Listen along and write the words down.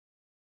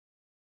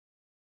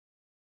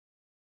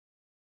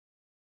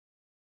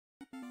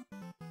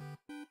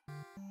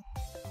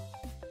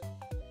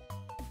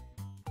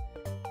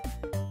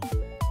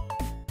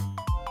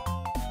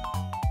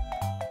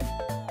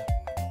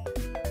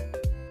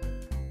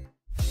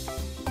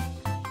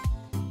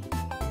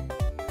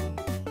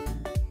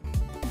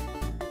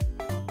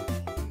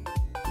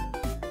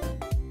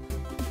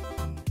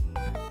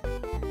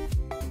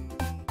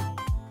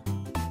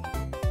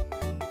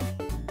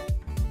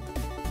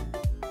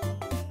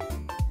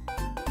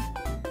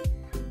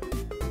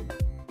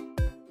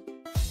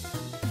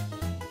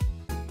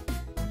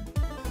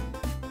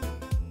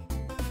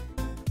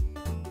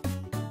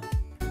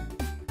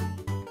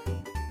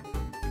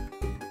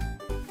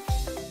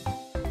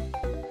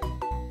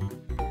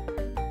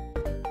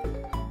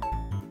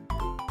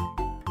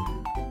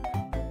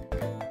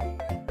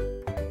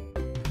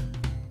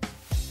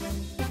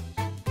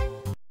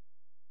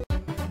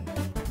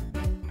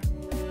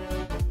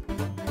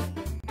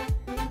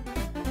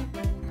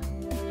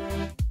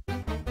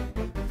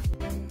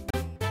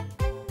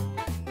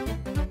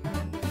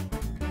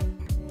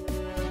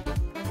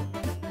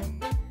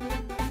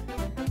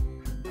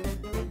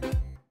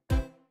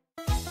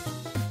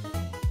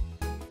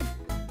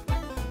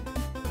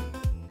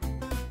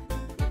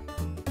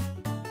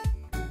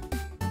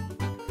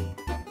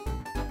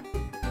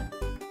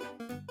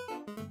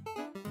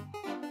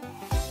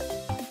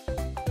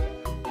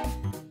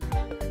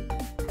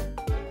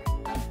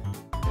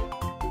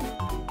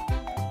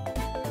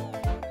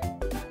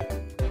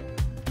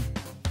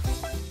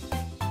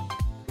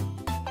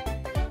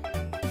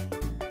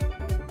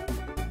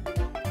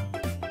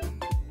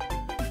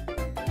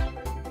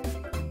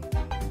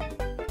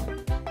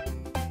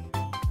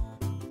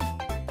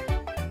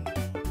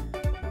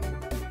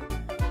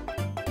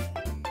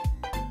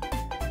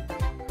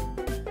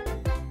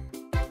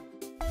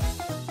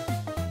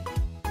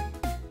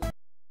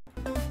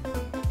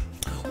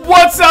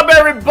What's up,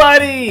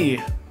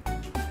 everybody?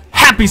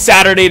 Happy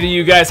Saturday to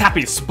you guys.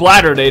 Happy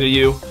Splaturday to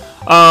you.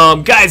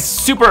 Guys,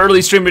 super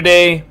early stream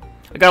today.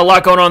 I got a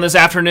lot going on this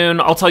afternoon.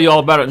 I'll tell you all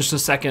about it in just a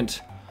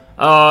second.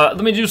 Let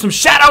me do some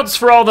shout-outs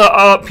for all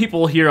the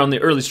people here on the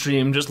early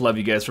stream. Just love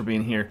you guys for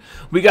being here.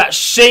 We got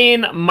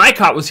Shane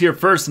Mycott was here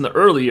first in the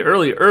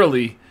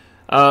early.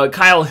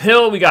 Kyle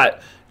Hill. We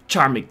got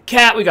Charming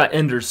Cat. We got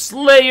Ender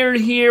Slayer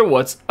here.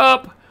 What's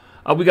up?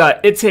 We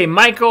got Ite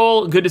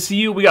Michael. Good to see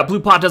you. We got Blue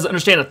Pot Doesn't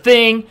Understand a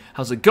Thing.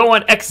 How's it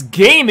going? X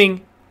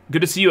Gaming.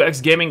 Good to see you, X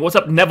Gaming. What's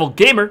up, Neville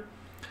Gamer?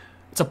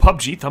 It's a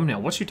PUBG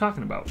thumbnail. What's she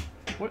talking about?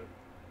 What?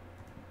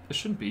 It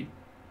shouldn't be.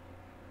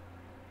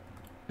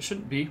 It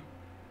shouldn't be.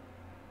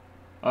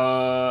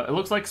 It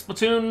looks like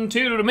Splatoon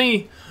 2 to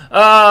me.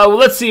 Well,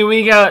 let's see.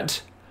 We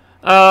got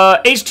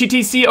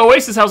HTTC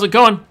Oasis. How's it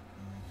going?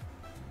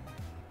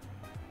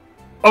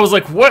 I was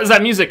like, what is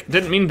that music?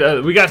 Didn't mean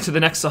to. We got to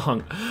the next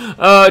song.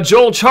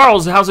 Joel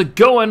Charles, how's it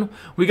going?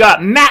 We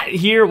got Matt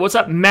here. What's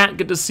up, Matt?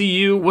 Good to see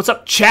you. What's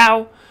up,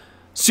 Chow?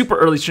 Super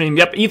early stream.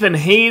 Yep, Ethan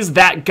Hayes,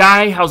 that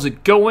guy. How's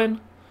it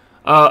going?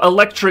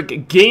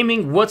 Electric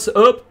Gaming, what's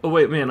up? Oh,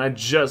 wait, man, I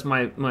just,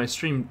 my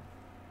stream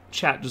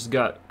chat just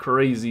got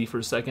crazy for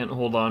a second.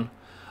 Hold on.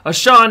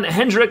 Sean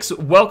Hendricks,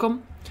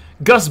 welcome.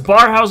 Gus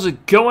Barr, how's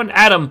it going?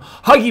 Adam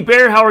Huggy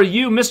Bear, how are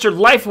you? Mr.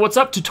 Life, what's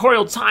up?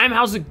 Tutorial Time,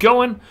 how's it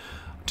going?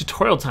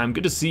 Tutorial Time,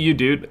 good to see you,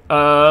 dude.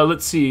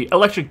 Let's see.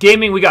 Electric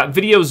Gaming, we got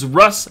Videos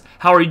Russ.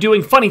 How are you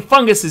doing? Funny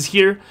Fungus is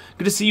here.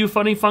 Good to see you,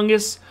 Funny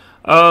Fungus.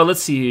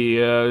 Let's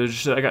see. I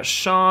got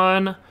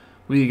Sean.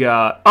 We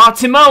got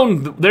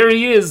Timon. There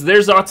he is.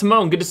 There's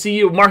Timon. Good to see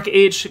you. Mark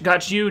H.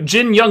 Got you.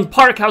 Jin Young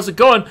Park. How's it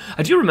going?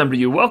 I do remember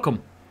you.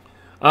 Welcome.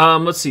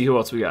 Let's see who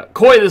else we got.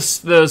 Koi,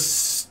 the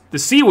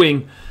Sea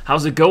Wing.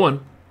 How's it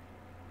going?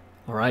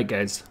 All right,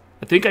 guys.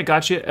 I think I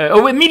got you.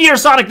 Oh, wait, Meteor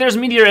Sonic. There's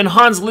Meteor and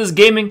Hans Liz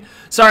Gaming.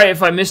 Sorry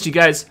if I missed you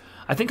guys.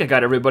 I think I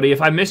got everybody.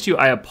 If I missed you,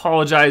 I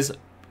apologize.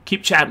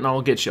 Keep chatting.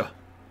 I'll get you.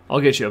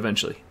 I'll get you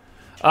eventually.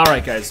 All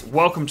right, guys.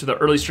 Welcome to the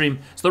early stream.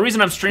 So the reason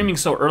I'm streaming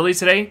so early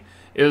today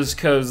is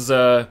because,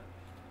 well,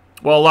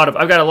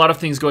 I've got a lot of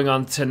things going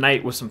on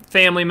tonight with some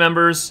family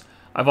members.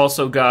 I've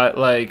also got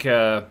like,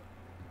 there's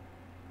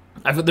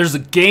a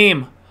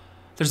game.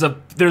 There's a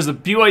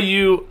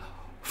BYU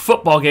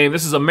football game.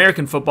 This is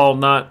American football,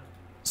 not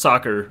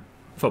soccer.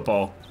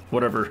 Football,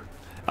 whatever,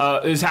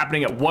 is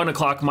happening at 1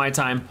 o'clock my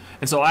time,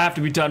 and so I have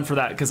to be done for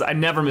that because I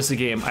never miss a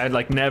game. I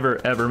like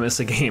never ever miss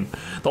a game.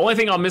 The only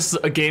thing I'll miss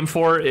a game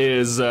for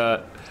is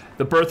the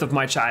birth of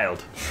my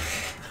child.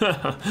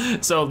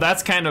 So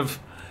that's kind of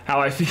how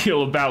I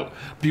feel about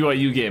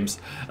BYU games.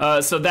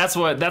 So that's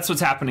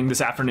what's happening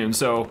this afternoon.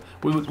 So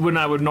when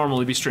I would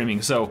normally be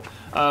streaming. So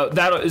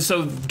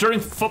so during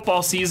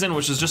football season,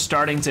 which is just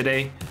starting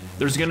today,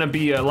 there's gonna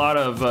be a lot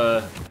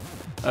of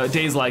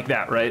days like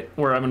that, right?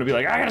 Where I'm gonna be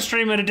like, I gotta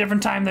stream at a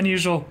different time than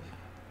usual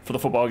for the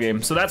football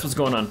game. So that's what's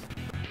going on.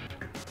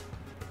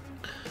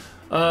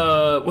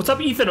 What's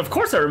up, Ethan? Of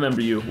course I remember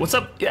you. What's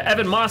up,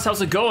 Evan Moss?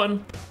 How's it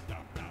going?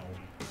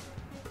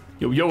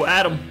 Yo,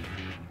 Adam.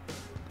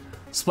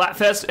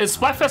 Splatfest.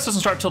 Splatfest doesn't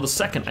start till the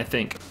 2nd, I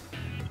think.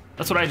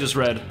 That's what I just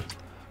read.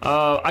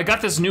 I got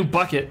this new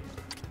bucket.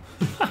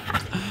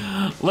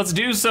 Let's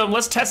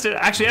test it.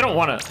 Actually, I don't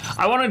wanna.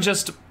 I wanna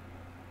just.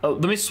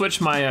 Let me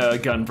switch my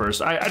gun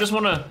first. I just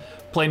want to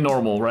play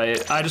normal,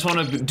 right? I just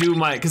want to do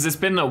my, because it's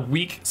been a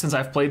week since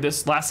I've played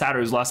this. Last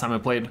Saturday was the last time I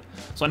played,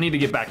 so I need to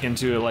get back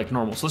into like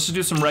normal. So let's just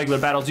do some regular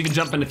battles. You can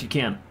jump in if you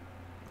can.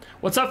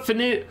 What's up,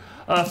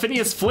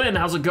 Phineas Flynn?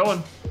 How's it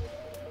going?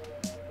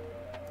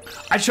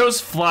 I chose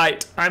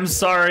flight. I'm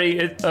sorry.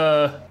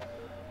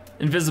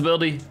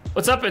 Invisibility.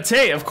 What's up,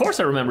 Ate? Of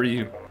course I remember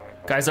you.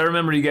 Guys, I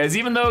remember you guys.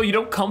 Even though you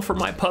don't come from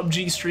my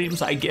PUBG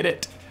streams, I get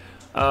it.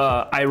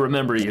 I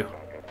remember you.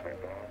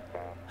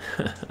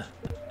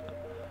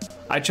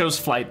 I chose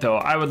flight though.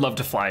 I would love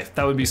to fly.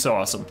 That would be so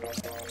awesome.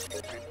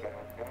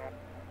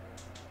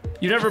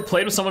 You never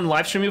played with someone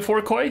live streaming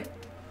before, Koi?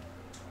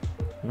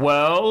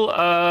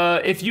 Well,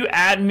 if you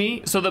add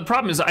me, so the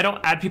problem is I don't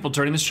add people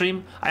during the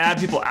stream. I add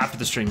people after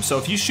the stream. So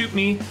if you shoot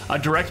me a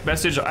direct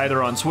message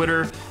either on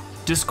Twitter,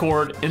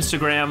 Discord,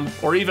 Instagram,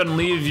 or even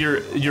leave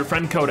your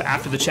friend code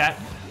after the chat,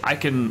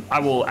 I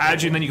will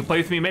add you and then you can play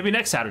with me maybe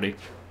next Saturday.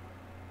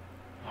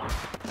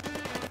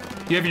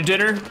 You have your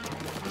dinner?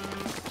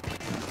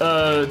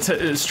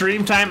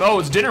 Stream time? Oh,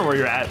 it's dinner where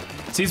you're at.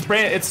 See,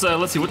 it's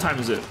let's see, what time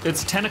is it?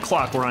 It's 10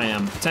 o'clock where I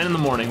am. 10 in the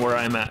morning where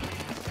I am at.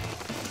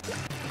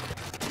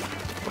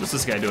 What is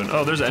this guy doing?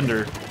 Oh, there's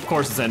Ender. Of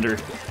course it's Ender.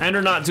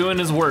 Ender not doing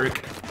his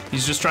work.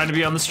 He's just trying to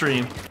be on the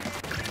stream.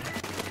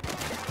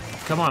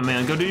 Come on,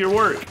 man, go do your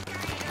work.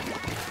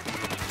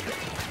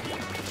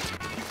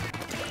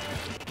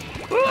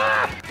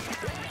 Ah!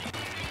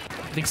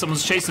 I think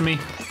someone's chasing me.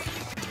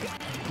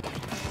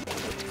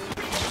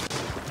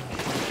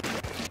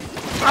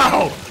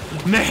 Oh,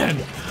 man.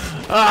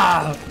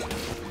 Ah.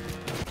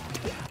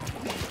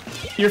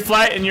 You're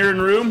flight and you're in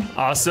room?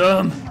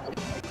 Awesome.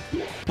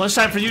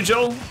 Lunchtime for you,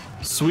 Joel?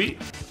 Sweet.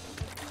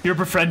 You're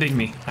befriending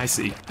me. I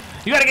see.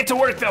 You gotta get to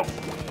work, though.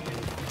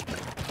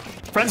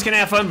 Friends can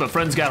have fun, but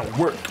friends gotta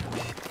work.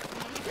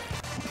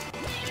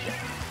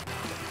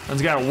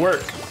 Friends gotta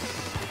work.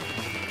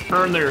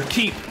 Earn their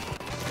keep.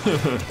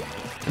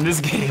 In this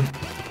game.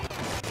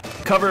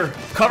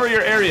 Cover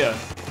your area.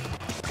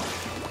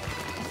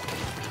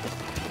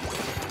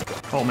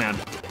 Oh man,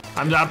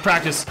 I'm out of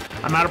practice.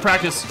 I'm out of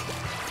practice.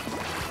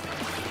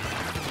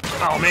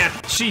 Oh man,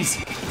 jeez.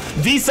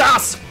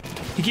 Vsauce!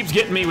 He keeps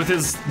getting me with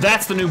his,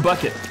 that's the new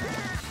bucket.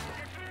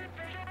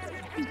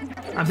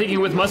 I'm thinking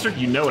with mustard,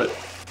 you know it.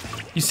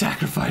 You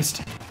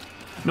sacrificed.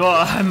 No,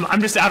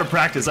 I'm just out of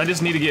practice. I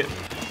just need to get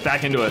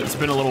back into it. It's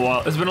been a little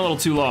while. It's been a little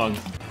too long.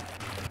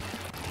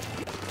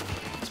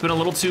 It's been a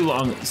little too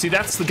long. See,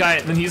 that's the guy,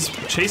 and he's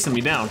chasing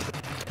me down.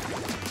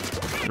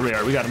 Here we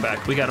are, we got him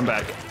back. We got him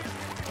back.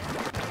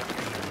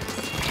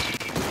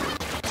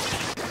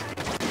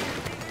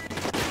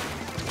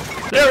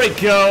 There we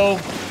go.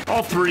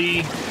 All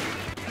three.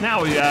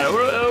 Now we got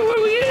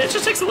it. It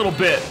just takes a little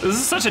bit. This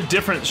is such a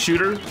different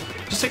shooter. It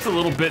just takes a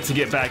little bit to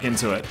get back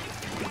into it.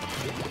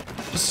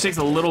 Just takes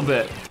a little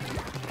bit.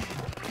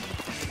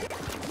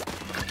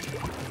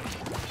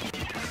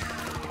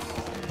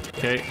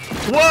 Okay.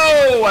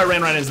 Whoa! I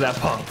ran right into that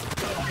pump.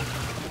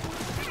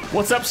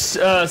 What's up,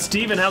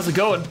 Steven? How's it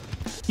going?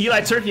 Eli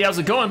Turkey, how's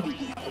it going?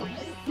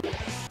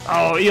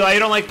 Oh, Eli, you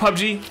don't like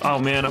PUBG? Oh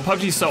man,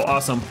 PUBG's so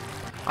awesome.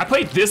 I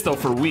played this though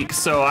for weeks,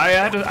 so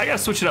I gotta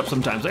switch it up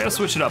sometimes. I gotta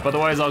switch it up,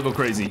 otherwise I'll go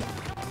crazy.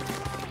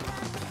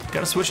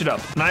 Gotta switch it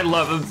up. And I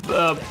love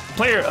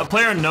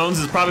PlayerUnknown's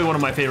is probably one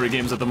of my favorite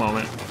games at the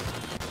moment.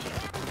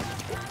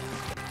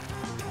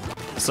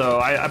 So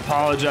I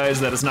apologize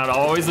that it's not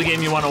always the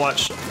game you want to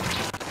watch.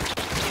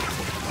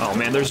 Oh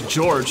man, there's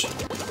George.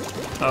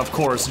 Of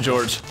course,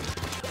 George.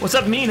 What's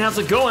up, Mean? How's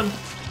it going?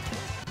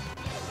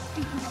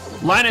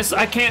 Linus,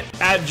 I can't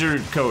add your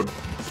code.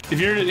 If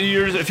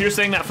you're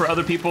saying that for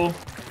other people,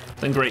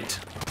 then great.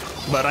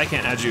 But I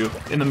can't add you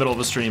in the middle of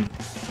the stream.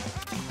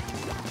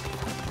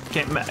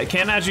 I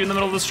can't add you in the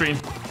middle of the stream.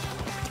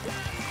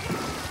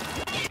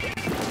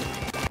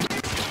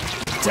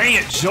 Dang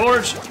it,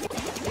 George!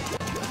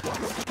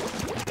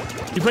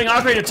 You playing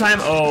Ocarina of Time?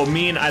 Oh,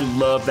 Mean, I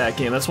love that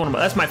game. That's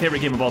that's my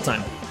favorite game of all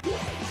time.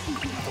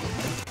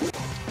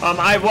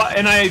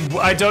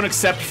 I don't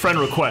accept friend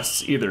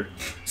requests either.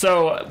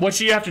 So what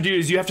you have to do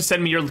is you have to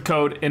send me your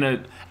code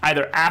in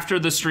either after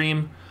the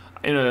stream,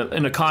 in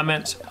a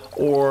comment,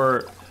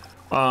 or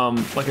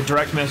like a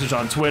direct message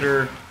on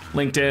Twitter,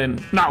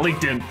 LinkedIn, not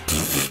LinkedIn,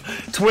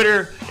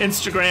 Twitter,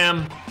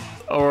 Instagram,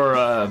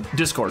 or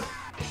Discord.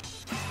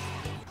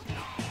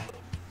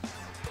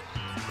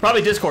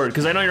 Probably Discord,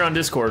 because I know you're on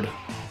Discord,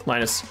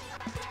 Linus.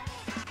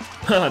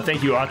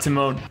 Thank you,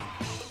 Otimone.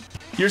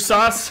 Your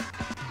sauce?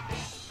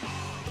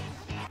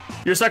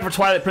 You're a sucker for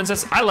Twilight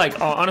Princess?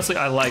 Honestly,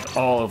 I like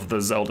all of the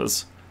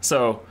Zeldas.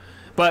 So,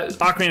 but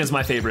Ocarina is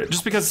my favorite,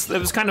 just because it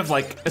was it's kind of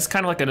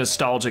like a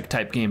nostalgic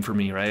type game for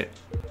me, right?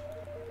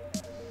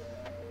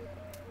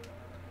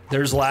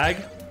 There's lag.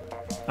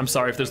 I'm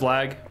sorry if there's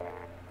lag.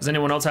 Is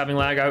anyone else having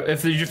lag?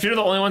 If you're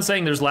the only one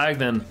saying there's lag,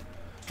 then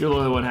you're the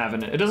only one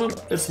having it.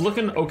 It's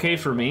looking okay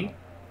for me.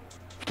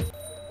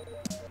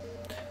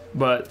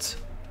 But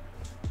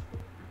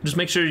just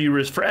make sure you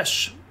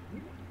refresh.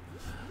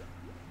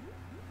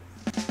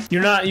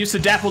 You're not used to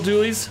Dapple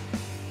Doolies?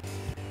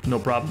 No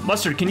problem.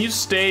 Mustard, can you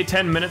stay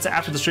 10 minutes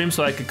after the stream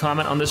so I could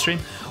comment on this stream?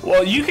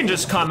 Well, you can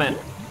just comment.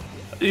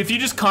 If you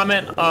just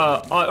comment,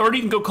 or you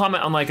can go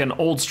comment on like an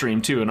old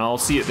stream too, and I'll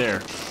see it there.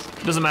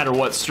 It doesn't matter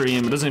what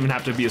stream. It doesn't even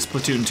have to be a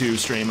Splatoon 2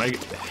 stream.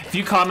 If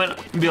you comment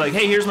and be like,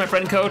 hey, here's my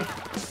friend code,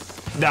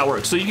 that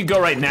works. So you could go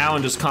right now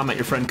and just comment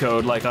your friend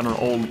code like on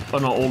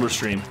an older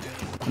stream,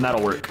 and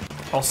that'll work.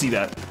 I'll see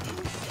that.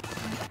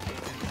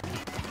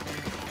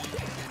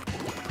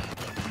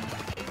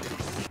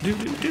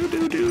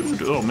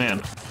 Oh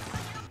man.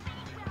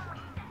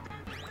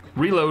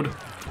 Reload.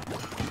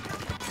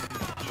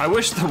 I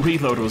wish the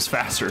reload was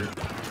faster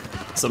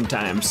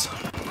sometimes.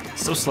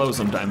 So slow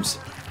sometimes.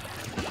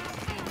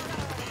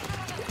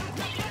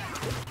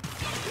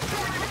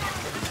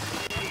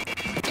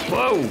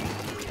 Whoa!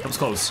 That was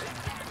close.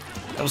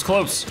 That was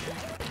close.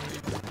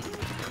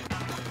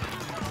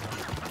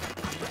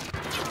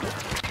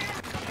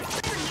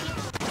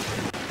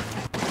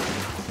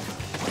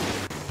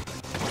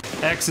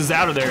 X is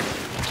out of there.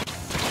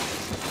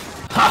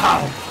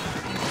 Ha!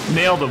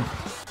 Nailed him.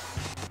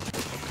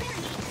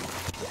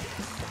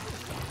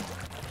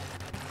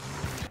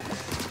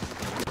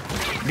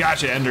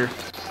 Gotcha, Ender.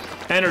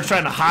 Ender's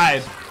trying to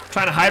hide.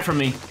 Trying to hide from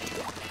me.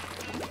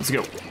 Let's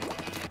go.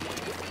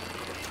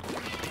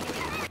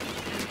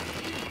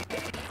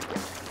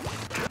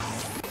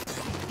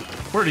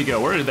 Where'd he go?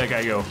 Where did that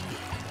guy go?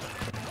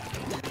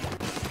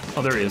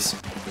 Oh, there he is.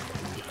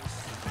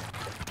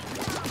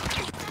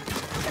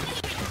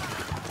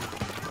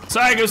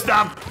 Sorry,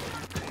 Gustav.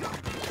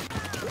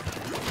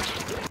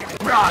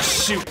 Ah,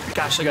 shoot.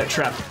 Gosh, I got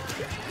trapped.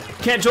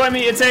 Can't join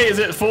me. Is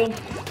it full?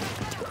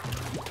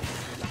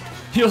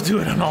 You'll do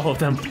it on all of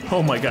them.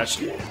 Oh my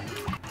gosh.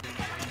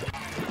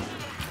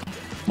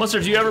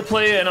 Mustard, do you ever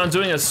play on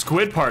doing a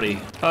squid party?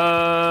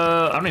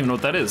 I don't even know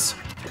what that is.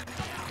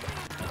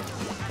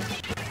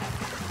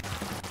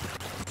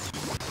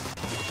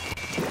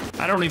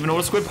 I don't even know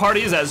what a squid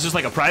party is. That's just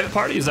like a private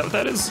party? Is that what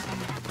that is?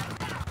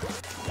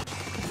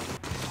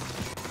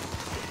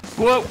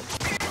 Whoa!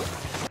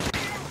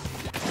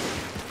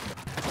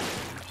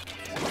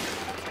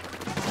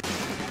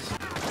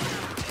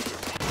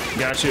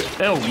 Got you.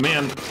 Oh,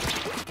 man.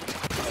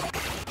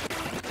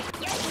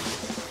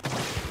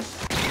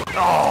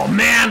 Oh,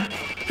 man!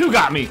 Who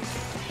got me?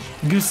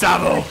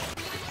 Gustavo.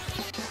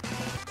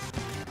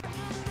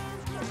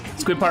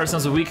 Squid Party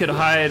sounds like we could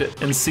hide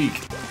and seek.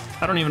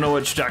 I don't even know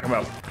what you're talking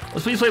about.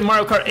 Let's please play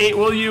Mario Kart 8,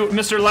 will you,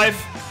 Mr.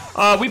 Life?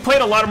 We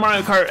played a lot of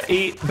Mario Kart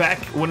 8 back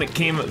when it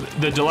came,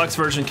 the deluxe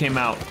version came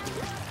out.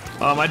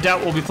 I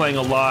doubt we'll be playing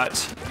a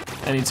lot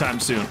anytime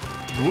soon.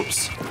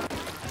 Whoops.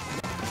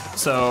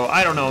 So,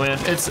 I don't know, man.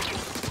 It's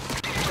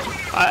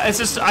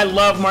just, I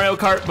love Mario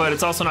Kart, but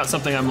it's also not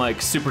something I'm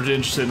like super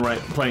interested in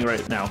playing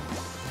right now.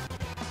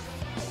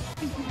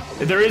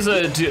 There is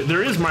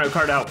Mario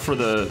Kart out for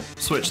the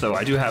Switch, though.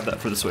 I do have that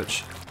for the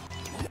Switch.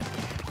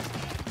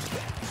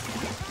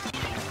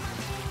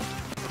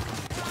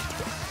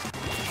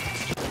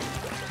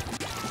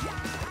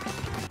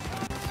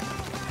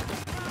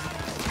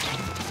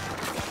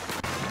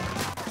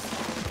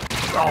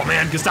 Oh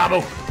man,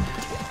 Gustavo!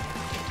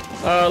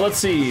 Let's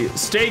see.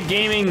 Stay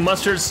gaming,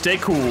 Mustard, stay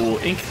cool.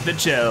 Ink the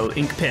gel,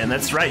 ink pen.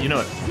 That's right, you know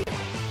it.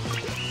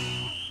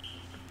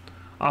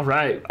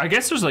 Alright, I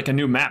guess there's like a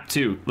new map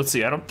too. Let's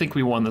see, I don't think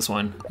we won this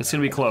one. It's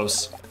gonna be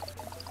close.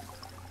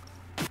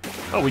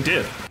 Oh, we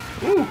did.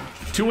 Ooh,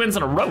 2 wins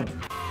in a row.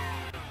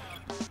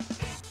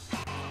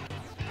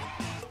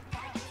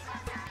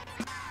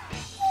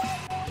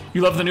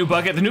 You love the new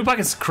bucket? The new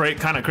bucket's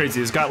kind of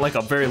crazy. It's got like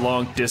a very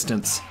long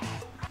distance.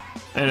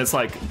 And it's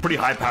like pretty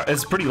high power.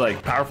 It's pretty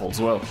like powerful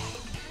as well.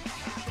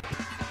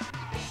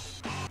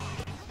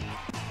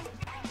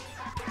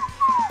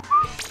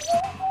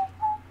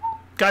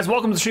 Guys,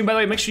 welcome to the stream, by the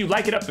way. Make sure you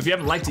like it up if you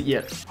haven't liked it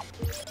yet.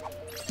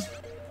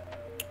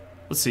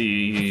 Let's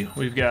see.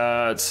 We've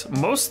got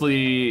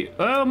mostly,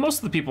 most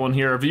of the people in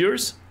here are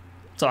viewers.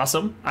 It's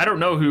awesome. I don't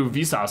know who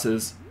Vsauce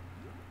is.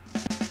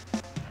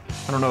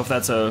 I don't know if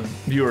that's a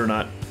viewer or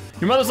not.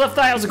 Your mother's left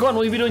thigh, how's it going?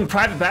 Will you be doing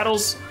private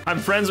battles? I'm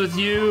friends with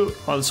you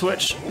on the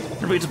Switch.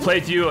 Never get to play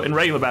with you in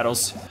regular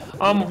battles.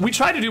 We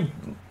tried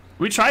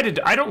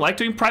to, I don't like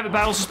doing private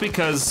battles just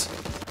because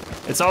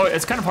it's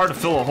kind of hard to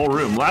fill a whole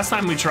room. Last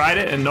time we tried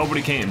it and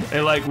nobody came.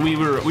 And like we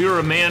were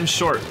a man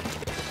short.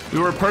 We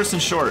were a person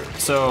short.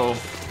 So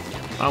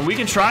we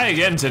can try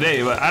again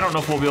today, but I don't know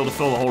if we'll be able to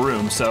fill the whole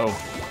room. So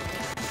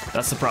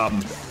that's the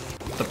problem.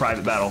 The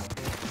private battle.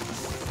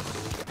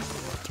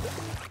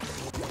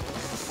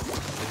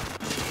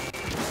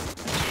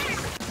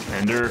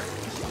 And they're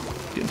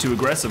getting too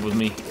aggressive with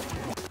me.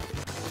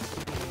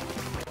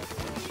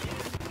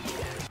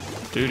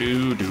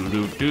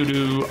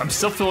 Do-do-do-do-do-do. I'm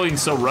still feeling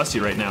so rusty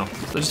right now.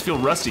 I just feel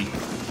rusty.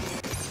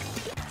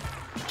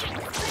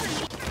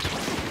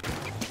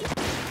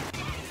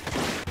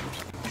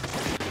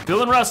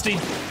 Feeling rusty.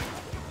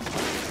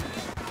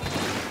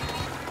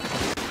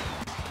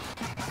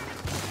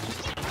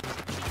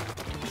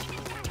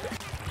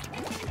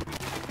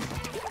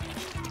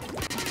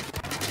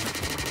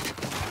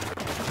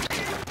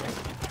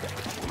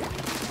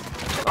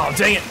 Oh,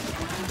 dang it.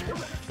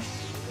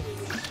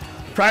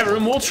 Private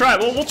room, we'll try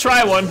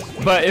one,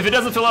 but if it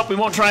doesn't fill up, we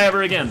won't try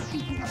ever again.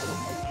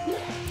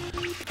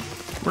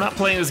 We're not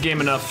playing this game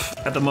enough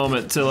at the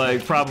moment to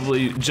like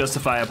probably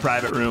justify a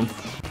private room.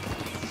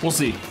 We'll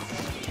see.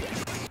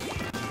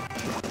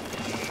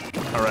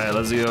 All right,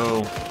 let's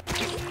go.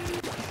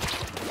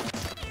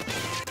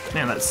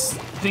 Man, that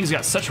thing's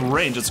got such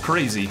range, it's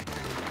crazy.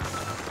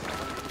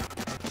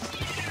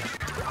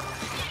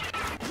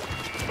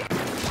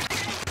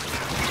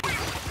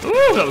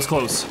 Ooh, that was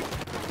close.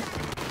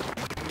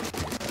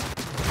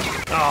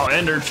 Oh,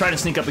 Ender trying to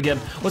sneak up again.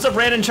 What's up,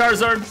 Brandon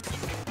Charizard?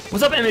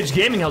 What's up, MH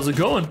Gaming? How's it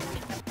going?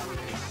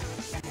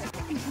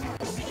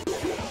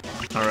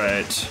 All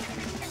right.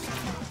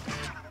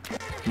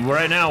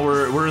 Right now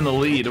we're in the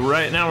lead.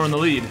 Right now we're in the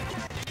lead.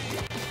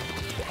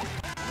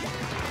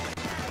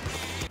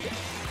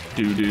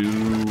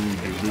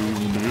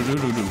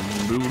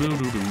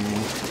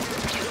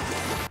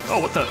 Oh,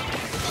 what the?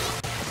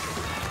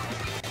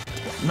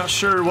 I'm not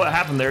sure what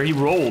happened there. He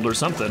rolled or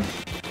something.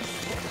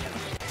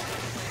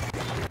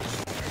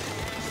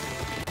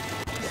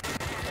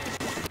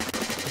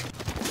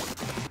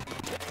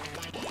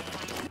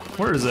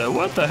 Where is that?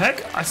 What the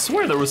heck? I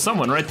swear there was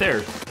someone right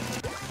there.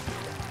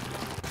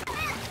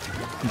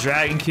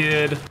 Dragon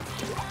Kid.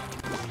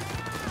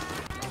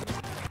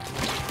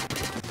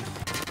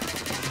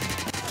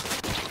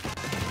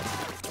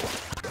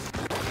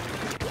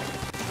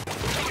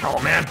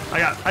 Oh man,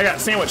 I got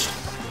sandwiched.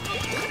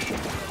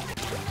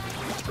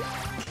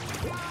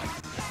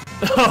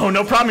 Oh,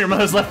 no problem, your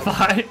mother's left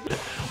thigh.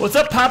 What's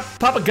up,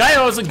 Papagayo?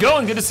 How's it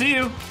going? Good to see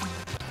you. All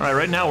right,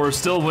 right now we're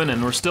still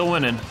winning. We're still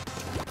winning.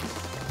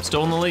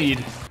 Still in the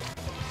lead.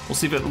 We'll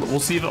see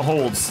if it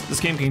holds. This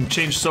game can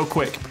change so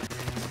quick.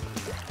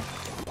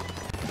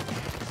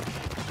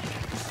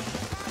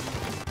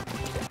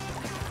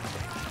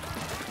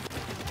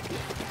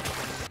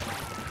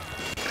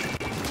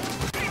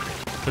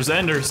 There's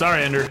Ender.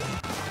 Sorry, Ender.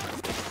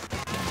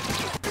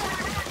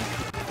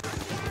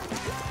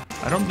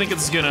 I don't think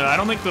it's gonna. I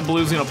don't think the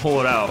blue's gonna pull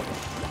it out.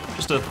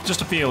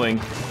 Just a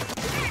feeling.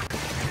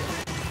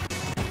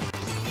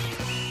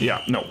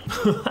 Yeah. No.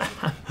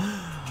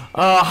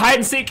 Hide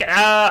and seek.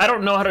 I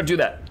don't know how to do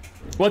that.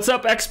 What's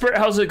up, expert?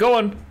 How's it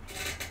going?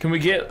 Can we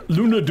get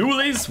Luna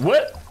dualies?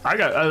 What?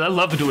 I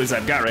love the dualies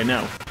I've got right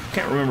now.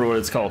 Can't remember what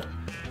it's called.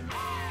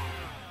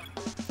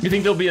 You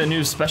think there'll be a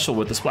new special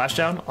with the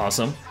splashdown?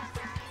 Awesome.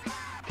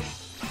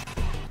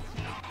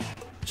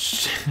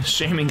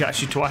 Shaming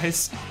got you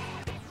twice.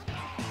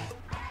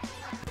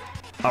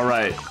 All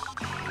right,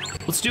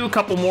 let's do a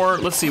couple more.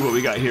 Let's see what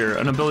we got here.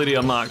 An ability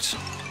unlocked.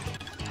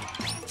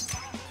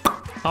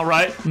 All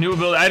right, new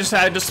ability.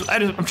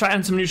 I'm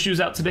trying some new shoes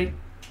out today.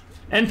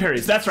 End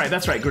parries. That's right.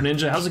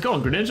 Greninja, how's it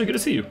going? Greninja, good to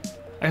see you.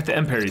 I got the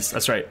end parries.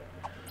 That's right.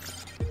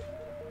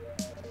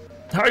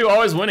 How are you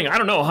always winning? I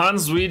don't know,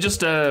 Hans. We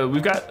just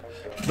we've got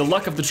the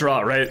luck of the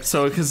draw, right?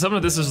 So because some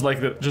of this is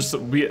like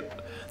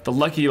the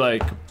lucky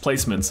like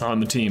placements on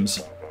the teams.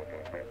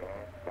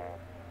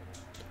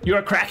 You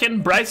are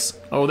Kraken, Bryce?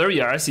 Oh, there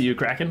you are. I see you,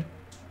 Kraken.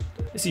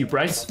 I see you,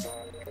 Bryce.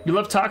 You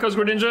love tacos,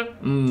 Greninja?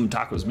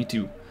 Tacos, me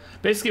too.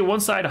 Basically, one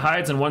side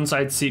hides and one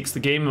side seeks. The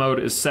game mode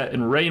is set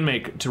in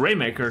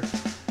Rainmaker,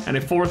 and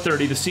at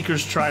 4:30, the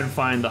seekers try and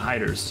find the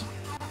hiders.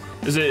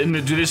 Do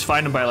they just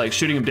find them by like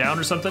shooting them down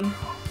or something?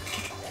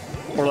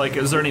 Or like,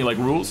 is there any like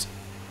rules?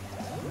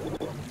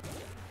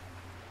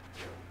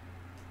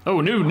 Oh,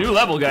 new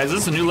level, guys.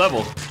 This is a new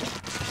level.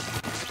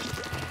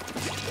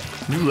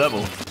 New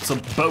level. It's a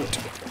boat.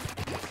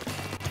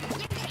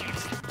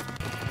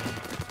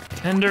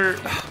 Ender.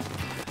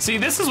 See,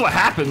 this is what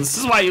happens. This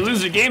is why you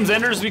lose your games,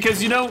 Enders,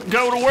 because you don't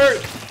go to work.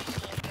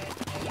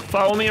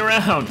 Follow me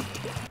around.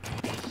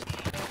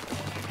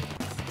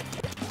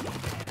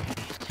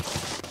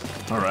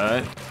 All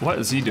right, what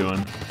is he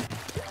doing?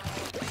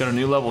 Got a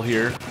new level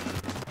here.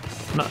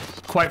 Not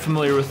quite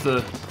familiar with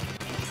the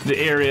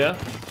area.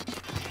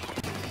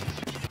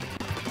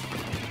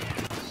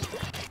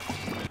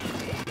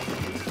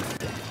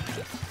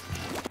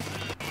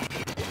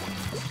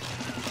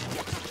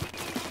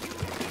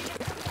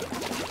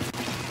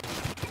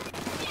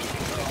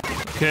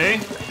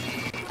 Okay.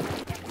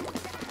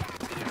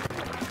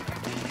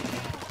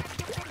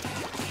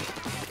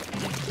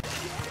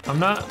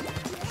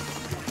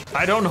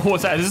 I don't know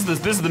what's that. This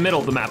is the middle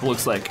of the map, it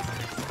looks like.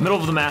 Middle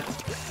of the map.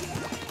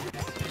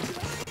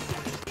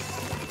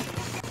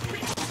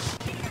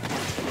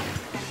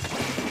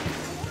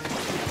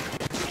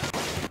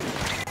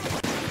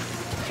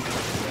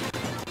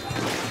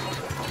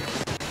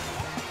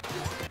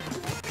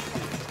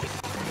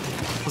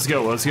 Let's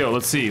go.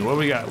 Let's see. What do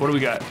we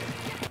got?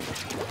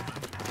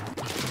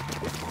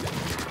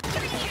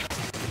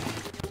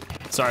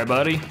 Sorry,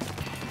 buddy.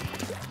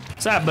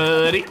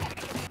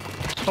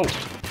 Oh.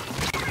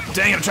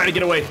 Dang, I'm trying to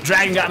get away.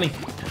 Dragon got me.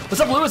 What's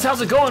up, Lewis? How's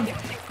it going?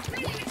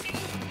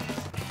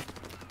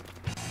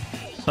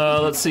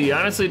 Let's see.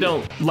 I honestly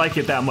don't like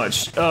it that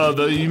much.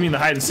 You mean the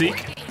hide and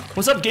seek?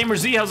 What's up, Gamer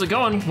Z? How's it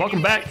going?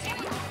 Welcome back.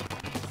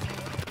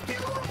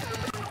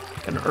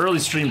 Got an early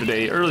stream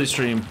today. Early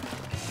stream.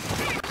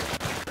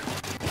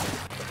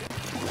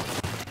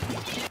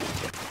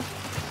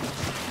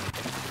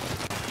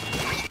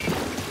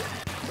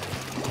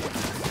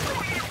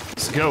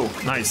 Let's go.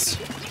 Nice.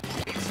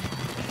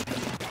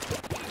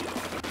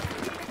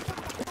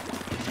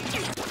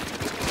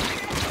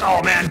 Oh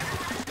man,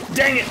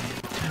 dang it!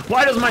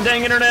 Why does my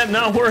dang internet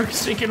not work?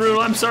 Stinking rule.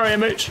 I'm sorry,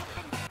 MH.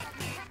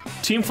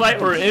 Team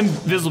flight or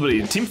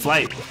invisibility? Team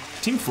flight.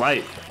 Team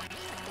flight.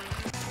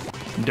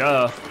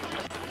 Duh.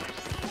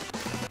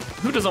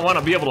 Who doesn't want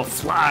to be able to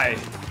fly?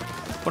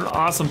 What an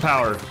awesome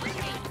power.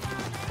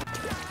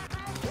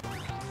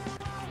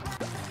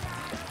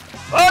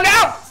 Oh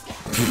no!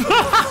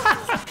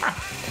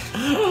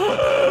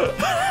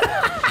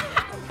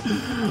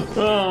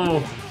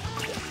 Oh.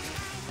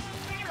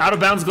 Out of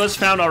bounds glitch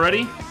found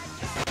already?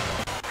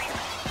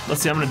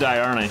 Let's see, I'm gonna die,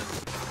 aren't I?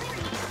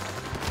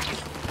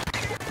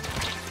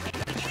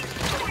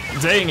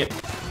 Dang it.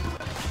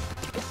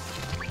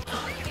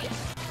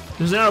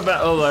 There's an out of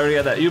bounds. Oh, I already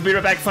got that. You'll be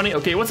right back, funny?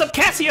 Okay, what's up,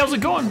 Cassie? How's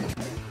it going?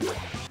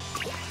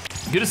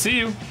 Good to see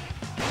you.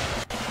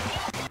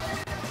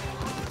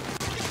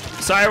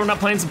 Sorry, we're not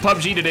playing some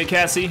PUBG today,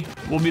 Cassie.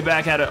 We'll be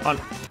back at it on...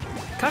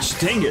 Gosh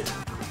dang it.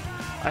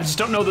 I just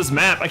don't know this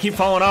map. I keep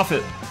falling off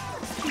it.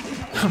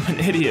 I'm an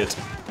idiot.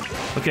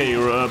 Okay,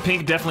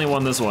 Pink definitely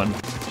won this one.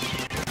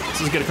 Let's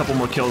just get a couple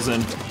more kills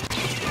in.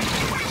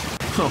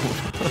 Oh.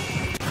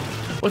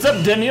 What's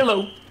up,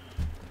 Danilo?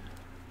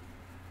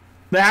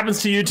 That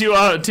happens to you too,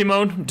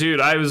 Timon?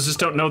 Dude, I just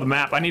don't know the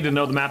map. I need to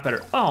know the map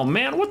better. Oh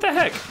man, what the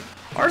heck?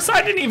 Our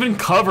side didn't even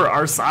cover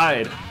our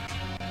side.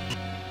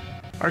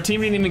 Our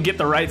team didn't even get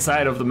the right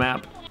side of the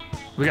map.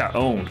 We got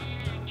owned.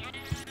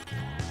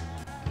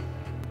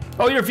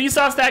 Oh, you're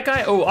Vsauce, that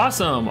guy? Oh,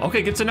 awesome.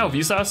 Okay, good to know,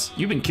 Vsauce.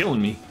 You've been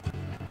killing me.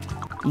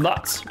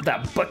 Lots with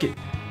that bucket.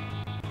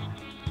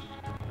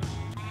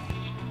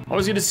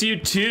 Always good to see you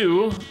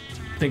too.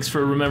 Thanks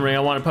for remembering I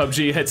wanted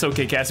PUBG. It's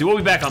okay, Cassie. We'll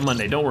be back on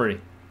Monday. Don't worry.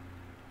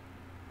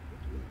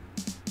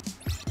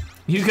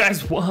 You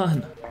guys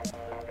won.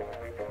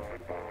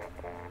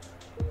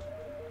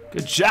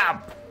 Good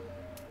job.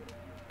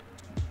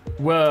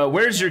 Well,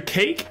 where's your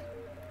cake?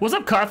 What's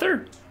up,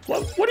 Carther?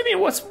 What do you mean?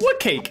 What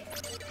cake?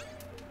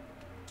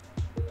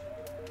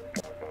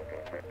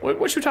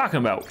 What you talking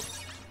about?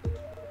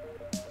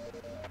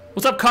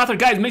 What's up, Carther?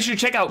 Guys, make sure you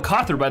check out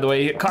Carther, by the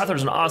way.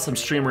 Carther's an awesome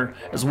streamer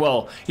as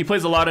well. He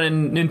plays a lot of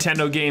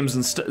Nintendo games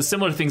and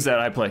similar things that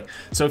I play.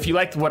 So if you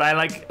like what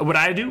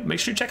I do, make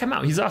sure you check him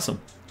out. He's awesome.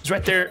 He's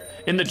right there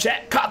in the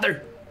chat.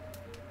 Carther!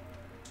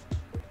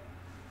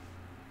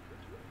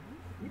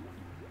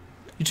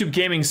 YouTube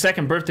Gaming's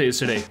second birthday is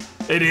today.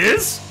 It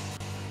is?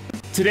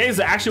 Today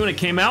is actually when it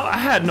came out? I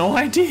had no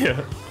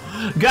idea.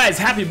 Guys,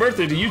 happy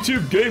birthday to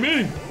YouTube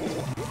Gaming!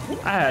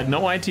 I had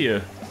no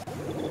idea.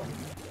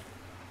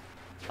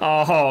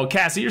 Oh,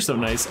 Cassie, you're so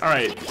nice. All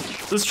right,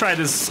 let's try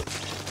this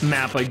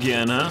map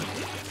again, huh?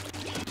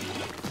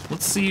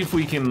 Let's see if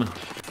we can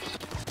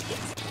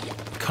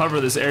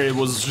cover this area.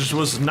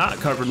 Was not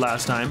covered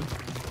last time.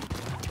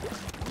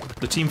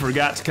 The team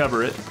forgot to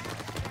cover it.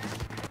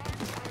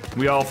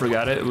 We all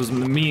forgot it. It was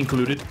me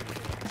included.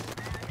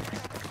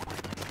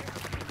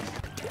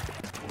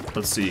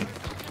 Let's see.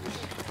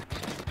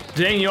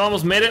 Dang, you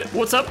almost made it.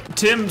 What's up,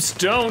 Tim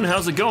Stone?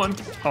 How's it going?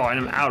 Oh,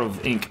 I'm out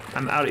of ink.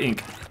 I'm out of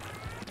ink.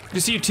 Good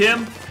to see you,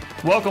 Tim.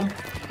 Welcome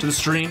to the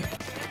stream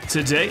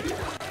today.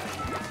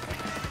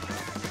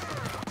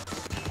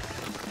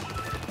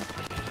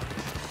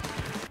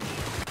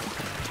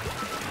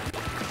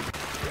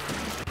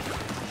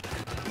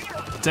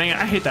 Dang it,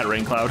 I hate that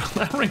rain cloud.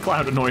 That rain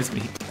cloud annoys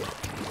me.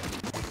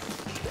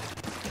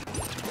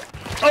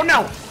 Oh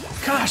no!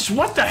 Gosh,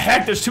 what the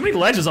heck? There's too many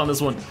ledges on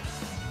this one.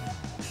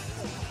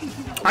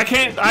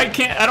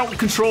 I don't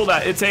control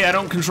that. It's I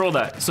don't control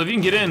that. So if you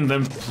can get in,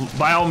 then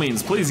by all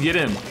means, please get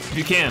in if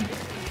you can.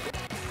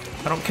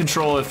 I don't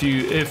control if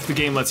the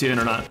game lets you in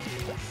or not.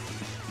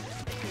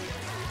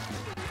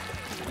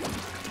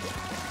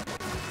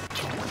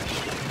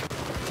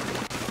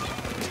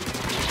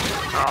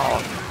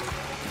 Oh.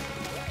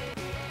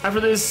 After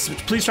this,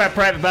 please try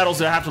private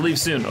battles. I have to leave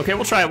soon. Okay,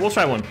 we'll try it. We'll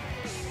try one.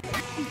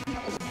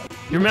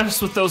 You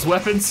mess with those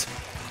weapons?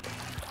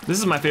 This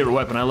is my favorite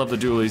weapon. I love the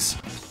dualies.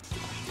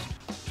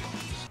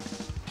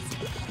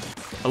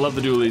 I love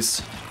the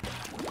dualies.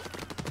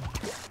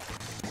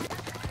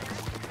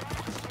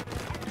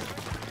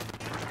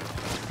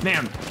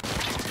 Man.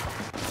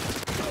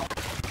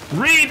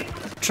 Reed!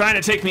 Trying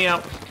to take me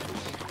out.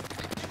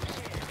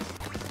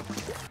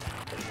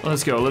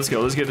 Let's go, let's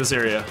go. Let's get this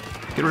area.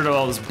 Get rid of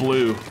all this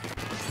blue.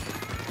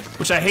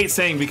 Which I hate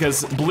saying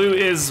because blue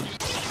is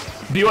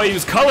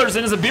BYU's colors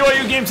and it's a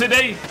BYU game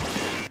today.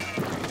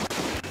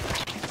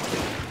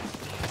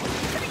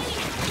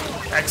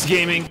 X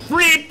Gaming.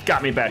 Reed!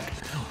 Got me back.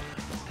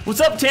 What's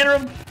up,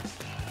 Tannerum?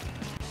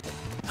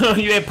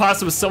 You ate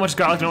pasta with so much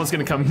garlic, no one's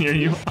gonna come near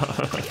you.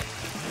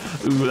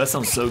 Ooh, that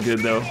sounds so good,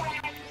 though.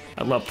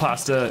 I love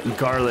pasta and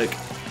garlic.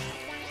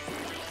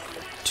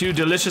 Two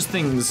delicious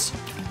things.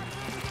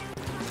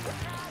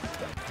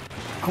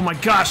 Oh my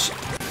gosh!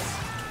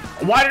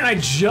 Why didn't I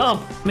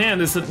jump? Man,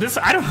 this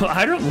I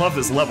don't love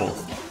this level.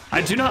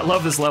 I do not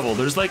love this level.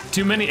 There's like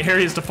too many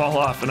areas to fall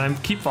off, and I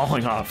keep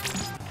falling off.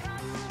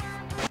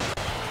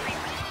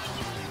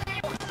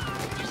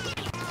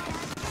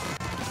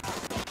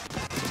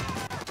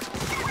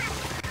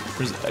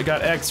 I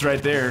got X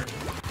right there.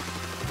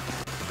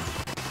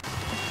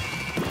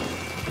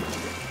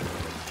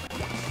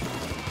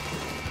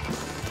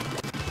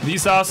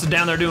 Vsauce is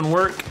down there doing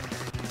work.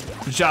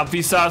 Good job,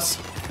 Vsauce.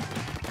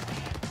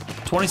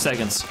 20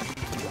 seconds.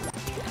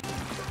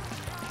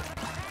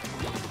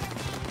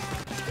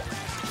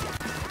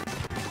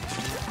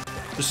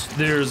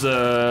 There's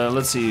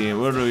let's see,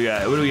 what do we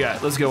got? What do we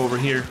got? Let's go over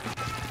here.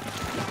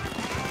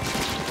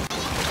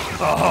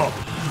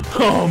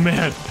 Oh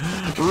man.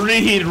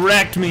 Reed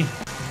wrecked me.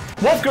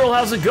 Wolf Girl,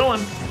 how's it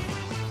going?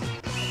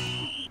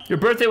 Your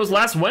birthday was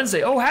last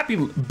Wednesday. Oh, happy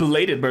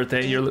belated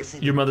birthday,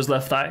 your mother's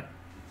left thigh.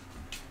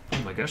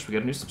 Oh my gosh, we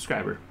got a new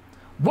subscriber.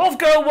 Wolf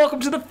Girl, welcome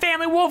to the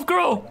family, Wolf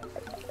Girl.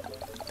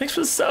 Thanks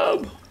for the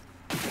sub.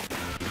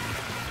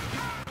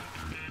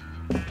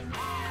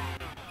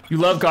 You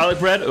love garlic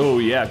bread? Oh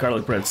yeah,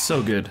 garlic bread's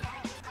so good.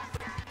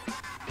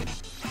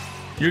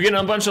 You're getting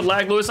a bunch of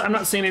lag, Lewis? I'm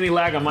not seeing any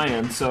lag on my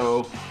end,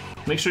 so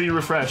make sure you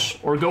refresh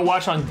or go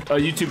watch on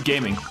YouTube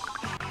Gaming.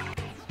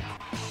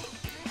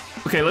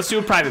 Okay, let's do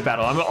a private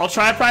battle. I'll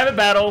try a private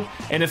battle,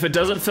 and if it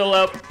doesn't fill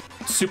up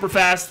super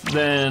fast,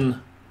 then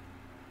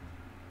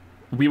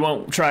we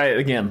won't try it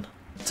again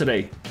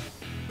today.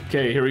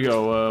 Okay, here we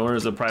go.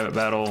 Where's the private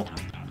battle?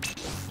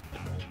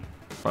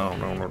 Oh,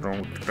 no,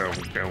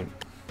 don't.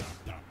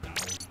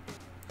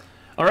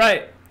 All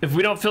right, if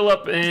we don't fill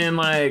up in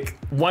like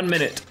 1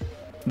 minute,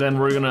 then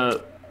we're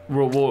gonna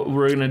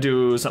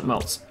do something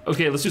else.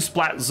 Okay, let's do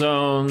Splat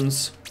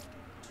Zones.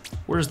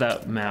 Where's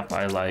that map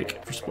I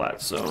like for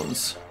Splat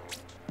Zones?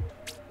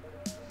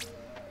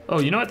 Oh,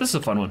 you know what? This is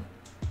a fun one.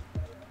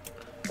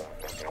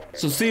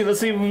 So let's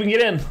see if we can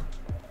get in.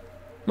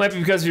 Might be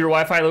because of your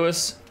Wi-Fi,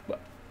 Lewis.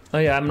 Oh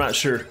yeah, I'm not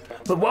sure.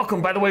 But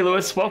welcome, by the way,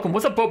 Lewis. Welcome.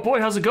 What's up,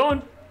 boy? How's it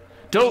going?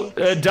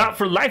 Dot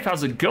for life.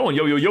 How's it going?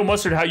 Yo,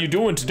 Mustard. How you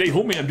doing today,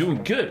 homie? I'm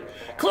doing good.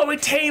 Chloe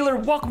Taylor,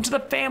 welcome to the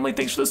family.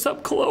 Thanks for the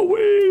sub,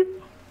 Chloe.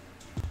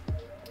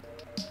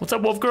 What's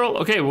up, Wolf Girl?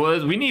 Okay,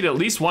 well, we need at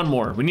least one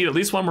more. We need at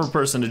least one more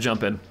person to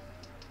jump in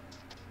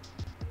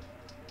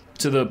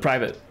to the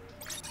private.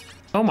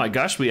 Oh my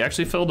gosh, we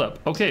actually filled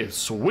up. Okay,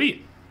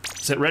 sweet.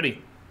 Sit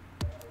ready.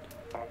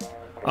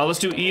 Let's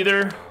do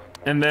either,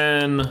 and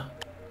then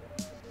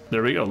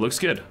there we go. Looks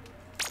good.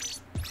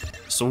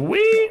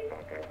 Sweet.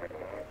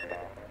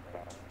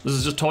 This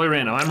is just totally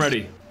random. I'm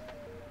ready.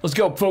 Let's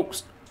go,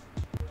 folks.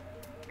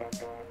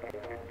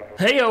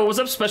 Hey, yo, what's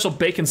up, Special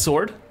Bacon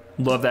Sword?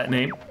 Love that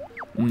name.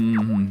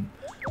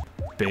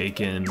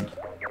 Bacon.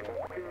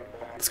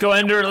 Let's go,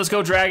 Ender. Let's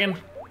go, Dragon.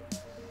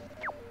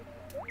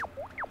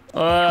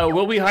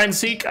 Will we hide and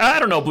seek? I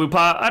don't know, Blue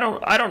Pot.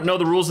 I don't know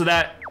the rules of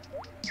that.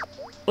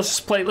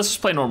 Let's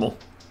just play normal.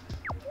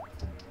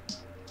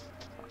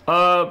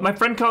 My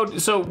friend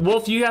code. So,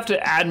 Wolf, you have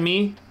to add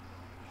me.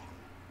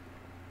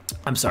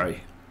 I'm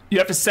sorry. You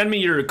have to send me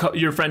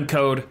your friend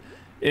code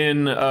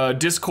in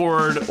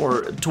Discord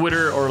or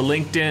Twitter or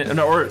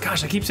LinkedIn, or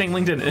gosh, I keep saying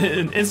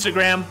LinkedIn,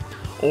 Instagram,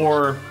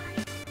 or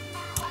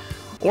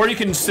you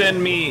can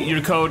send me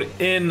your code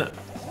in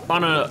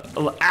on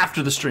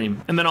after the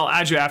stream, and then I'll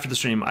add you after the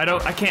stream. I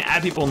can't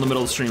add people in the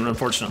middle of the stream,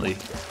 unfortunately.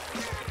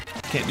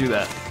 Can't do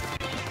that.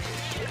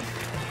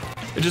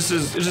 It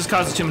just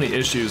causes too many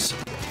issues.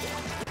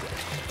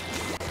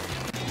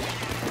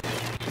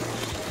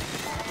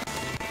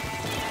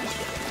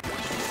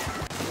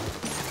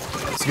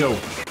 Let's go.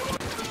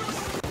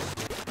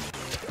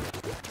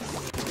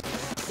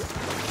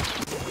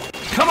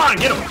 Come on,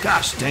 get him!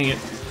 Gosh, dang it.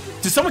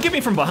 Did someone get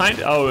me from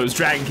behind? Oh, it was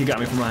Dragon Kid got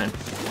me from behind.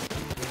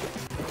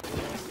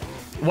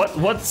 What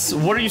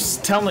are you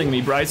telling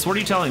me, Bryce? What are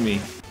you telling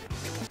me?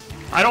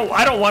 I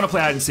don't want to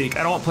play hide and seek.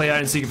 I don't want to play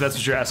hide and seek if that's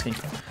what you're asking.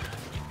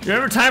 You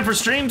ever time for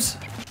streams?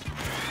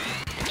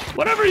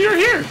 Whatever, you're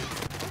here.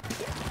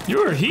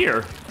 You're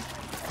here.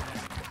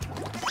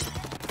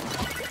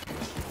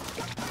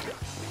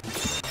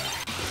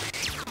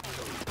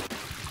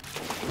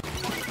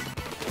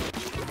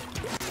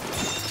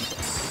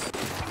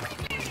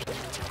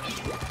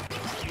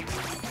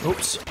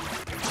 Oops.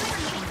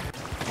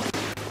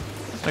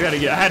 I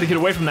had to get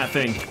away from that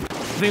thing. The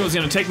thing was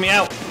gonna take me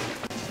out.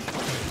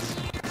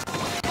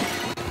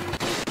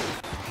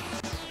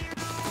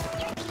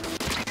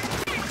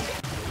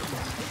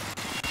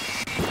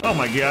 Oh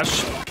my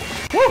gosh.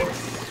 Woo!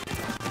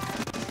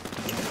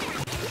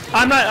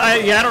 I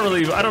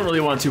don't really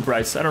want to,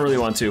 Bryce. I don't really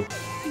want to.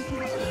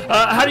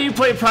 How do you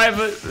play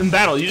private in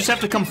battle? You just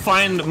have to come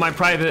find my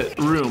private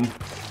room.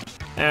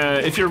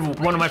 If you're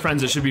one of my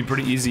friends, it should be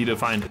pretty easy to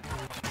find.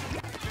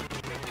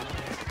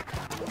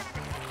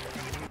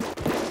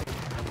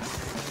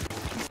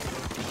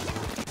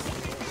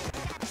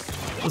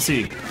 Let's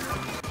see.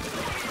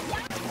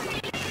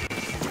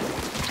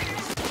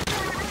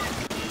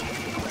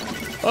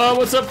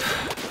 What's up?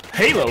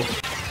 Halo.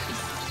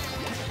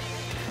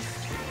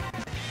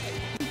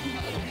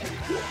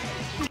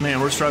 Man,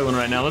 we're struggling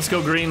right now. Let's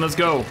go green, let's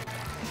go.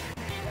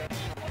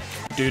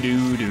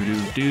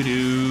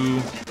 Do-do-do-do-do-do.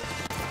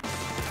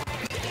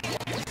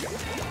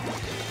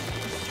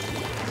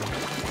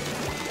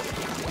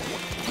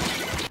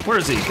 Where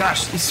is he?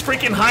 Gosh, he's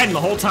freaking hiding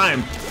the whole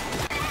time.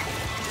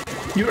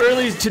 You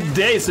early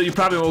today, so you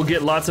probably will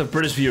get lots of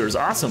British viewers.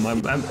 Awesome.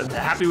 I'm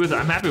happy with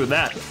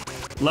that.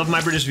 Love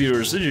my British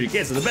viewers. You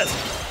guys are the best.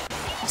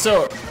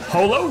 So,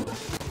 Holo?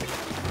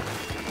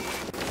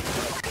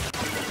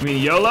 You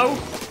mean YOLO?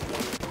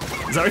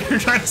 Is that what you're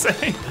trying to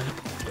say?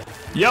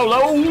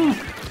 YOLO!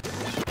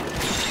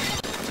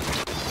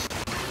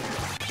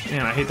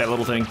 Man, I hate that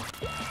little thing.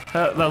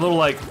 That little,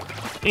 like,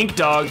 ink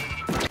dog.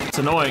 It's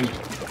annoying.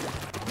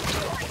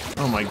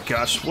 Oh my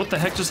gosh, what the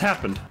heck just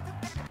happened?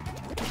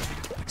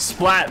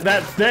 Splat,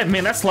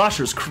 man, that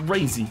slosher's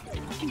crazy.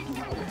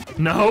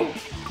 No?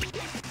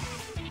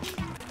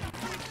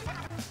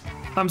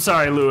 I'm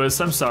sorry, Lewis.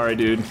 I'm sorry,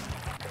 dude.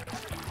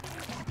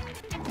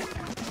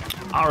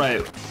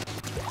 Alright.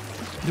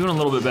 Doing a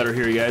little bit better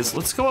here, you guys.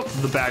 Let's go up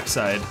the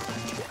backside.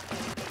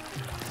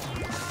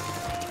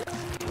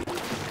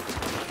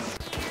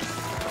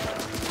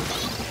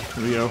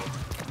 Here we go.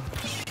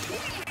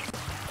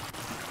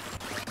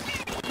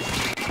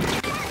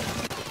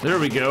 There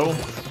we go.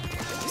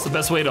 It's the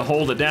best way to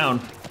hold it down.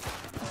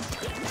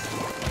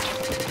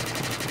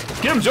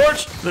 Get him,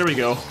 George! There we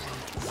go.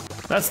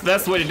 That's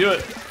the way to do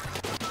it.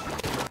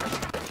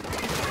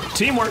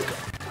 Teamwork,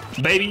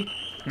 baby.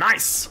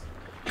 Nice.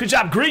 Good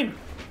job, green.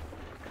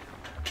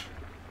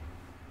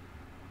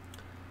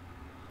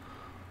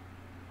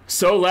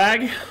 So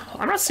lag?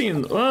 I'm not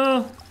seeing,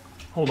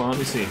 hold on, let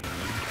me see.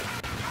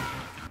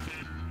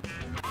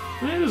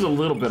 Maybe there's a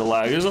little bit of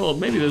lag.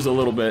 Maybe there's a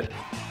little bit.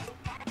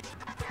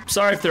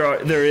 Sorry if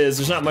there is.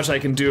 There's not much I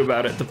can do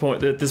about it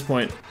at this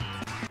point.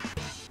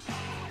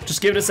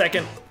 Just give it a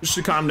second. It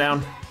should calm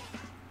down.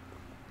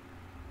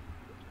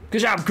 Good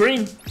job,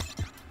 green.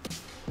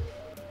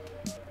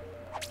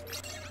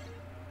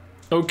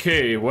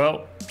 Okay,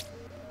 well,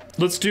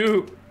 let's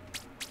do.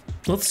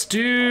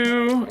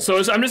 So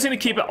I'm just gonna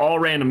keep it all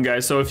random,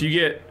 guys. So if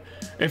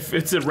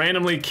it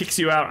randomly kicks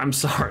you out, I'm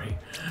sorry.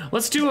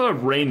 Let's do a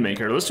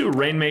Rainmaker. Let's do a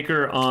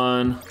Rainmaker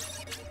on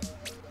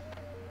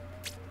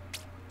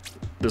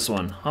this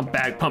one. Hump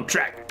bag pump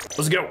track.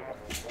 Let's go.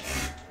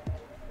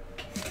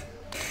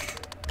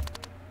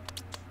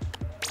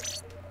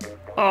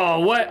 Oh,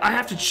 what? I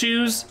have to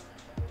choose?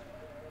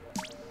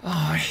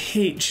 Oh, I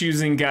hate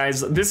choosing, guys.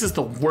 This is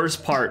the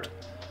worst part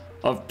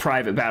of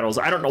private battles.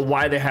 I don't know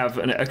why they have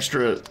an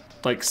extra,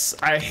 like,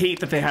 I hate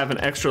that they have an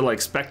extra,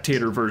 like,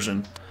 spectator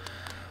version.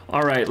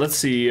 All right, let's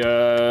see.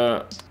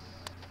 Oops,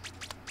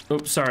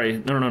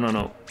 sorry.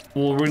 No.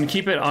 Well, we're gonna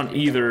keep it on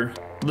either.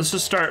 Let's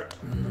just start.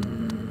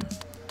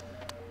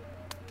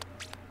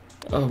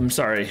 Oh, I'm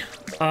sorry.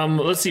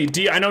 Let's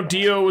see. I know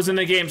Dio was in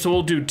the game, so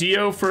we'll do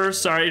Dio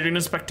first. Sorry, you're gonna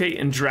spectate,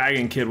 and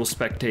Dragon Kid will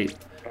spectate.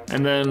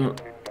 And then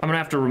I'm gonna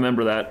have to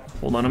remember that.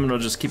 Hold on, I'm gonna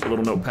just keep a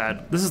little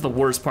notepad. This is the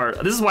worst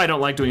part. This is why I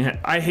don't like doing.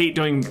 I hate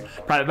doing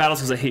private battles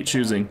because I hate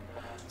choosing.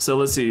 So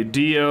let's see.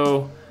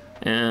 Dio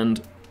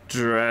and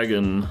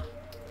Dragon.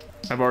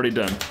 I've already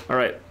done. All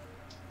right.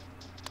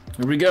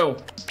 Here we go.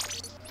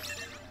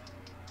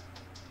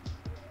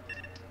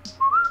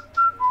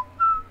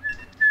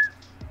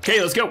 Okay,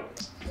 let's go.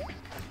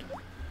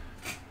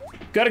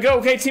 Gotta go.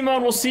 Okay,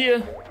 Timon, we'll see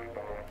you.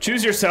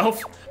 Choose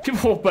yourself.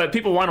 But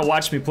people want to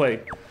watch me play.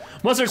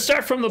 Mustard,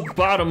 start from the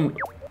bottom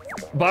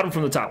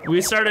from the top.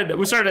 We started at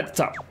the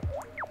top.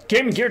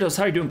 Gaming Gyarados,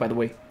 how you doing, by the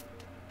way?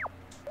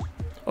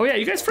 Oh yeah,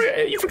 you guys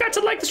forgot to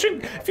like the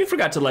stream. If you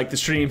forgot to like the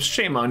stream,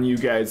 shame on you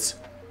guys.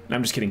 No,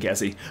 I'm just kidding,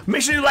 Cassie.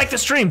 Make sure you like the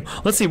stream.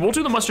 Let's see, we'll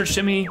do the Mustard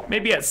Shimmy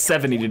maybe at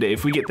 70 today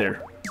if we get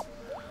there.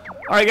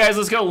 All right, guys,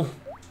 let's go.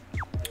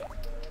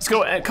 Let's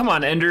go. Come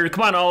on, Ender.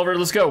 Come on, Oliver.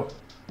 Let's go.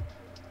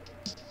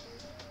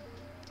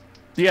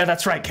 Yeah,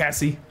 that's right,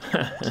 Cassie.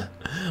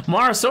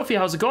 Mara, Sophie,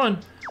 how's it going?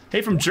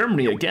 Hey, from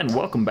Germany again.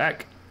 Welcome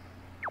back.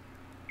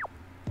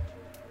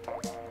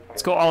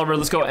 Let's go, Oliver.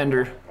 Let's go,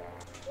 Ender.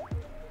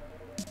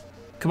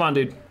 Come on,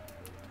 dude.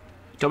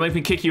 Don't make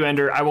me kick you,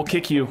 Ender. I will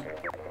kick you.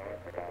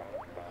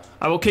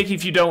 I will kick you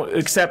if you don't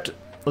accept.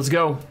 Let's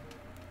go.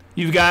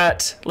 You've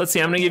got, let's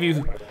see, I'm gonna give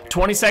you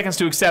 20 seconds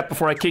to accept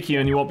before I kick you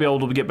and you won't be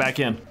able to get back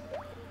in.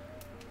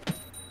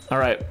 All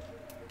right.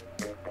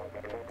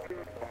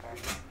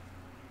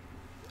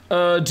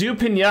 Do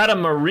Pinata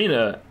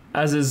Marina,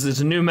 as is it's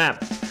a new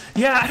map.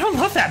 Yeah, I don't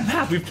love that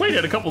map. We've played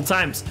it a couple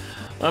times,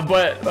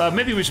 but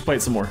maybe we should play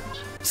it some more.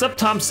 What's up,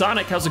 Tom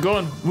Sonic? How's it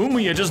going?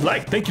 Woomy, I just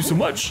like. Thank you so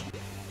much.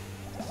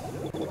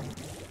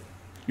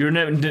 Your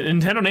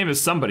Nintendo name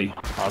is somebody.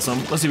 Awesome.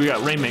 Let's see, we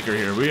got Rainmaker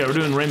here. We're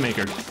doing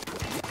Rainmaker.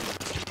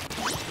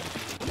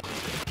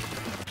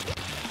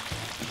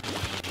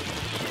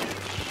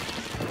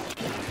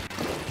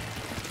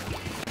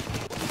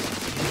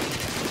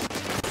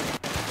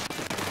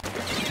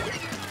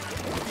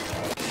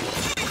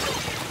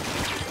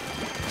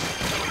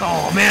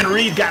 Oh man,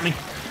 Reed got me.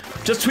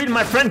 Just tweeted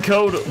my friend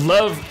code,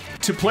 love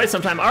to play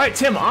sometime. All right,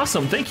 Tim,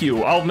 awesome, thank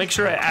you. I'll make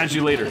sure I add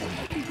you later.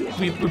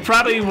 We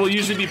probably will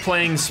usually be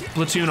playing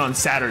Splatoon on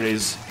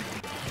Saturdays,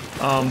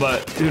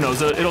 but who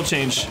knows? It'll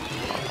change.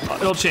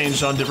 It'll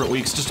change on different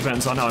weeks. Just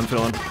depends on how I'm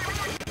feeling.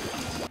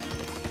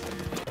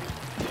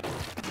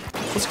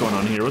 What's going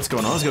on here? What's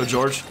going on? Let's go,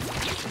 George.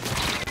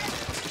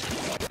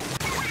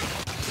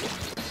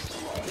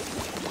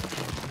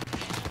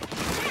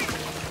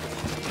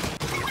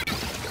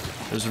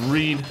 There's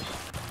Reed.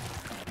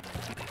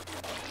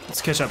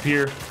 Let's catch up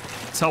here.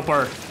 Let's help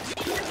our.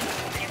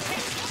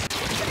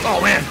 Oh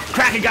man,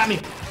 Kraken got me.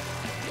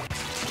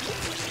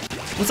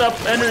 What's up,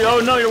 Henry? Oh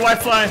no, your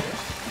Wi-Fi.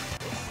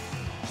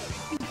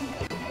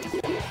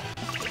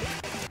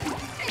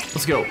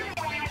 Let's go.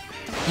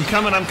 I'm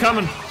coming, I'm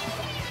coming.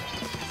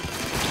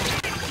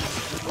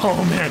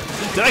 Oh man,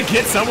 did I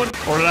get someone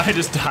or did I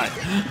just die?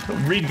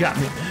 Reed got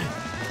me.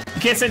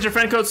 You can't send your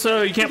friend code,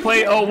 so you can't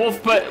play. Oh,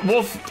 Wolf, but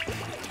Wolf,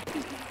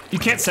 you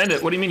can't send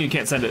it. What do you mean you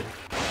can't send it?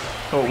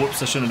 Oh,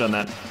 whoops, I shouldn't have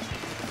done that.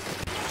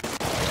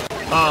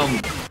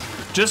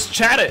 Just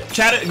chat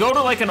it, go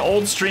to like an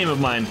old stream of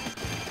mine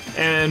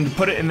and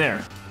put it in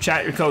there.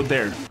 Chat your code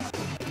there.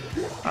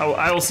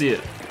 I will see it.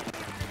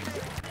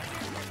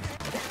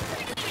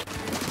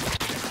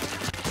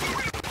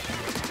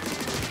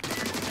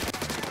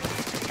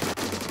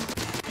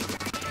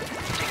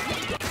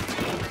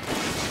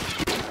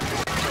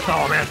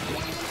 Oh man,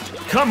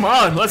 come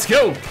on, let's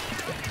go.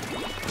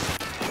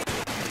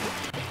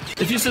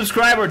 If you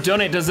subscribe or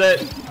donate, does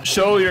that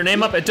show your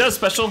name up? It does,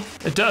 Special,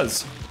 it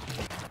does.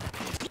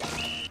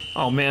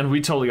 Oh man,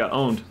 we totally got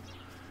owned.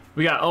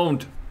 We got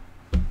owned.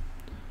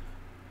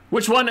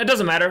 Which one? It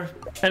doesn't matter.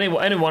 Any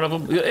one of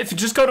them. If you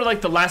just go to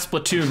like the last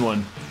Splatoon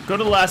one. Go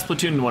to the last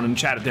Splatoon one and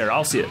chat it there.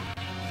 I'll see it.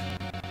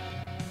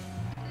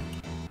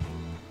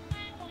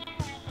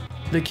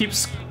 They keep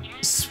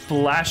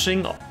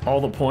splashing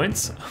all the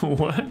points.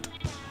 What?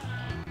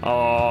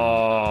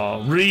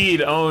 Oh,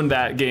 Reed owned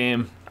that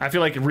game. I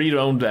feel like Reed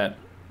owned that.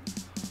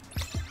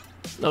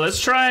 No, let's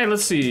try,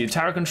 let's see,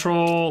 tower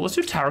control. Let's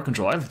do tower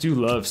control. I do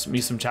love me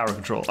some tower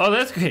control. Oh,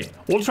 that's okay.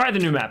 We'll try the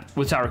new map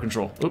with tower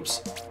control.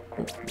 Oops.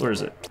 Where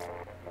is it?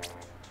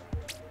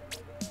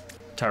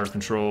 Tower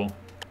control.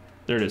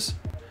 There it is.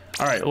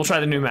 All right, we'll try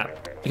the new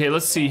map. Okay,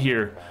 let's see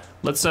here.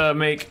 Let's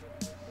make,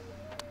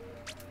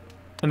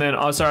 and then,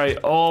 oh, sorry,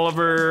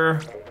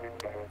 Oliver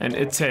and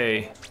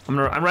Ite. I'm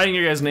writing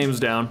your guys' names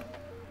down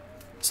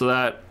so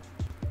that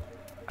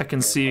I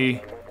can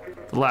see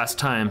the last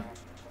time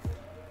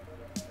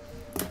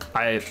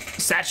I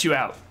sat you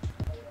out.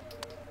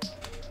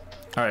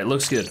 All right,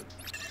 looks good.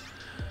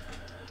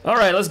 All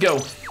right, let's go.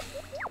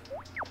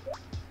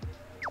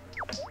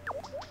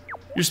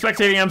 You're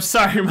spectating, I'm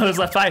sorry, your mother's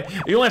left eye.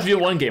 You only have to do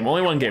one game,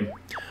 only one game.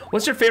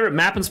 What's your favorite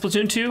map in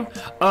Splatoon 2?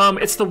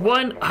 It's the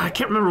one, I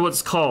can't remember what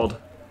it's called.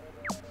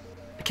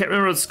 I can't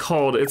remember what it's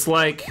called. It's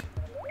like,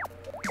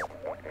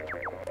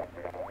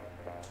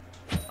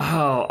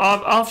 oh,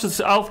 I'll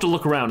have to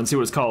look around and see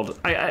what it's called.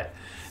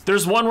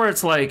 There's one where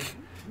it's like,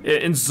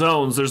 in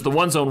zones, there's the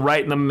one zone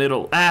right in the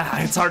middle.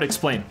 It's hard to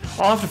explain.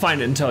 I'll have to find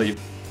it and tell you.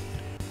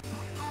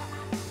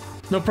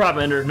 No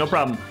problem, Ender, no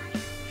problem.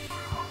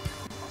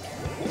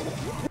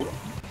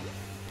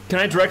 Can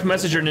I direct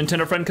message your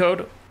Nintendo friend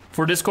code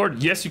for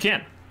Discord? Yes, you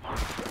can.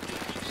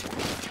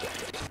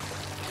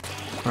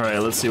 All right,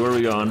 let's see, where are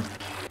we going?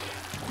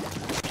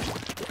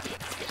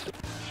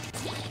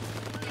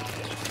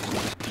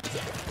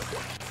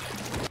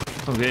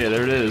 Okay,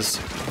 there it is.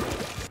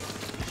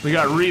 We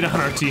got Reed on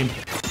our team.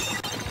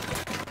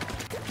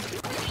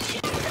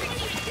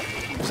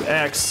 There's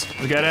X,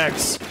 we got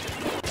X.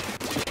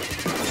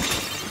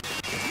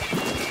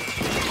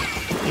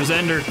 There's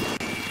Ender.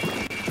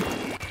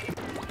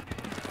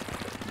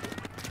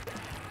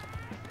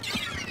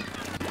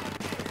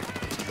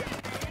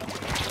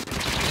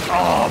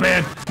 Oh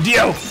man,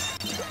 Dio!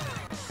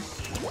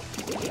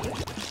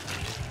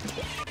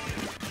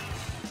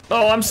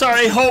 Oh, I'm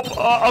sorry, Hope.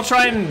 I'll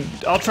try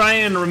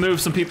and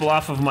remove some people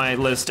off of my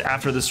list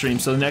after the stream,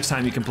 so the next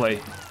time you can play.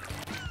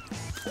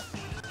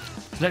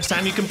 Next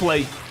time you can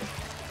play.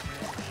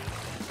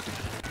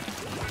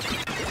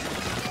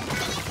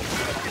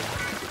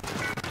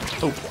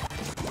 Oh.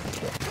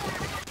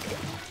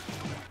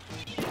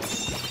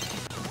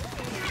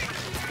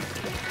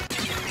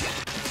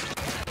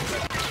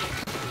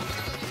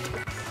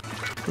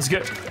 Let's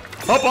get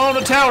up on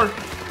the tower.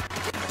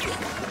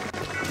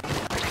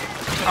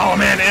 Oh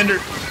man, Ender.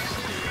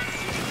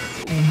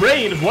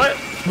 Raid, what?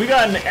 We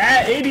got an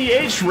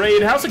ADH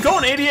raid. How's it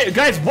going, ADH?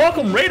 Guys,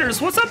 welcome, Raiders.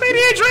 What's up,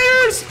 ADH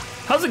Raiders?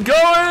 How's it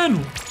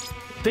going?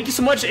 Thank you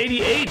so much,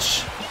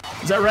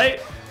 ADH. Is that right?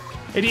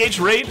 ADH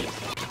raid?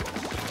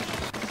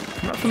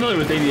 I'm not familiar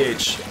with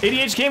ADH.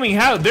 ADH Gaming,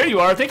 how? There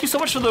you are. Thank you so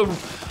much for the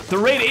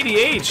raid,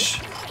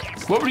 ADH.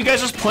 What were you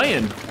guys just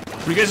playing?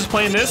 Were you guys just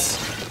playing this?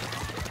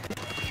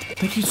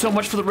 Thank you so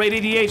much for the raid,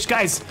 ADH.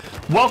 Guys,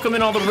 welcome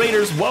in all the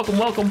Raiders. Welcome,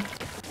 welcome.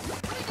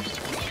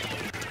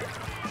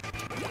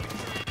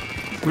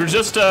 We're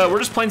just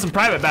playing some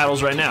private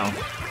battles right now.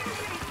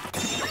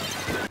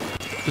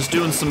 Just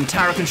doing some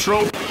tower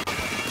control.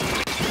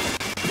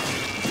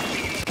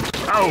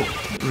 Oh,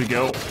 here we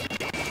go.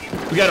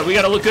 We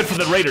gotta look good for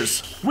the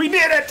Raiders. We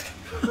did it!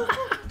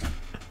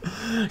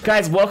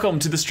 Guys, welcome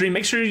to the stream.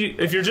 Make sure you,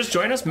 if you're just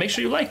joining us, make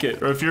sure you like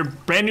it. Or if you're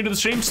brand new to the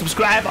stream,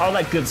 subscribe, all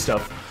that good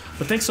stuff.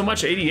 But thanks so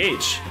much,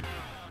 ADH.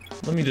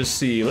 Let me just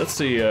see. Let's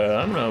see.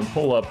 I'm gonna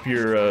pull up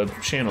your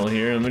channel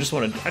here, and I just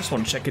want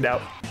to check it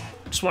out.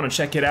 Just want to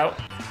check it out.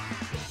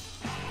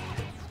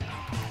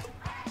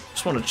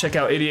 Just want to check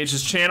out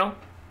ADH's channel.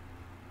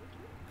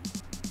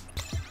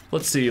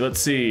 Let's see. Let's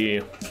see.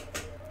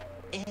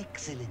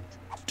 Excellent.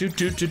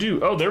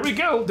 Oh, there we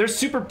go. There's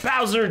Super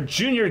Bowser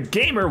Jr.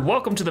 Gamer.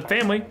 Welcome to the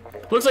family.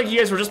 Looks like you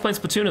guys were just playing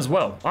Splatoon as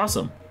well.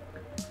 Awesome.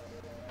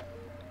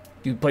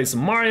 You play some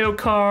Mario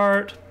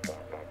Kart.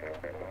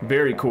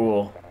 Very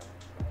cool.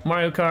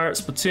 Mario Kart,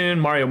 Splatoon,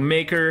 Mario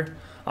Maker.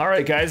 All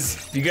right, guys.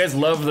 If you guys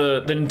love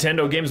the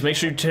Nintendo games, make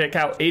sure you check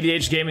out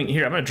ADH Gaming.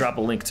 Here, I'm gonna drop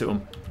a link to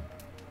him.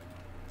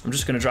 I'm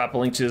just gonna drop a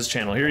link to his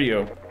channel. Here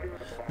you go.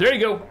 There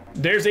you go.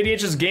 There's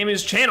ADH's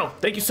Gaming's channel.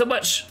 Thank you so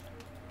much.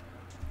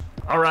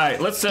 All right,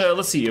 let's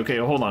see. Okay,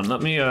 hold on.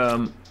 Let me.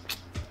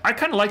 I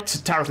kind of like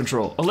tower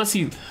control. Oh, let's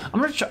see. I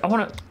want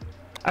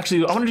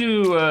to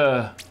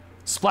do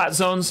splat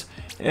zones,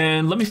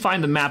 and let me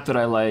find the map that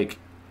I like.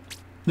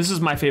 This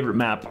is my favorite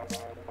map.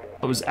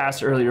 I was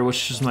asked earlier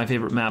which is my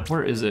favorite map.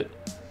 Where is it?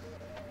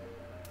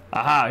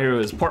 Aha, here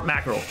it is. Port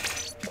Mackerel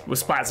with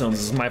splat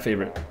zones is my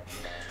favorite.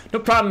 No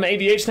problem,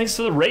 ADH. Thanks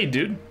for the raid,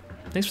 dude.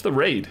 Thanks for the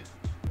raid.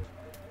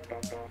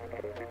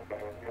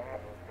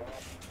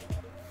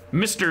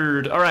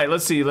 Mustard. All right,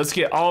 let's see. Let's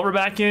get Oliver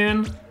back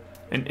in.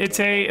 And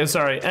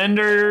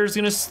Ender's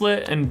gonna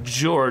slit, and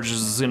George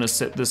is gonna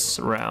sit this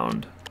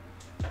round.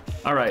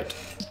 All right.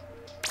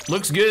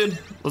 Looks good.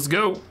 Let's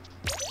go.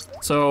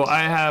 So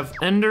I have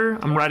Ender.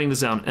 I'm writing this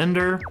down.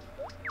 Ender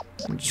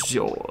and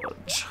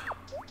George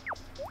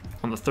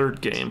on the third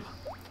game.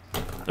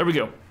 There we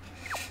go.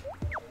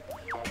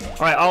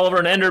 All right, Oliver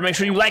and Ender, make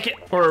sure you like it,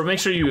 or make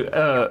sure you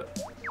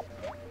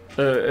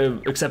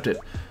accept it.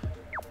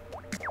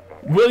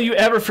 Will you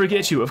ever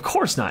forget you? Of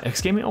course not.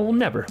 X Gaming, I will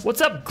never.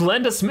 What's up,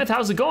 Glenda Smith?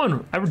 How's it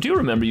going? I do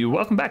remember you.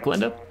 Welcome back,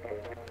 Glenda.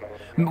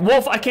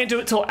 Wolf, I can't do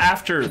it till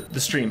after the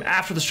stream.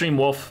 After the stream,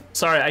 Wolf.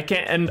 Sorry, I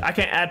can't, and I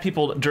can't add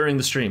people during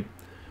the stream.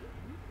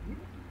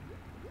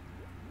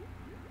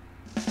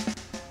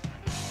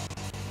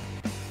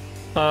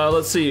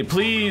 Let's see.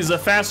 Please,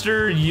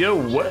 faster. Yo,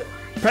 what?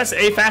 Press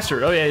A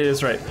faster. Oh yeah,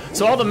 that's right.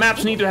 So all the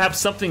maps need to have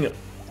something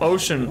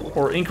ocean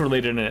or ink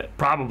related in it.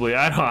 Probably.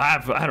 I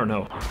don't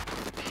know.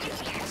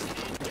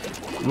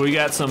 We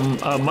got some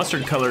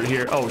mustard colored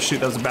here. Oh shoot,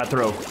 that was a bad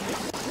throw.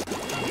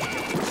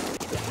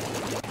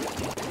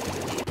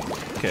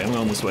 Okay, I'm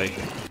going this way.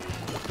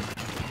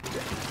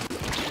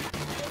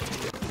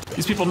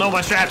 These people know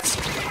my strats.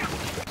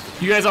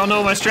 You guys all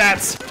know my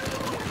strats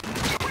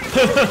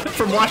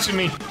from watching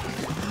me.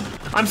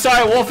 I'm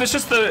sorry, Wolf. It's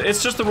just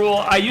the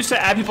rule. I used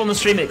to add people in the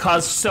stream. It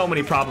caused so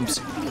many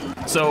problems.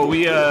 So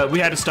we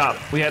had to stop.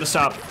 We had to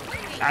stop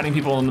adding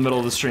people in the middle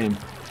of the stream.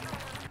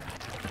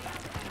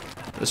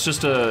 It's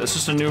just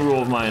a new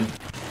rule of mine.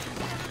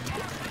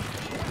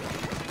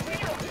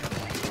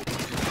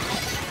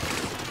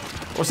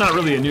 Well, it's not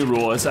really a new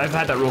rule. I've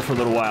had that rule for a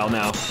little while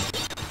now.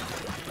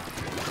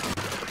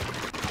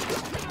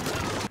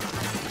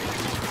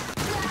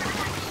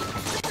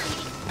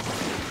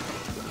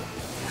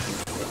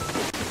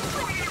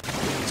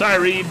 Sorry,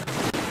 Reed.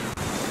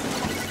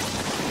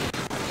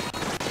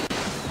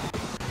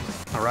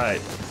 All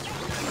right.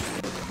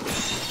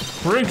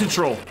 We're in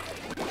control.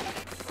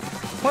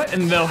 What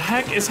in the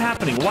heck is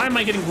happening? Why am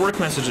I getting work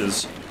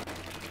messages?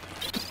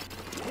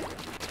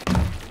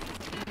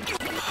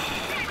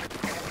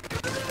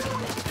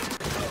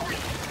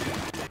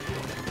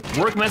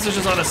 Work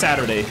messages on a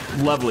Saturday.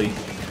 Lovely.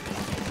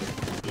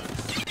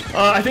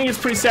 I think it's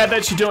pretty sad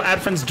that you don't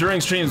add friends during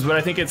streams, but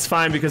I think it's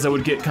fine because it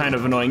would get kind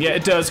of annoying. Yeah,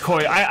 it does,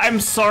 Koi. I'm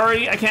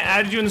sorry I can't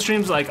add you in the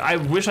streams. Like, I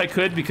wish I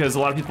could because a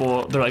lot of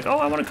people, they're like, oh,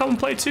 I want to come and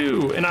play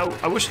too. And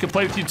I wish I could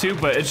play with you too,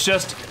 but it's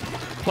just,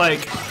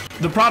 like,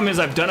 the problem is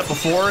I've done it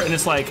before and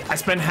it's like, I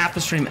spend half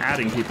the stream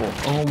adding people.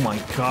 Oh my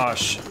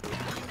gosh.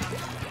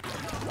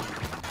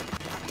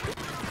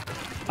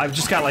 I've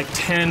just got like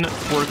 10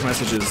 work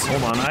messages.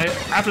 Hold on,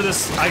 after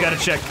this, I gotta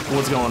check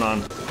what's going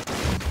on.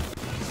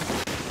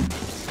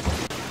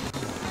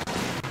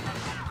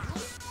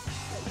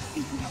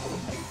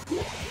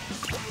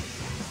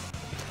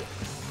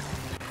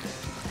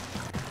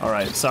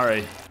 Alright,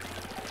 sorry.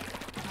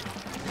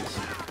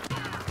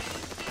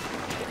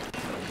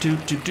 Do.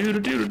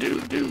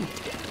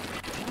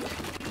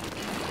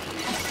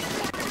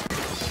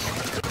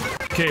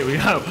 Okay, we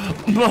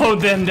have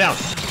mowed them down.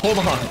 Hold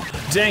on.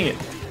 Dang it.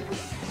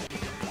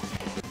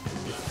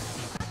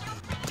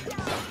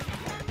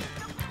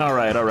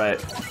 Alright.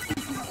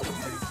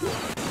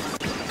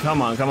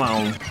 Come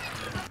on.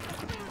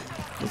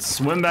 Let's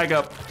swim back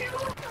up.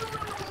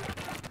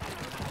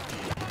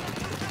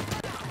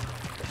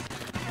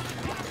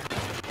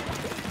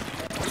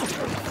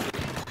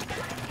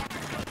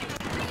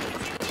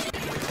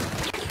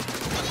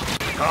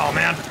 Oh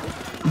man.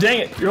 Dang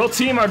it, your whole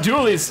team are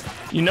dualies.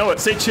 You know it.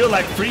 Say chill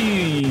like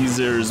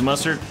freezers,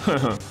 Mustard.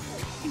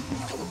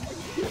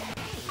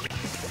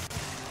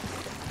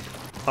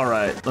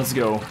 Alright, let's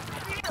go.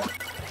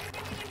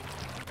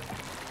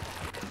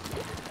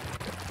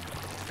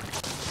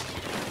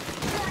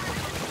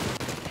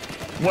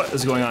 What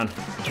is going on?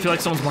 I feel like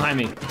someone's behind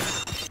me.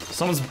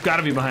 Someone's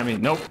gotta be behind me.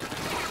 Nope.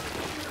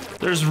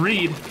 There's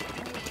Reed.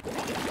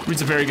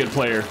 Reed's a very good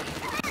player.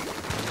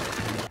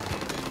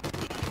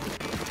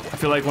 I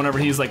feel like whenever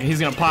he's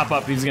gonna pop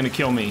up, he's gonna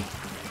kill me.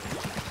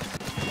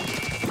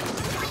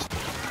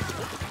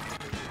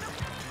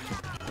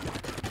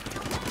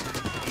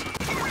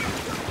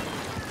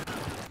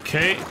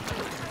 Okay.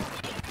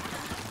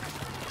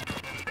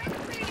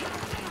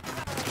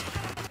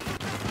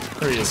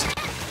 There he is.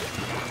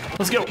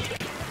 Let's go.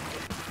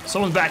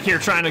 Someone's back here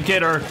trying to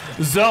get our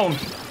zone.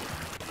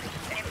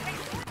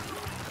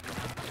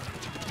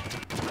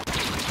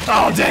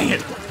 Oh, dang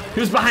it. He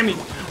was behind me.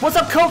 What's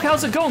up, Coke?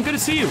 How's it going? Good to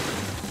see you.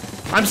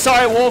 I'm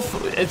sorry,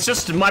 Wolf. It's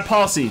just my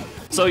policy.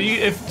 So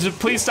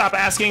please stop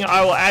asking.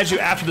 I will add you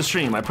after the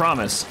stream. I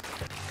promise.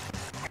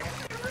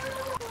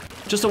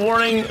 Just a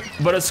warning,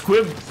 but a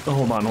squib. Oh,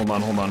 hold on.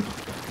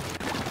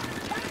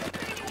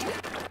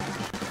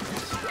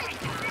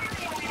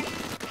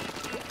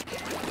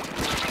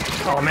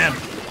 Oh man.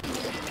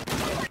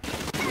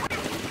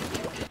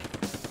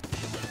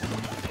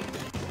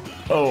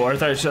 Oh, I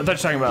thought you were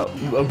talking about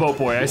a boat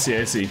boy. I see.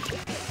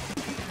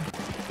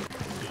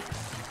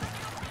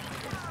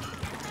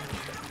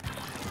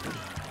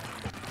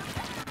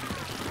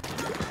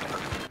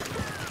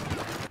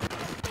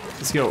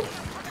 Let's go.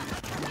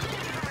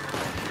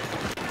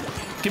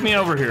 Get me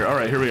over here. All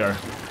right, here we are.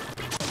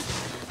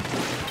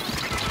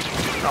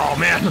 Oh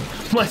man,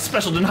 my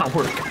special did not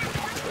work.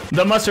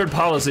 The mustard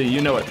policy,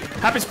 you know it.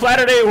 Happy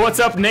Splaturday. What's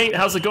up, Nate?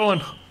 How's it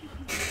going?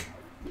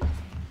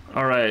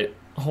 All right,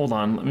 hold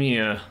on. Let me.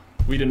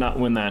 We did not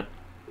win that.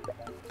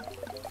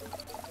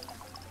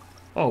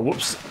 Oh,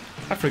 whoops.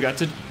 I forgot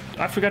to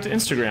I forgot to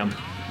Instagram.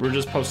 We're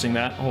just posting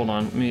that. Hold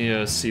on, let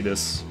me see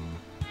this.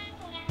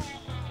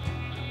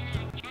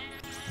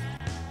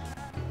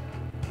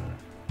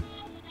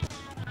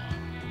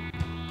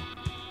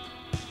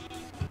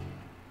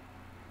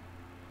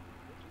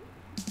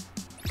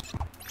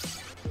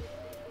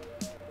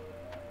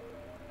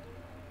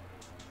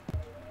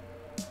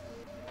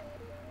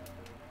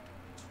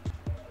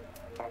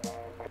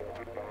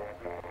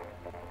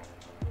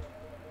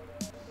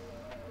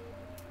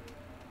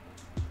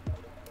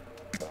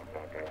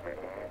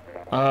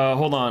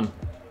 Hold on.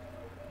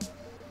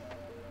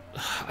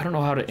 I don't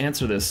know how to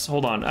answer this.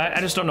 Hold on. I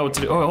just don't know what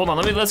to do. Oh, hold on.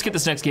 Let's get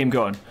this next game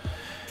going.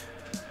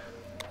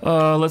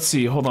 Let's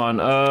see. Hold on.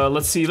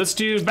 Let's see. Let's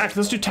do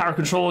tower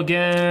control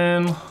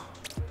again.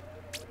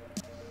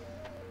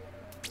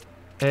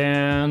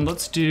 And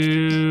let's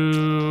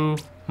do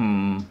we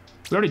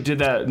already did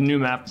that new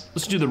map.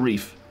 Let's do the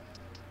reef.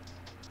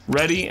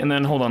 Ready? And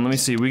then hold on. Let me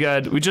see.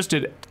 We just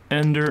did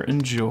Ender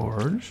and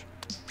George.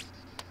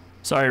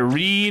 Sorry,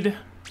 Reed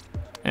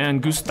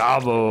and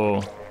Gustavo.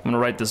 I'm gonna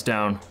write this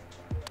down.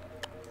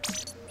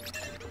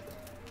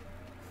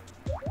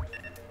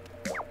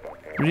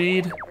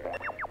 Reed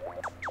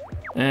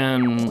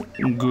and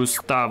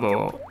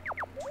Gustavo.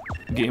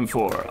 Game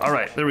 4. All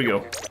right, there we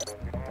go.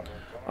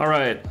 All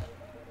right.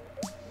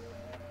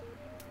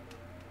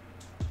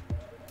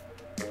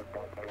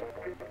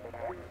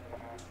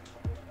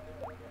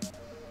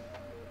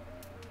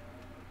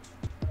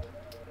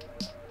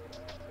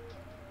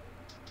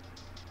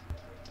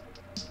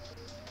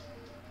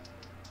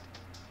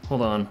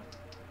 Hold on.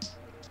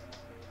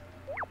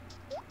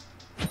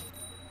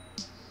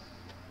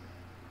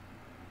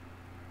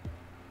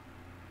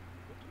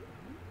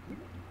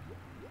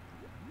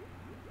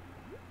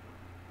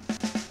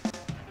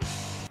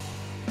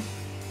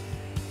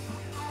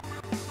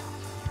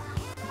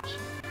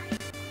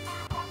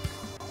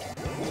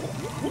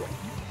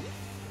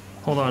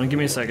 Hold on, give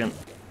me a second.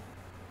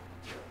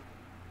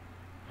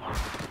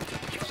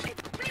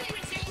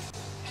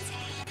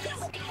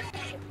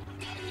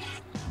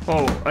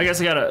 Oh, I guess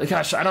I gotta.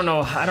 Gosh, I don't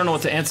know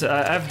what to answer.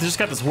 I've just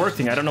got this work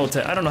thing. I don't know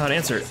how to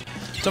answer it.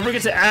 Don't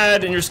forget to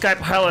add in your Skype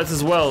highlights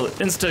as well.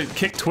 Insta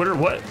kick Twitter.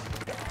 What?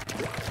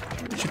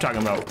 What you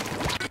talking about?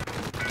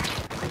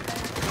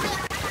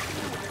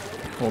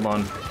 Hold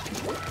on.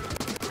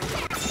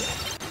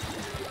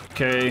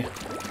 Okay.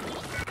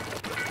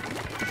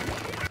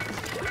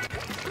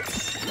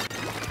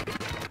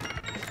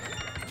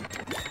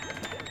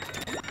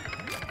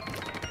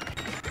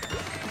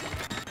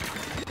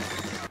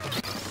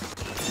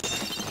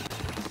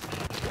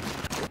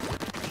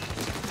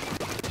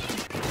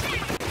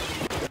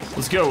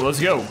 Let's go, let's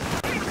go.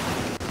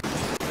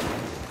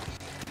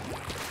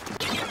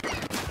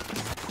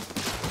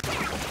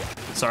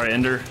 Sorry,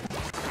 Ender.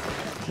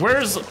 Why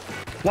is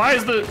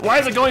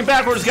it going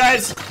backwards,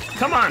 guys?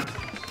 Come on.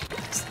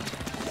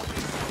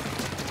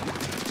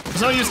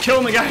 There's no use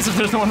killing the guys if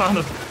there's no one on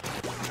them.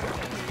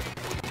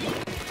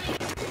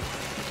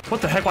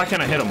 What the heck, why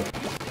can't I hit him?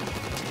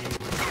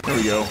 There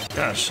we go,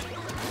 gosh.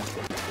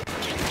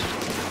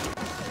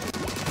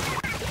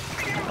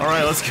 All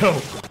right, let's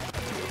go.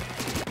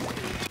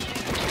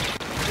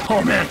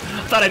 Oh man,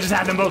 I thought I just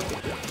had them both.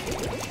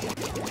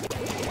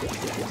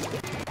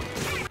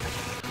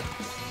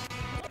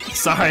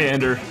 Sorry,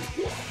 Ender.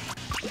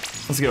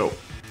 Let's go.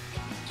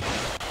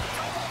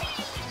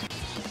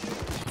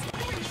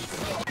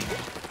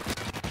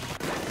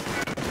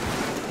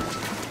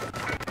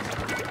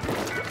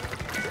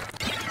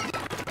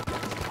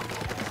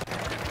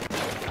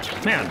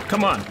 Man,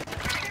 come on.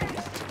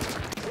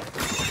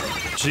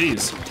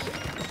 Jeez.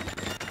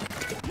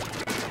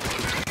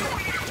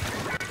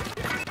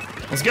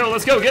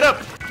 Let's go, get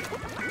up!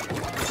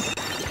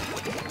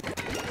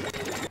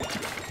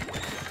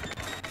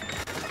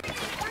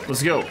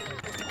 Let's go.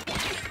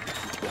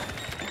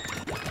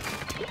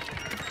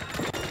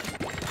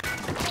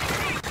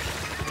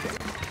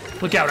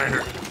 Look out,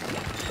 Ender.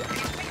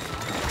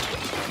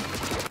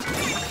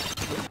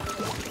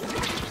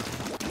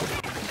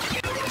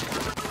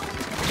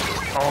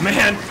 Oh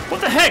man,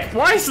 what the heck?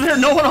 Why is there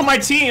no one on my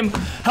team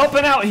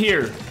helping out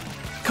here?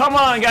 Come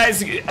on,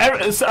 guys.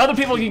 Other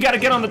people, you gotta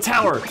get on the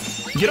tower.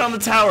 Get on the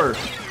tower.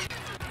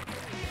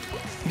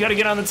 You gotta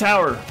get on the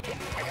tower.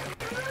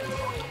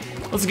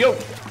 Let's go.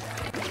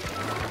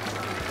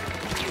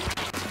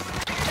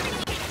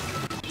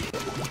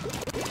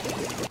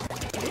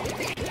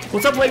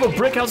 What's up, Lego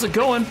Brick? How's it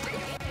going?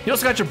 You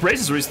also got your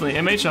braces recently,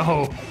 MH.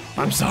 Oh,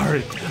 I'm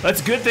sorry.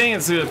 That's a good thing.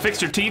 It's to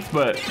fix your teeth,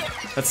 but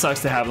that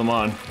sucks to have them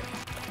on.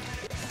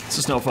 It's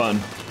just no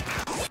fun.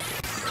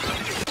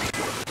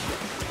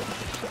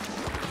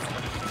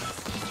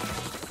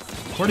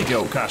 Where'd he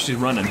go? Gosh, he's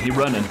running. He's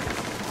running.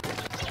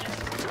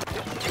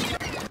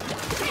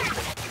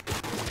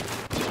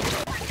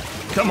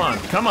 Come on,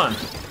 come on.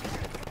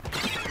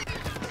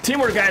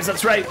 Teamwork, guys,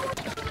 that's right.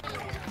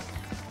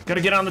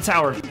 Gotta get on the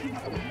tower.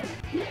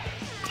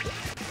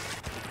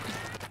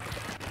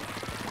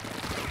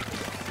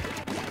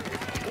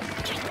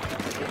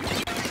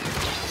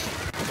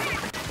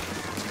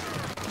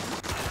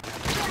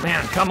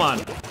 Man, come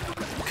on.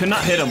 Could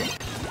not hit him.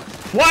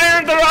 Why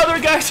aren't there other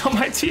guys on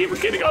my team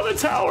getting on the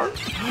tower?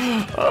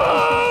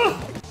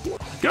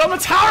 Get on the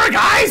tower,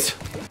 guys!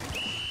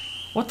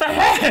 What the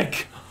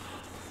heck?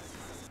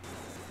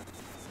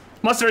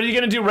 Mustard, are you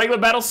gonna do regular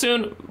battle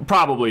soon?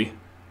 Probably.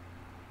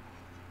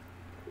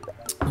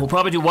 We'll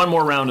probably do one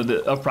more round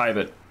of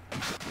private.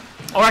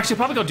 Or actually,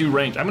 probably go do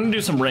ranked. I'm gonna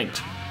do some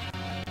ranked.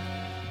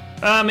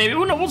 Maybe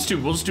no, we'll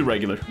just do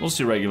regular. We'll just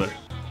do regular.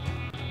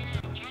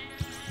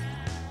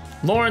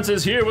 Lawrence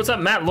is here. What's up,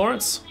 Matt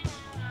Lawrence?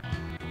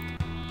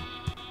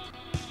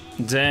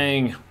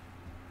 Dang.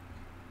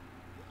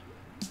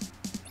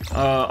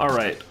 All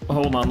right.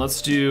 Hold on.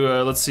 Let's do.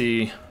 Let's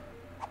see.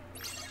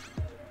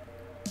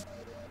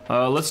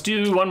 Let's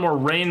do one more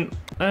rain.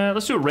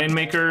 Let's do a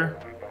rainmaker.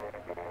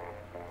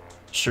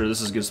 Sure,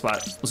 this is a good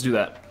spot. Let's do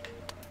that.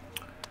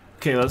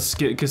 Okay, let's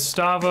get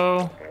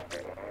Gustavo.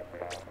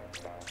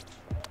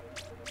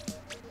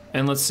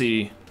 And let's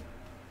see.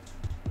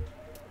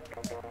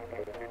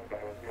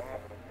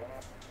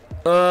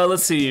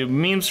 Let's see.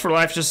 Memes for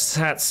Life just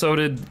sat, so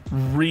did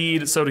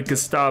Reed, so did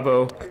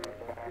Gustavo.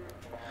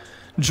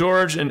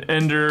 George and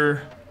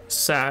Ender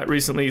sat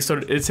recently, so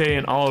did Ite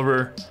and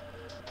Oliver.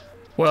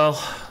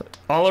 Well,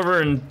 Oliver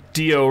and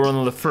Dio were one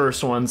of the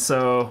first ones,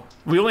 so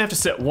we only have to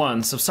sit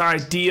one. So sorry,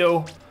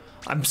 Dio.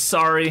 I'm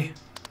sorry.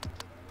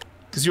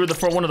 Because you were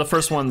one of the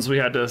first ones we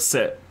had to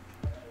sit.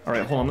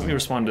 Alright, hold on, let me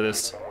respond to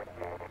this.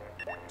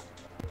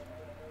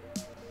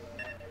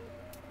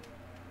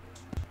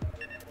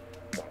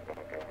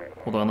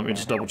 Hold on, let me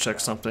just double check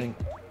something.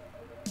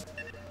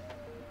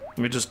 Let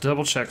me just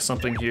double check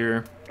something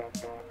here.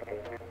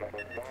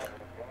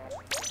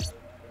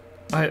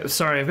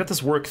 Sorry, I've got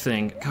this work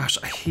thing. Gosh,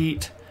 I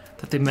hate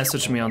that they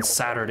message me on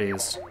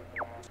Saturdays.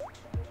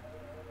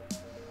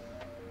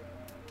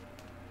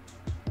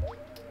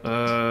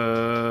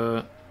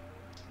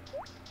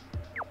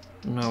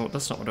 No,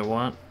 that's not what I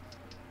want.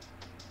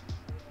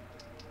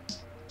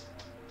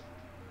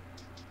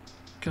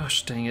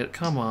 Gosh dang it,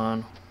 come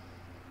on.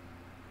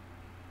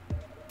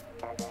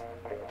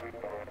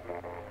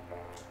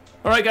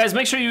 All right, guys,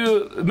 make sure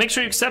you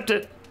accept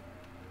it.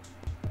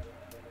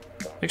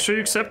 Make sure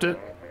you accept it.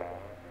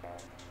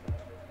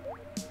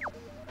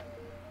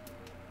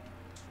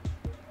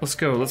 Let's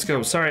go, let's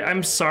go. Sorry,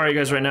 I'm sorry,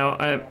 guys, right now.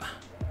 What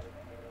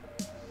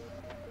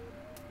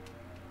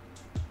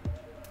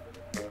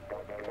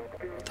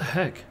the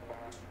heck?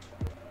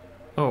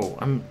 Oh,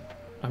 I'm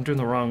doing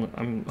the wrong.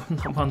 I'm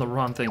on the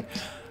wrong thing.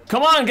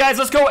 Come on, guys,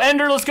 let's go,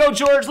 Ender. Let's go,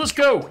 George. Let's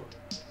go.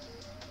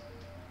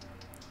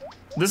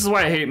 This is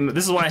why I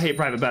hate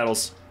private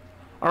battles.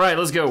 All right,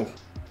 let's go.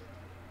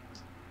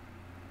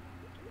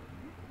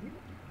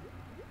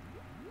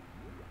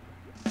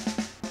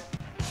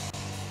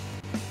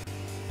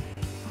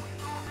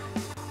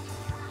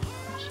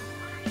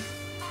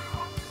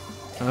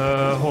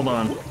 Hold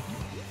on.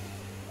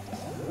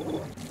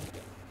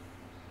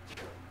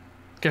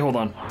 Okay, hold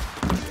on.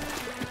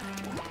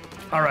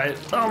 All right.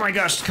 Oh my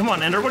gosh, come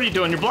on, Ender. What are you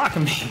doing? You're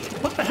blocking me.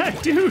 What the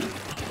heck, dude?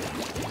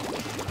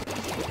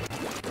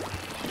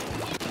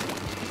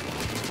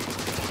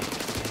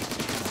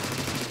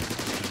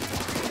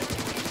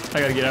 I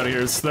gotta get out of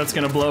here. That's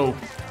gonna blow.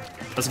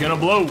 That's gonna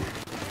blow.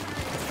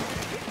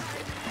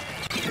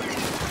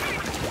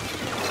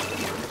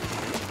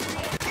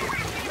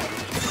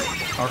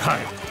 All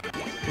right,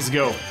 let's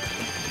go.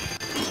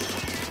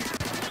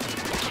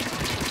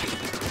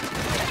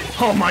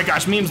 Oh my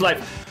gosh, memes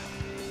life.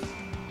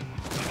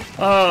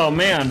 Oh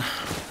man.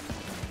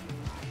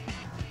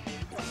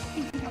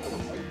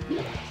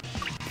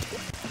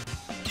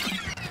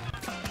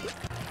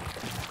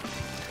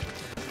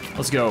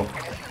 Let's go.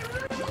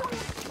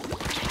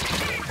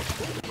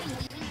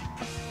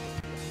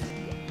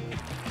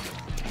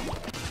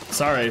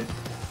 Sorry.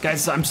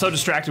 Guys, I'm so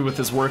distracted with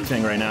this work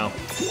thing right now.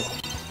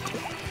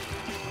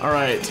 All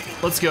right,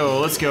 let's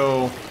go, let's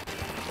go.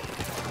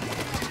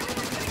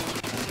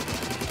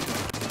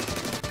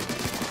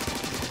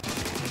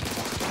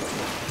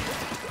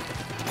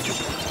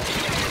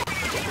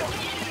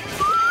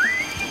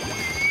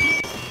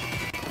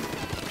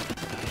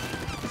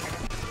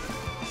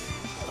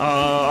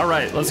 All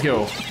right, let's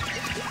go.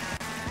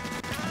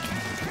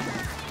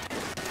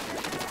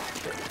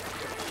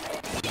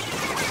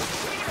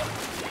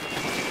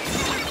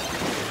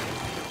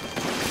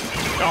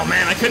 Oh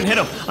man, I couldn't hit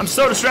him. I'm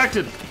so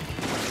distracted.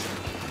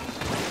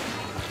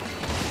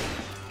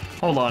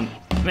 Hold on,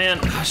 man.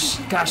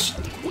 Gosh.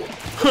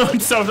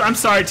 I'm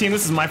sorry, team.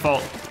 This is my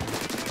fault.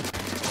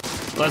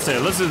 Let's do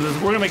this.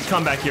 We're gonna make a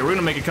comeback here. We're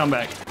gonna make a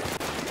comeback.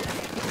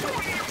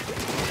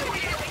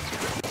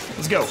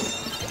 Let's go.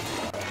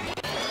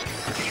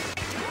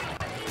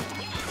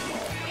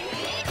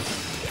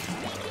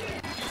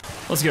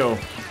 Let's go.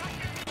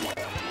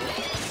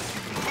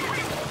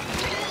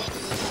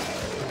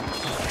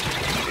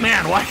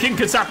 Man, why can't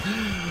get stop?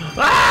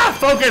 Ah,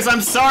 focus.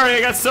 I'm sorry. I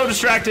got so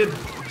distracted.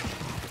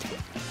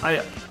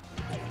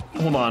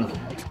 Hold on.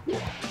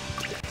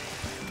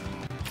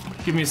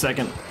 Give me a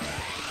second.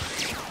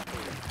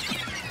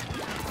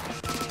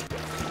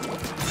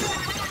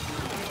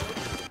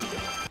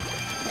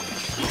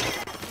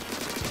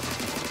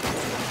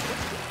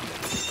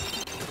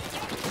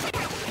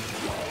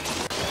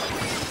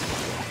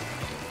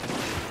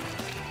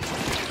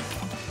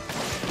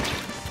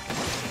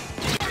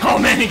 Oh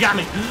man, he got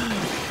me.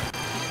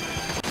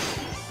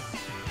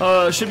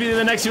 Should be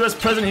the next U.S.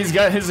 president.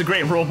 He's a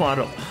great role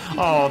model.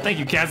 Oh, thank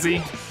you,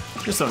 Cassie.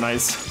 You're so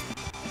nice.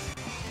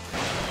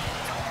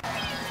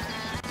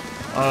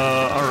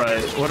 All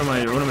right. What am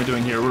I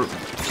doing here? We're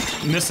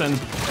missing.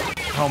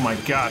 Oh my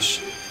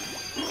gosh.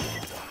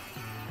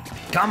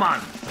 Come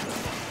on.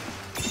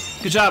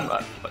 Good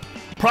job.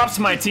 Props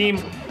to my team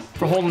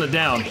for holding it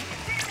down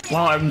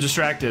while I'm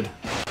distracted.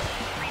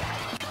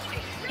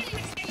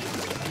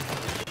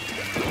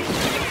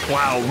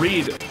 Wow,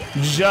 Reed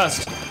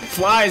just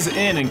flies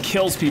in and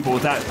kills people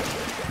with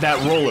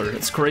that roller.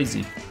 It's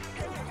crazy.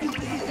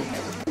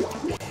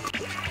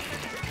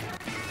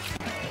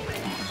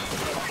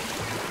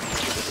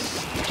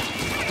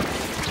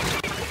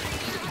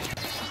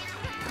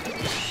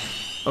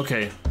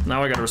 Okay,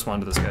 now I gotta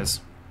respond to this, guys.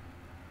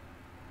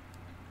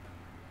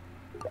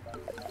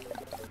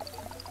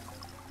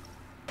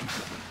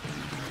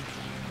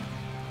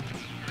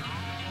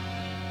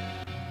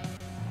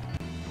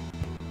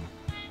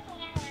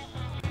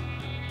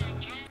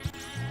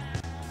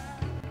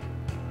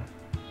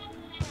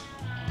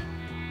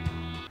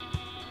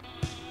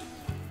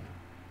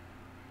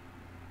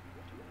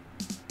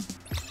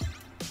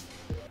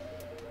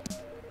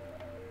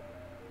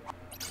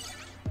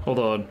 Hold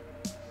on.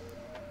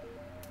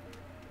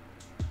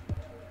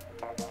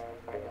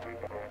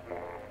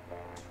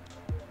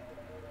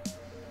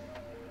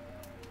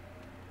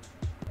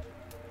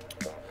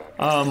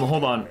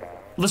 Hold on.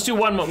 Let's do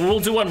one more. We'll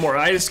do one more.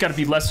 I just gotta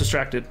be less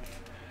distracted.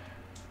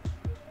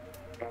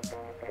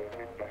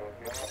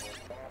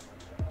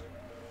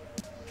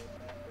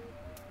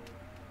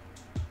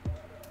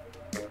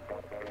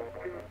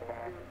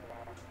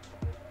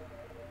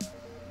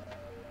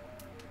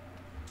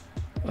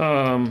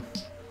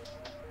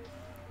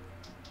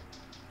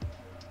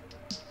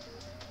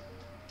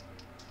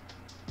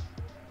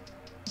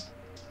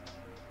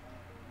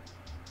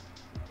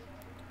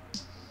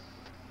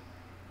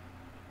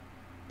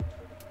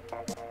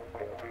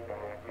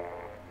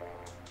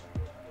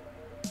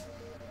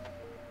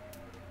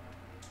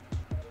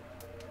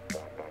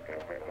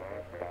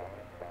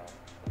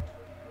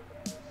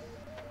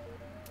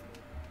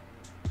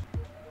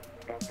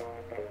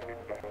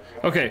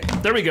 Okay,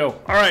 there we go.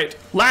 All right,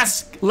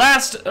 last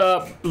private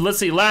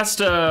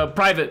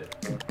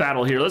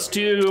battle here. Let's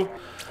do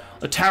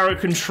a tower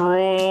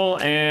control,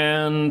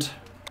 and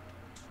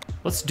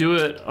let's do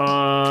it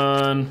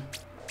on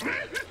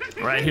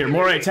right here,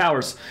 Moray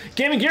Towers.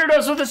 Gaming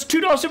Gyarados with this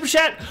 $2 super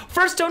chat.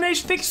 First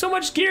donation, thank you so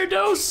much,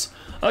 Gyarados.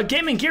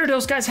 Gaming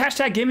Gyarados, guys,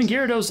 hashtag Gaming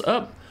Gyarados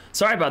up.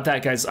 Sorry about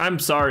that, guys, I'm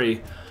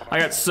sorry. I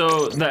had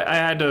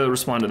to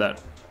respond to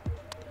that.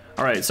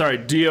 All right, sorry,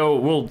 Dio,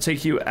 we'll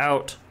take you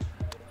out.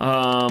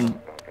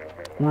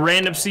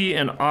 Randomcy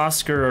and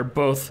Oscar are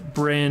both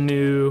brand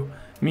new.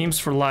 Memes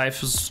for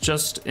Life is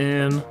just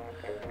in.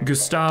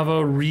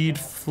 Gustavo, Reed,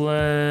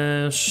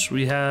 Flesh.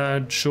 We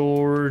had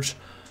George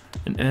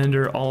and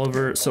Ender,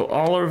 Oliver. So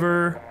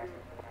Oliver,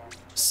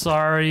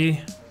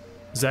 sorry.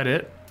 Is that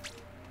it?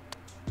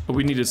 But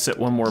we need to sit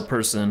one more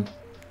person.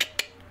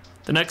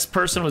 The next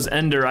person was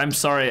Ender. I'm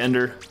sorry,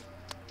 Ender.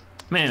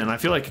 Man, I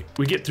feel like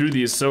we get through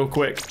these so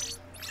quick.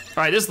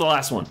 All right, this is the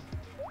last one.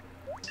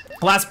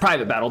 Last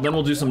private battle, then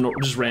we'll do some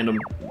just random,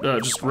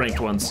 just ranked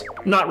ones.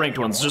 Not ranked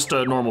ones, just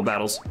normal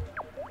battles.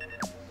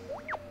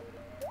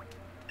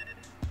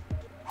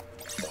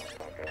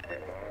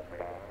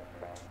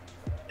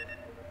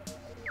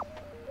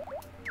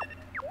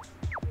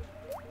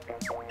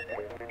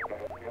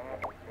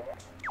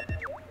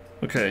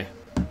 Okay.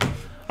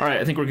 All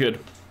right, I think we're good.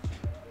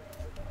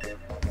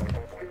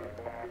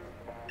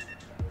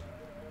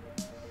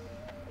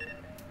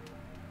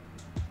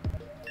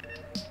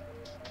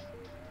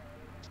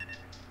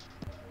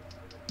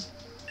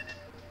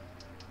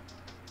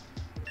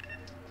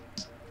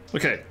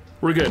 Okay,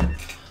 we're good.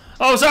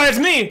 Oh, sorry, it's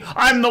me!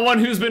 I'm the one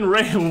who's been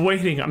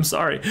waiting, I'm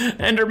sorry.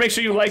 Ender, make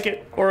sure you like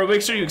it, or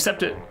make sure you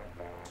accept it.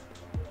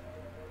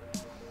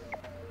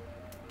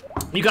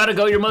 You gotta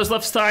go, your mother's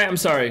left thigh, I'm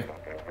sorry.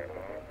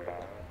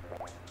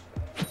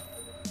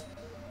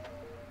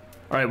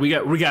 All right, we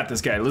got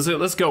this guy.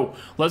 Let's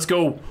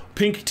go,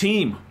 pink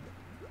team.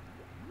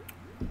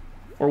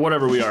 Or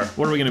whatever we are.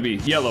 What are we gonna be?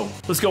 Yellow.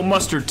 Let's go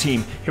mustard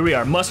team. Here we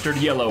are, mustard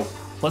yellow.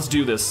 Let's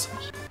do this.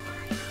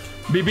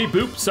 Beep beep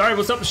boop. Sorry,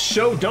 what's up,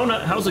 Show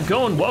Donut? How's it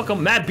going?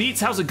 Welcome, Mad Beats.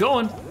 How's it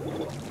going?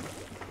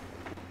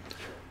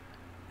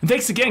 And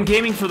thanks again,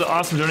 Gaming, for the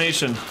awesome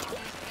donation.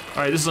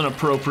 All right, this is an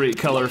appropriate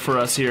color for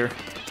us here.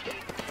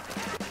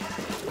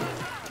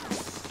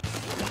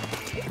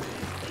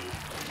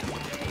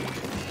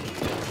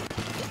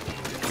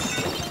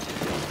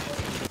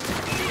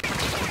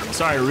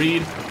 Sorry,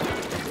 Reed.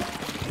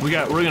 We're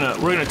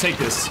gonna take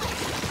this.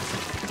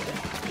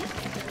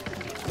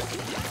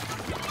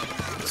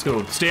 Let's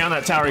go. Stay on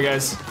that tower,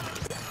 guys.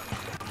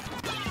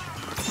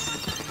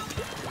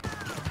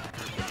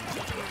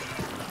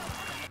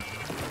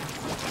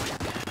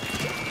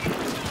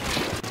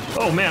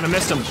 Oh man, I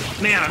missed him.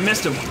 Man, I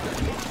missed him.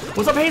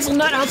 What's up,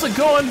 Hazelnut? How's it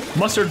going?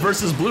 Mustard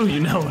versus Blue, you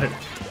know it.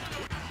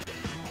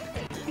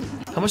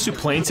 How How much do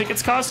plane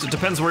tickets cost? It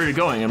depends where you're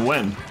going and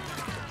when.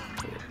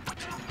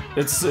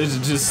 It's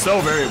just so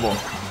variable.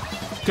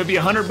 Could be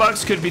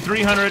 $100, could be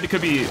 300, it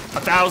could be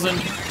 1,000.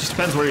 Just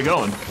depends where you're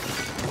going.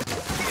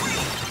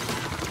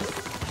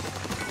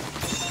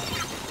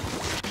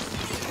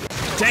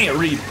 Dang it,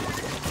 Reed.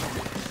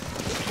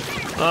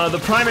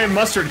 The primary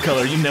mustard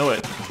color, you know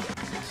it.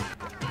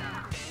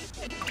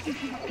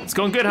 It's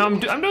going good. I'm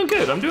doing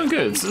good. I'm doing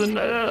good.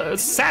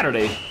 It's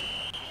Saturday.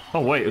 Oh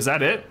wait, is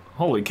that it?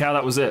 Holy cow,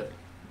 that was it.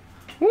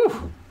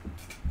 Woo!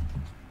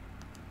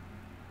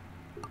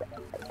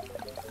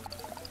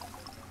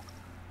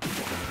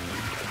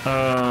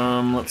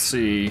 Let's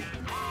see.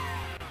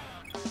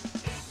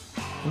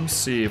 Let me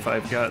see if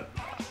I've got...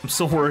 I'm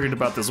still worried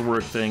about this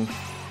work thing.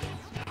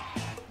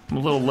 I'm a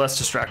little less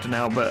distracted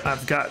now, but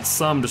I've got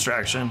some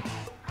distraction.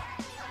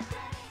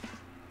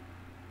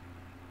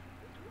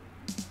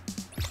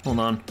 Hold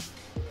on.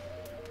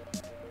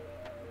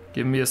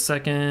 Give me a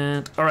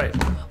second. All right,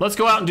 let's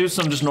go out and do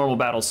some just normal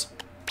battles.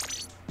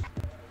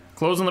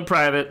 Closing the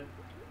private.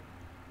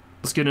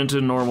 Let's get into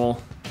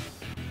normal.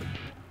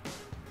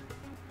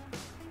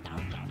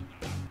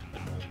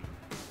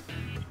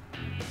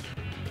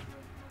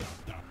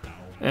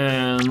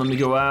 And let me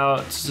go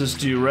out, just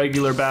do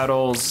regular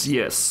battles.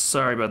 Yes,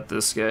 sorry about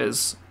this,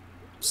 guys.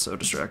 So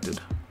distracted.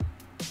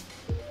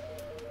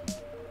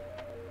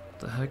 What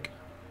the heck?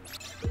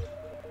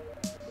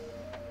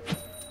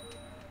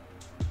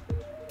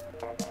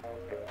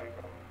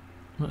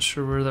 Not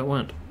sure where that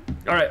went.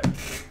 All right.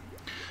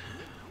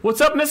 What's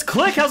up, Miss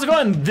Click? How's it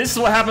going? This is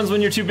what happens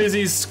when you're too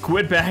busy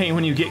squid bagging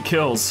when you get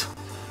kills.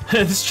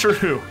 It's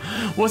true.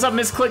 What's up,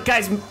 Miss Click?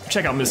 Guys,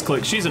 check out Miss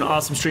Click. She's an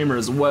awesome streamer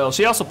as well.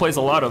 She also plays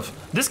a lot of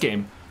this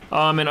game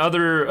and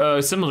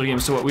other similar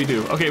games to what we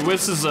do. Okay,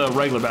 this is a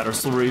regular battle,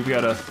 so we've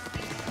got to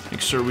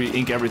make sure we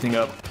ink everything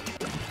up.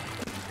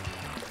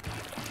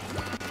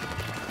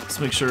 Let's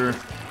make sure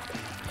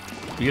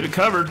we get it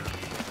covered.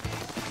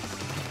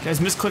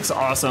 Guys, Miss Click's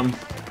awesome.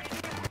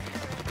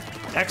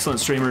 Excellent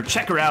streamer.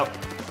 Check her out.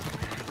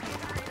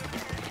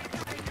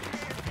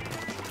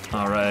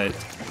 All right.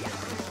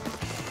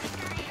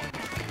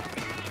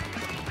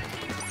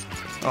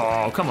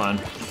 Oh, come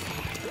on.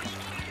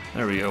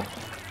 There we go.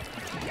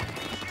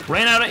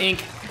 Ran out of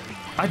ink.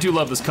 I do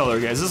love this color,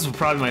 guys. This is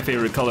probably my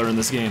favorite color in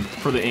this game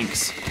for the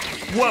inks.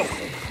 Whoa!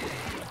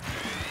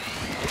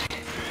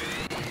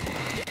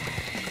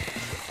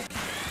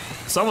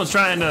 Someone's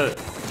trying to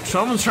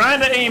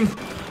aim.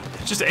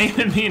 Just aim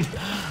at me and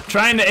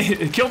trying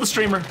to kill the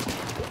streamer.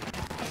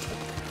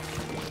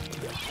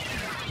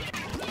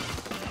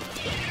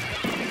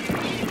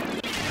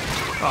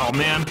 Oh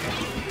man.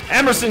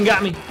 Emerson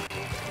got me.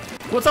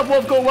 What's up,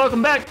 Wolfgo?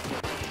 Welcome back.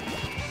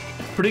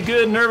 Pretty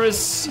good,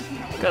 nervous.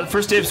 Got the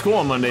first day of school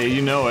on Monday,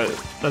 you know it.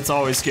 That's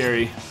always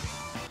scary.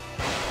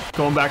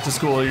 Going back to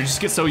school, you just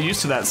get so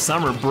used to that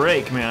summer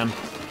break, man.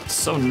 It's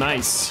so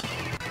nice.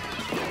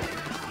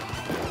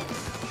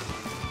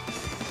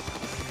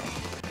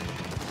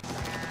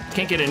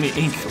 Can't get any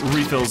ink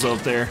refills out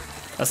there.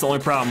 That's the only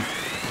problem.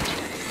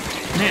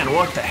 Man,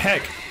 what the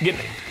heck?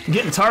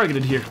 Getting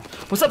targeted here.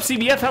 What's up,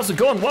 CBF? How's it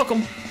going?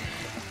 Welcome.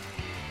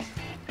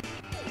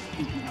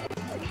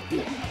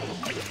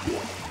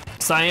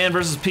 Cyan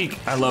versus Peak.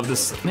 I love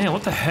this. Man,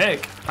 what the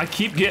heck? I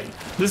keep getting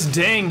these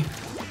dang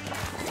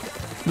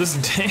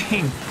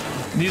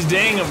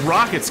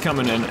rockets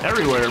coming in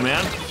everywhere,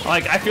 man.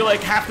 Like, I feel like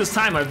half this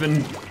time I've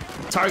been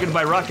targeted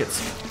by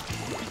rockets.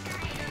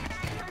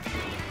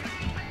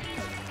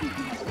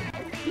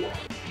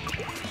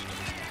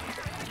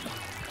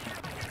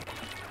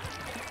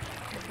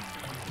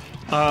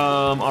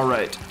 All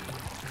right.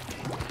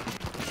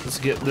 Let's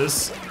get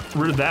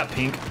rid of that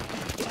pink.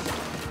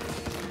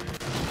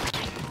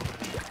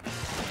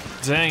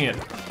 Dang it.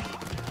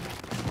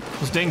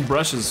 Those dang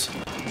brushes.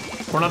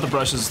 Or not the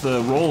brushes,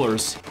 the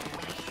rollers.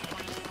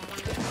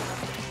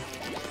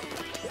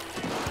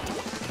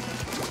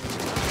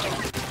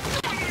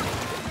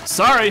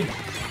 Sorry.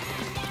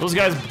 Those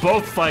guys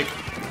both, like,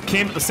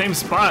 came at the same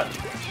spot.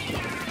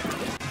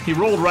 He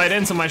rolled right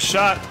into my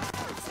shot.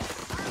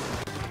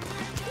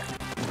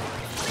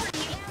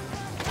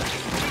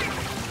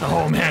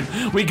 Oh man,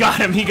 we got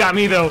him. He got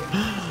me though.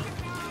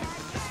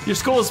 Your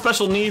school is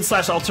special needs /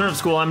 alternative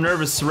school. I'm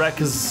nervous to wreck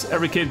because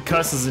every kid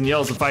cusses and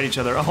yells and fight each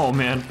other. Oh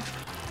man.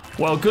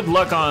 Well, good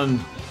luck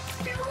on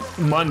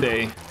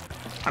Monday.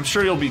 I'm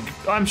sure you'll be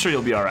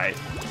all right.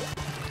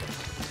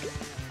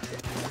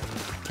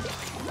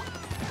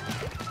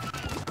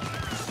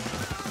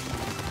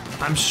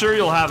 I'm sure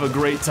you'll have a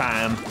great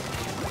time.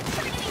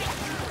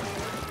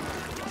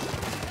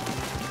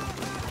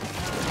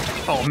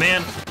 Oh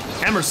man,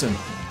 Emerson.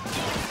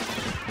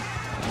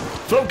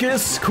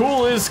 Focus,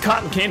 cool as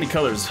cotton candy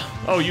colors.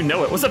 Oh, you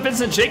know it. What's up,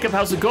 Vincent Jacob?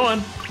 How's it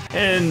going?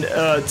 And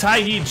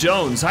Tyee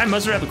Jones. Hi,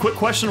 Mustard. I have a quick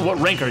question. What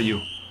rank are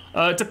you?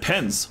 It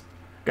depends.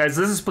 Guys,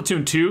 this is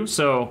Splatoon 2,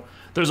 so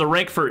there's a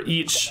rank for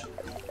each.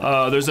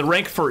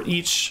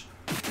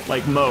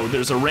 Like mode.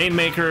 There's a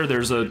Rainmaker,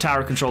 there's a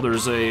Tower Control,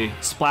 there's a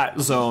Splat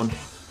Zone.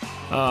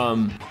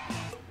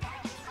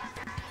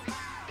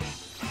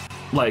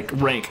 like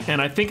rank,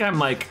 and I think I'm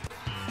like,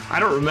 I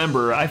don't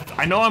remember.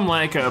 I know I'm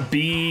like a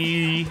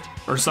B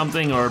or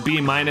something, or B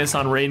minus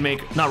on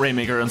Rainmaker, not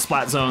Rainmaker, on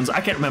Splat Zones. I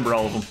can't remember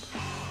all of them.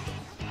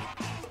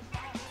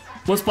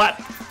 What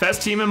Splat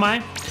Fest team am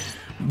I?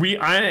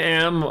 I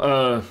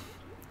am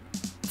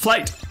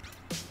Flight.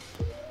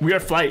 We are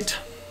Flight.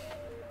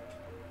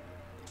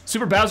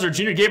 Super Bowser,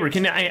 Junior Gaber,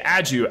 can I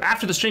add you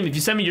after the stream? If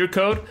you send me your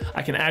code,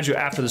 I can add you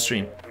after the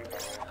stream.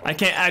 I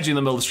can't add you in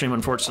the middle of the stream,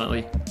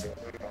 unfortunately.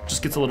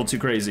 Just gets a little too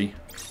crazy.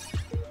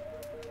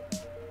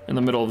 In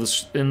the middle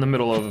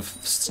of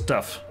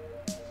stuff.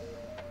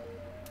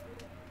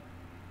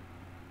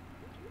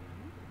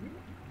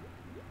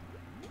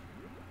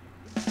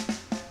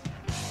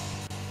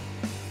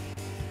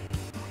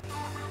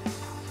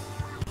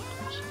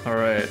 All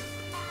right.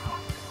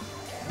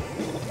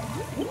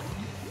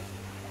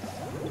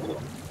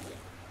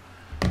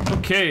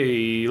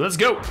 Okay, let's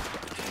go.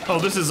 Oh,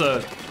 this is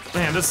a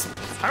man.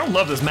 I don't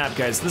love this map,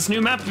 guys. This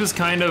new map is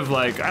kind of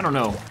like, I don't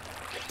know.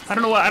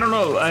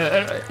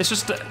 It's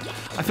just,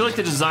 I feel like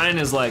the design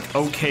is like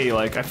okay.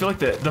 Like I feel like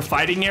the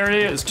fighting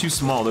area is too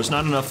small. There's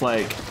not enough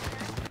like.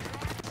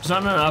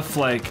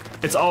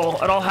 It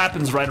all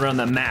happens right around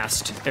that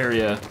mast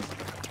area.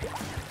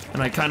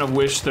 And I kind of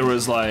wish there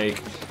was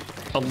like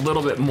a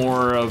little bit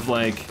more of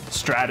like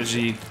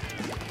strategy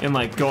in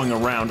like going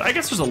around. I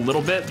guess there's a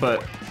little bit,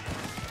 but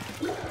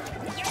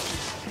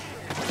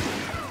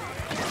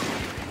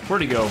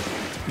where'd he go?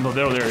 No,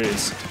 there it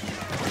is.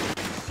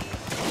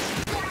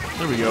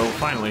 There we go,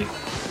 finally.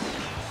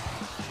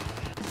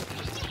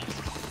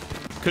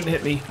 Couldn't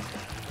hit me.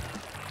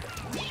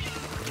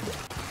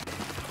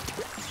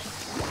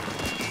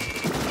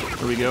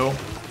 There we go.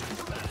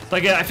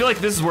 Like, I feel like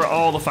this is where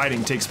all the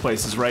fighting takes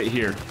place, is right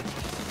here.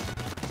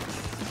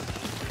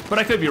 But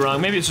I could be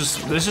wrong. Maybe it's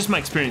just my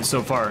experience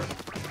so far.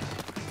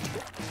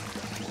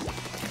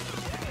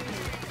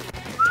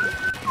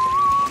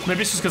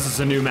 Maybe it's just because it's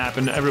a new map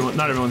and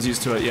not everyone's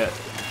used to it yet.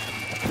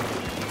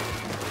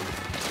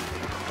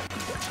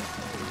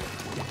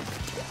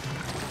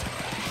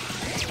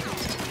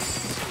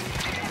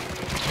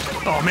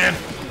 Oh man.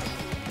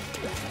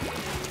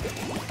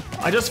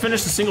 I just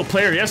finished the single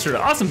player yesterday.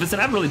 Awesome, Vincent.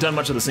 I haven't really done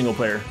much of the single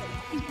player.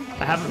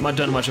 I haven't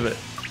done much of it.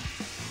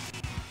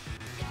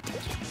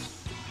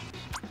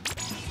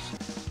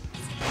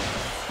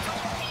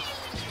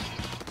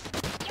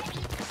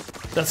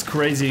 That's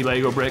crazy,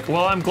 Lego Brick.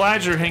 Well, I'm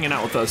glad you're hanging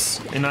out with us,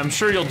 and I'm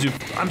sure you'll do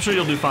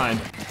fine.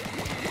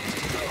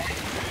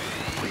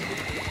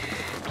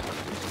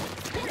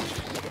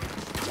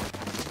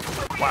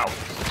 Wow.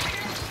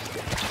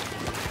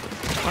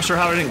 Not sure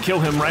how I didn't kill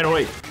him right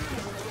away.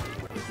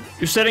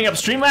 You're setting up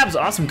Streamlabs?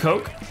 Awesome,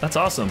 Coke. That's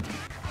awesome.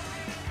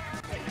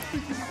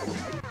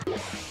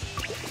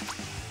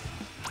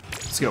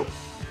 Let's go.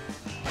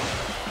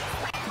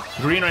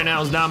 Green right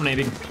now is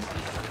dominating.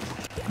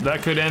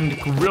 That could end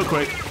real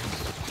quick.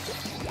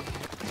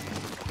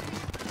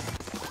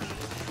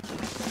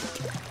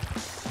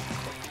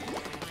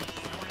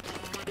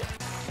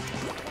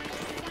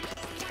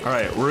 All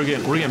right, we're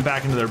getting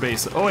back into their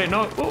base. Oh wait,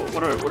 no.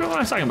 What am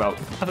I talking about?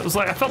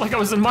 I felt like I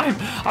was in my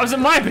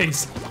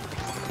base.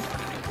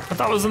 I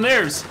thought it was in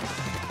theirs.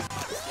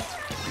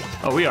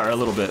 Oh, we are a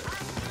little bit.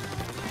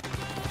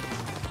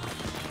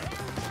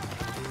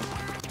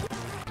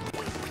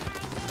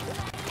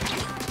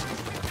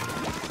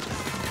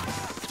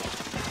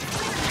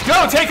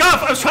 Go, take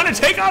off! I was trying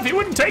to take off. He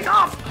wouldn't take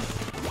off.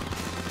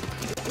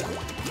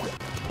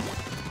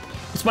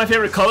 What's my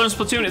favorite color in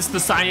Splatoon? It's the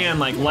cyan,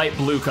 like light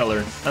blue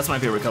color. That's my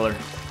favorite color.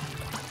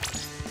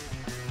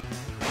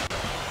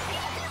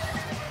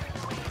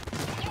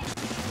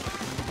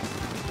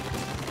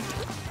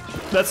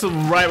 That's the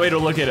right way to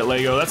look at it,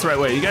 Lego. That's the right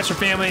way. You got your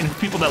family and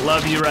people that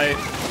love you, right?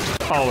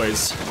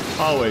 Always,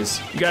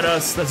 always. You got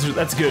us.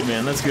 That's good,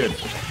 man. That's good.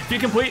 If you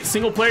complete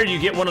single player, you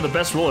get one of the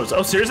best rollers.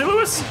 Oh, seriously,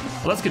 Lewis?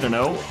 Well, that's good to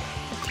know.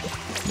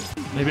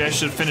 Maybe I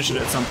should finish it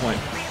at some point.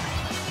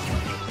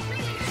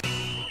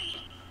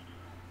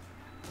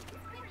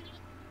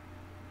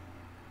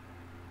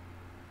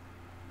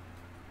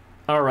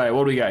 All right,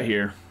 what do we got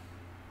here?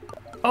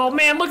 Oh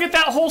man, look at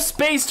that whole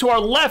space to our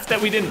left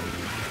that we didn't.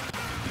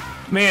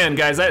 Man,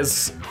 guys, that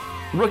is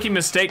rookie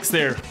mistakes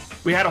there.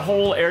 We had a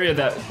whole area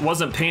that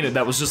wasn't painted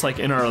that was just like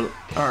in our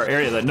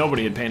area that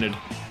nobody had painted.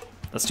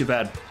 That's too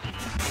bad.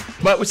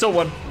 But we still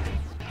won.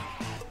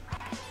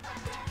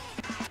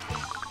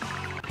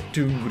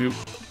 Doo-doo.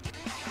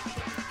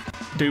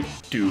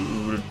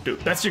 Doo-doo-doo.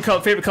 That's your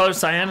favorite color,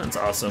 cyan? That's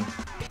awesome.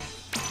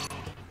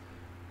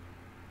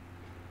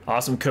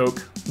 Awesome,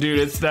 Coke. Dude,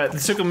 it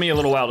took me a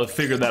little while to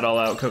figure that all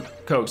out,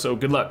 Coke, so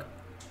good luck.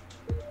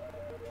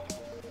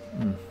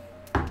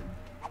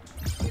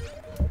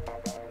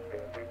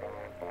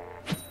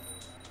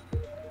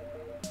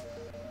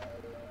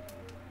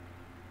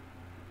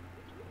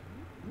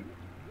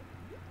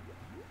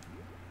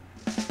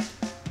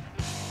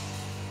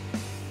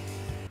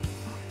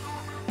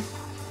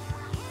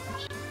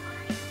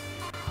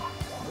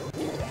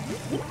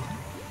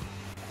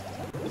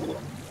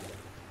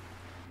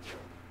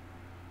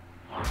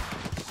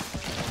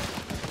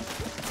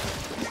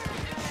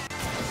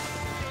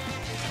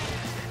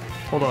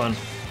 Hold on.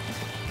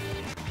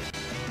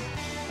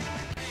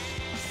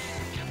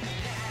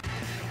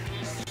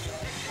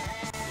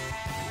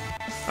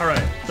 All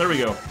right, there we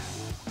go.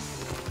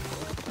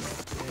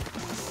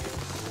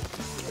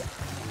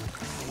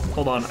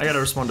 Hold on, I gotta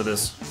respond to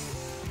this.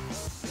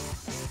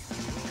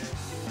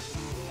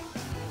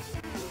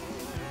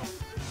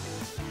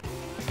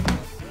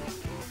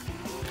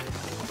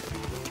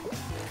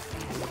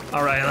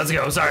 All right, let's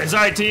go.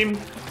 Sorry, team.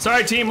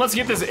 Sorry, team. Let's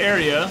get this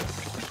area.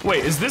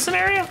 Wait, is this an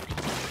area?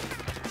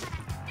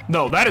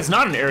 No, that is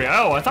not an area.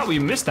 Oh, I thought we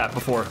missed that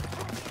before.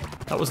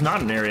 That was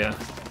not an area.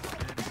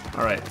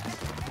 All right.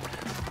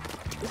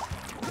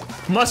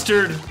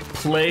 Mustard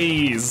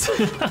plays.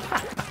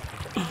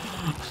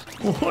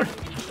 Lord.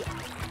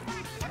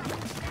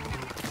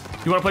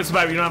 You want to play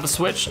Survivor? You don't have a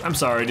Switch? I'm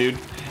sorry, dude.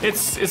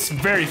 It's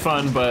very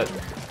fun, but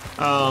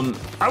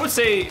I would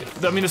say,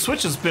 the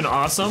Switch has been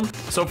awesome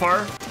so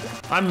far.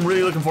 I'm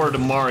really looking forward to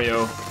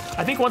Mario.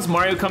 I think once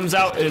Mario comes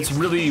out, it's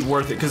really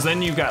worth it, because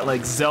then you've got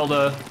like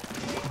Zelda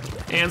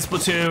and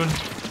Splatoon,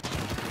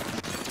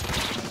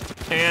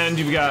 and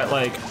you've got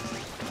like,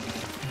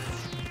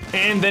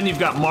 and then you've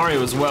got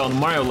Mario as well, and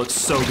Mario looks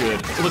so good.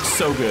 It looks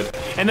so good.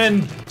 And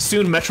then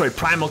soon Metroid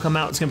Prime will come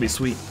out. It's gonna be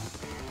sweet.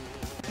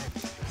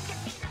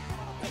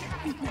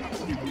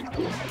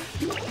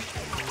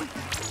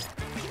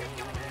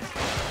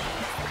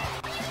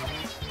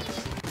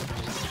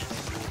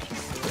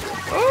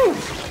 Oh!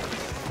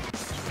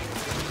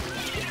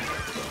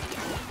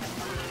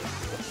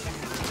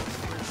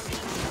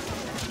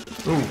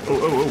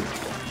 Oh.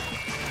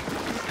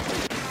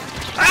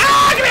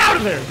 Ah, get me out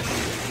of there!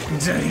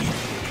 Dang.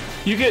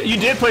 You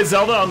did play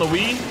Zelda on the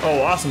Wii?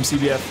 Oh, awesome,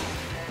 CBF.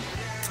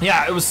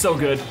 Yeah, it was so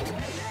good.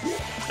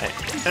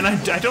 And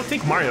I don't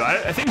think Mario,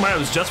 I think Mario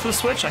was just for the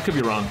Switch. I could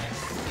be wrong.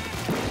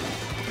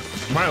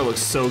 Mario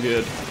looks so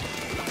good.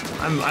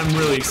 I'm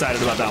really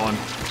excited about that one.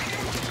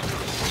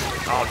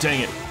 Oh,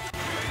 dang it.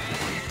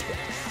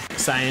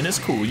 Cyan is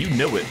cool, you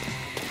know it.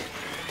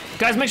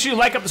 Guys, make sure you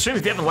like up the stream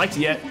if you haven't liked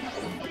it yet.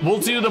 We'll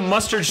do the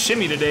mustard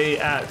shimmy today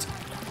at,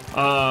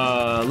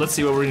 let's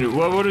see what we're gonna do.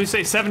 What do we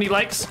say, 70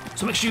 likes?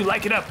 So make sure you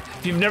like it up.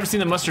 If you've never seen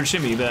the mustard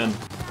shimmy, then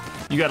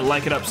you gotta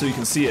like it up so you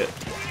can see it.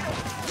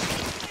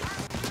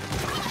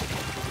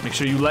 Make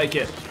sure you like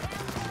it.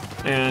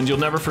 And you'll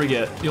never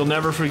forget. You'll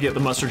never forget the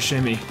mustard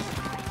shimmy.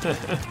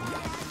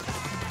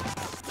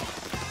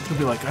 You'll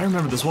be like, I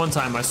remember this one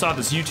time I saw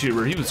this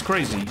YouTuber, he was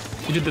crazy.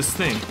 He did this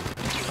thing.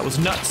 That was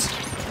nuts.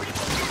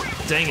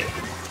 Dang it.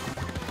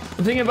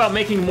 I'm thinking about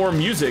making more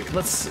music.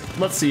 Let's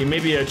see,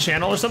 maybe a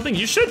channel or something?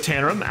 You should,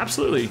 Tannerum,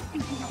 absolutely.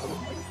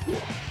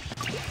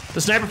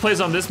 The sniper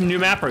plays on this new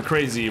map are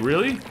crazy,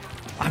 really?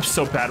 I'm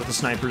so bad with the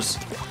snipers.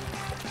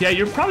 Yeah,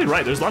 you're probably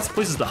right, there's lots of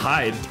places to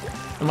hide.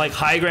 And like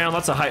high ground,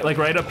 lots of high, like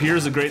right up here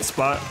is a great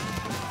spot.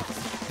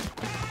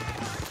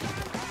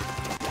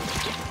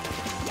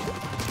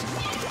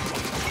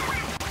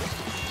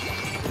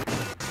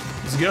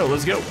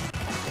 Let's go.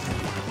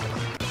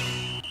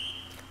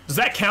 Does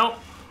that count?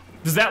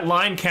 Does that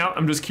line count?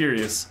 I'm just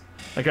curious.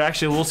 Like,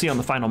 actually, we'll see on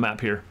the final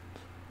map here.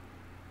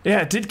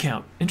 Yeah, it did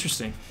count.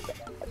 Interesting.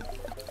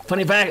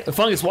 Funny back,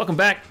 Fungus, welcome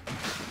back.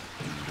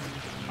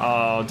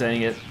 Oh,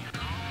 dang it.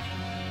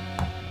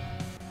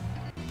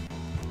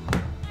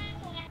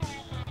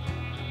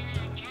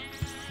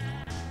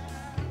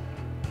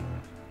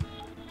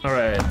 All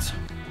right.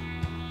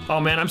 Oh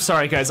man, I'm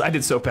sorry, guys. I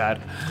did so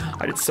bad.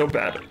 I did so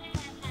bad.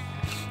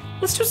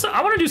 Let's just,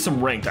 I want to do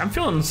some ranked. I'm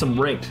feeling some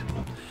ranked.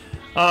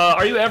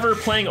 Are you ever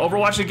playing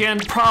Overwatch again?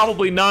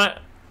 Probably not.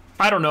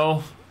 I don't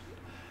know.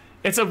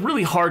 It's a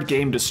really hard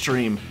game to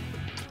stream.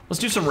 Let's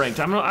do some ranked.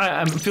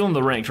 I'm feeling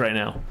the ranked right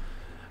now.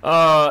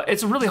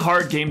 It's a really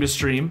hard game to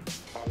stream,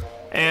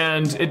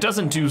 and it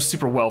doesn't do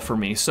super well for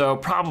me, so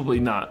probably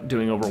not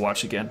doing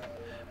Overwatch again.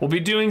 We'll be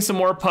doing some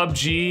more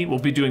PUBG. We'll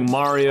be doing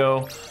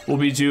Mario. We'll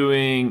be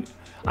doing,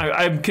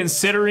 I'm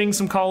considering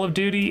some Call of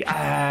Duty.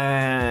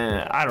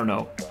 I don't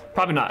know.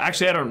 Probably not.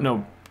 Actually, I don't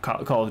know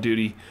Call of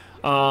Duty.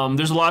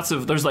 There's like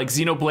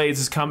Xenoblades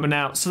is coming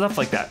out, stuff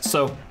like that.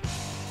 So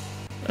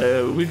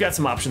we've got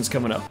some options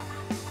coming up.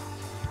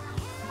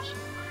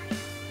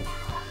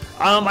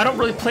 I don't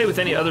really play with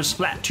any other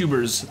Splat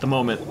tubers at the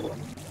moment.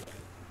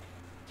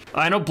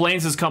 I know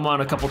Blaine's has come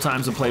on a couple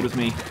times and played with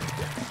me.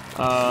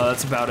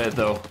 That's about it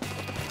though.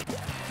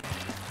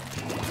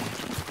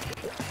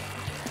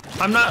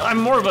 I'm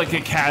more of like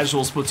a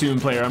casual Splatoon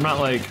player. I'm not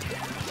like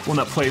one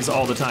that plays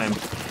all the time.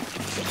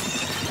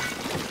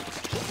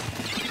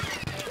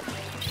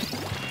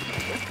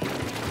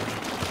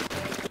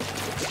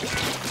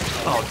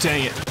 Oh,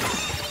 dang it.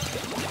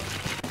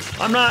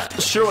 I'm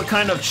not sure what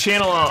kind of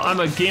channel, I'm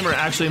a gamer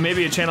actually,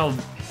 maybe a channel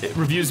that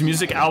reviews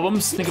music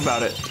albums, think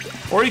about it.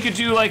 Or you could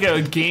do like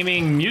a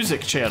gaming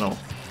music channel,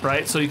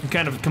 right? So you can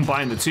kind of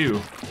combine the two.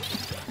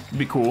 It'd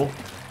be cool.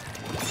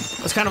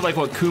 That's kind of like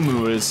what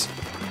Kumu is.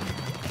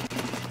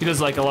 He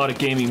does like a lot of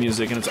gaming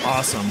music and it's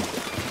awesome.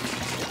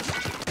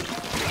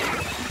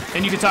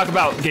 And you can talk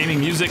about gaming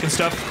music and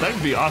stuff. That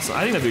would be awesome.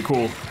 I think that'd be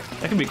cool.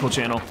 That could be a cool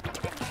channel.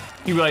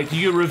 You like,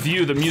 you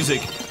review the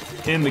music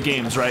in the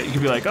games, right? You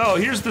could be like, oh,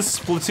 here's this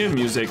Splatoon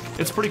music.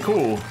 It's pretty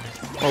cool,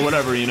 or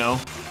whatever, you know.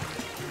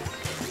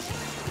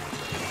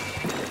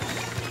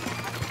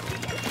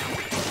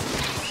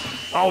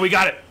 Oh, we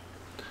got it.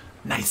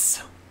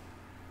 Nice.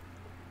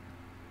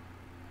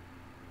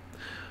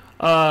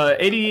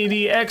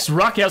 8080X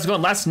Rocky, how's it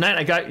going? Last night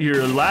I got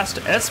your last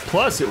S+.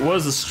 It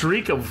was a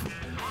streak of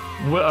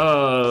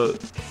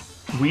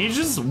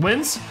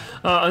wins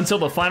until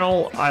the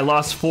final. I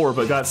lost 4,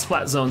 but got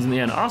splat zones in the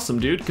end. Awesome,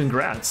 dude.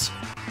 Congrats.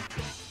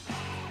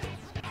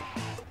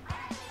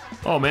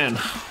 Oh man,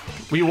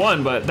 we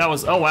won, but that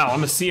was. Oh wow,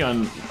 I'm a C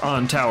on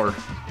tower.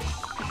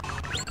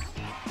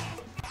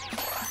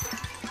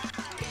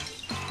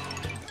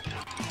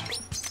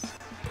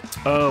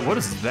 What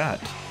is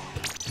that?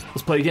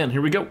 Let's play again.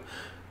 Here we go.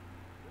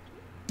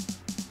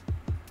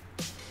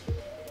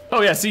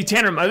 Oh yeah, see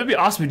Tanner, that'd be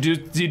awesome. You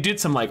did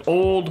some like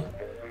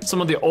some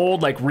of the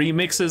old like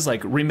remixes,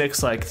 like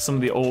remix like some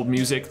of the old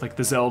music, like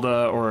the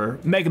Zelda or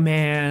Mega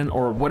Man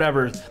or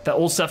whatever. That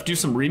old stuff. Do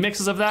some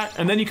remixes of that,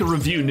 and then you can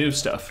review new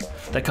stuff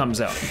that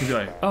comes out. You can be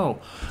like, oh,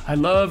 I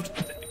loved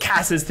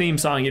Cass's theme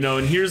song, you know,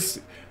 and here's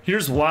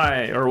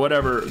why or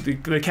whatever.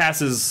 The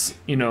Cass's,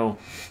 you know,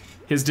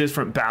 his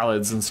different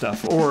ballads and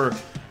stuff, or.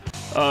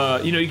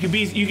 You know, you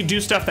could do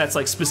stuff that's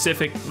like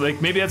specific,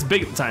 like maybe that's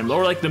big at the time,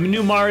 or like the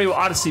new Mario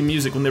Odyssey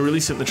music when they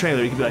released it in the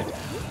trailer. You could be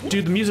like,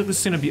 dude, the music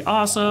is gonna be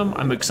awesome.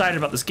 I'm excited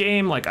about this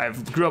game. Like I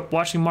grew up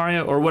watching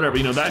Mario or whatever.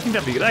 You know, I think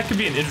that could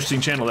be an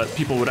interesting channel that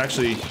people would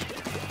actually,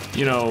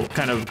 you know,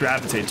 kind of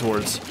gravitate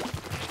towards.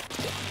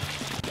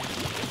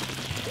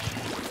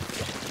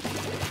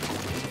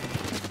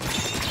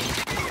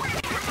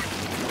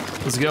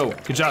 Let's go.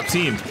 Good job,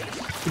 team.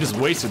 We just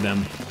wasted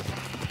them.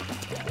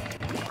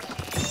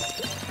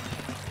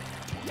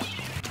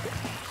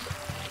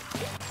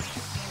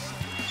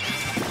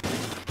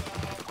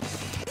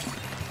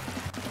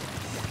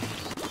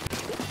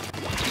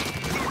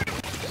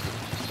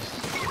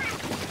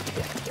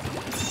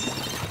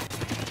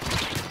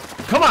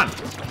 Come on!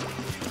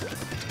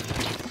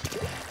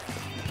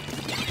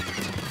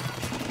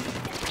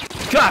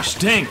 Gosh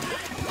dang!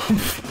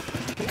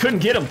 Couldn't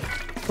get him.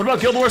 What about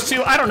Guild Wars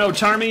 2? I don't know,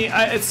 Charmy.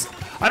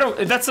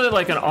 That's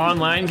like an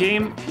online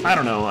game. I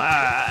don't know.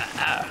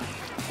 I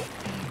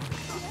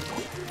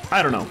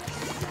don't know.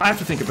 I have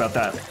to think about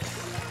that.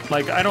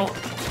 Like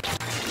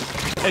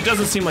it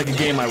doesn't seem like a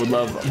game I would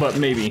love, but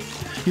maybe.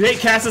 You hate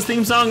Cass's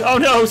theme song? Oh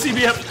no,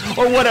 CBF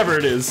or whatever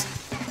it is.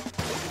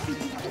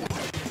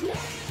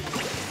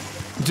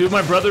 Do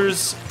my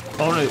brothers?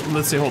 Oh no,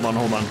 let's see. Hold on.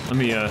 Let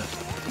me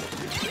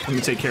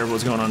take care of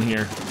what's going on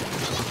here.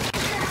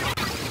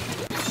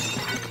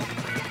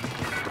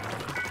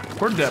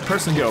 Where did that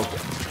person go?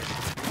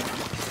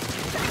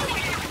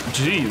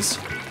 Jeez.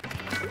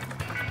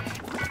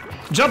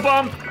 Jump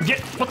on!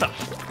 Get what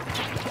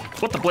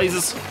the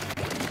blazes?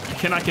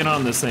 Cannot get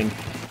on this thing.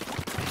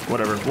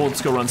 Whatever. Well,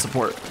 let's go run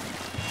support.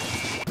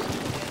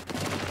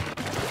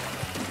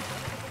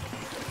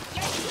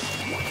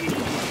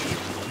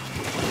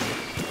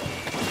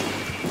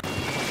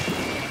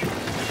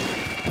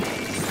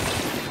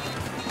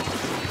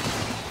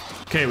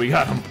 Okay, we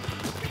got him.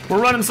 We're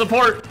running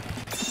support.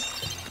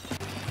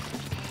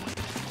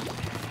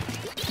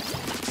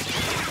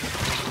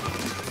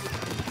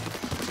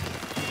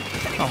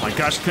 Oh my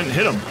gosh, couldn't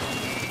hit him.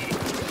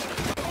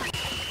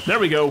 There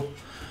we go.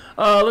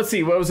 Let's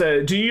see, what was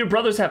that? Do your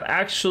brothers have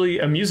actually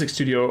a music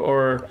studio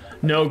or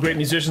no great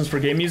musicians for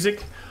game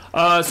music?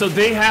 So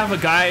they have a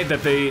guy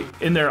that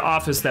in their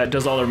office that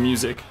does all their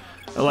music.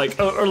 Like,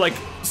 or like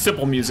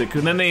simple music.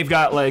 And then they've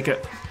got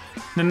like,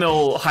 then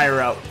they'll hire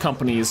out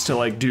companies to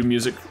like do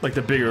music, like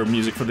the bigger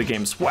music for the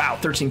games. Wow,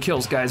 13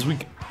 kills, guys. We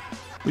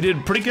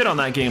did pretty good on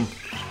that game.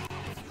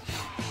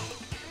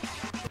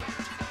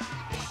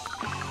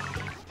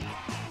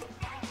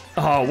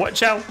 Oh, what,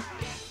 Chow?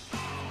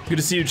 Good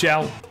to see you,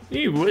 Chow.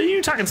 What are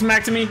you talking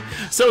smack to me?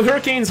 So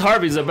Hurricane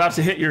Harvey's about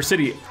to hit your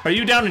city. Are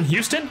you down in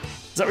Houston?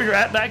 Is that where you're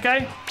at, that guy?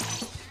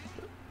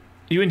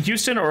 Are you in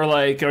Houston or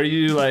like, are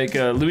you like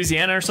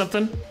Louisiana or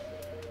something?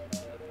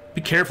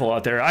 Be careful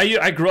out there.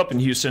 I grew up in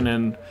Houston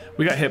and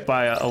we got hit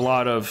by a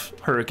lot of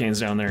hurricanes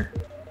down there.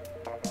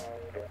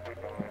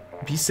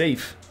 Be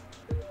safe.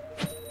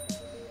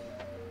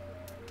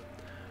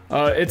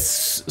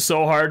 It's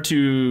so hard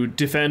to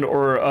defend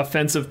or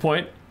offensive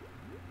point.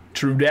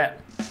 True that.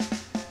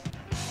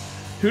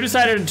 Who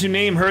decided to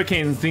name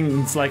hurricane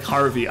things like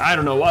Harvey? I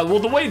don't know. Well,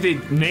 the way they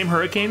name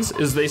hurricanes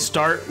is they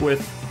start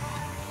with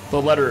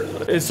the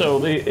letter.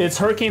 So it's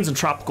hurricanes and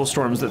tropical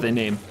storms that they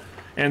name.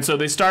 And so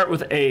they start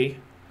with A.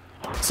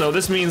 So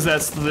this means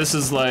this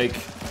is like,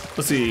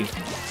 let's see,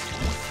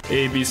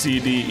 A, B, C,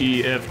 D,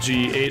 E, F,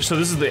 G, H. So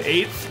this is the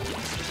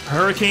 8th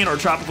hurricane or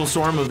tropical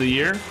storm of the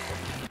year.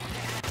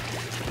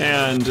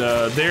 And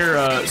so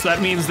that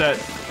means that,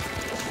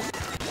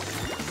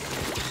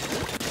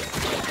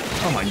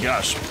 oh my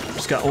gosh,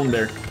 just got owned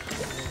there.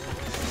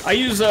 I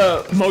use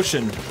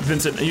motion,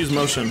 Vincent, I use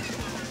motion.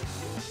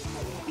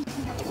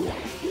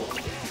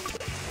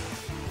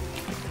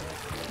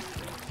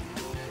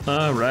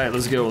 All right,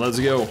 let's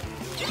go.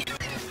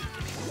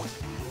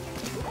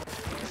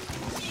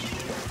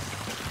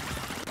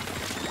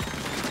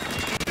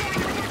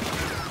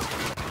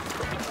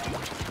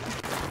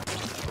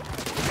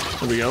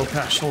 There we go.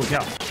 Gosh, holy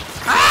cow.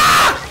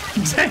 Ah!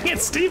 Dang it,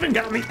 Steven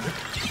got me.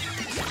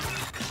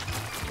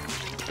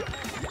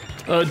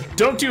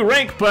 Don't do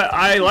rank, but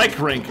I like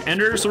rank.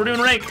 Ender, so we're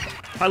doing rank.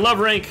 I love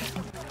rank.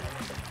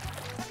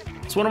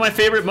 It's one of my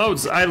favorite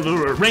modes.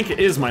 Rank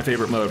is my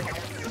favorite mode.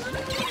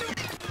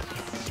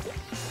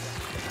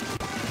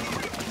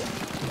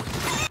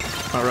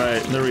 All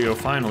right, there we go,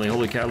 finally.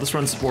 Holy cow, let's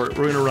run support.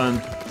 We're gonna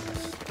run.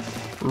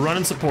 Run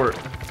and support.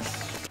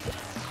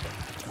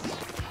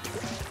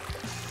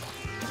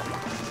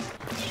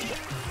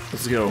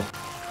 Let's go.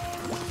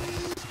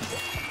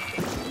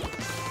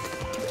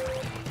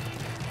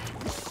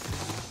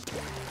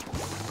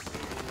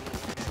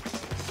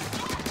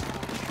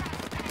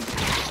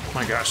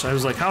 My gosh, I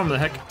was like, how in the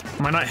heck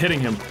am I not hitting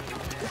him?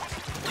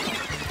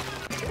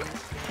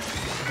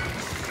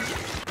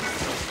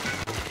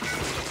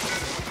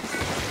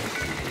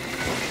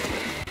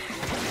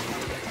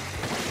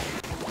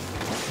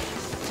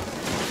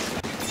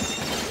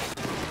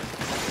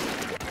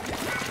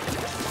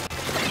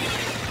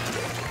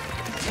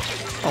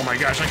 Oh my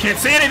gosh, I can't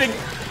see anything!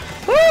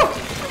 Woo!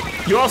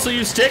 You also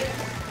use stick,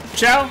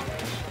 Chow?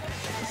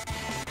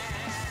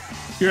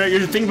 You're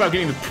thinking about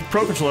getting the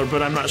Pro Controller,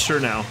 but I'm not sure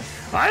now.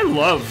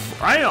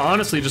 I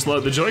honestly just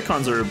love, the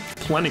Joy-Cons are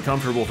plenty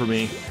comfortable for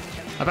me.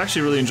 I've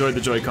actually really enjoyed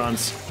the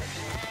Joy-Cons.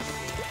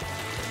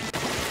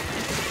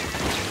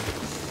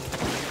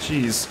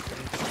 Jeez.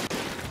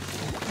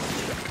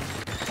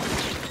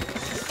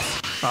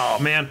 Oh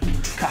man,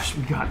 gosh,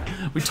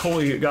 we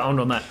totally got owned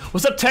on that.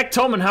 What's up, Tech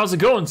Toman? How's it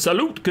going?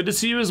 Salute, good to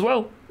see you as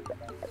well.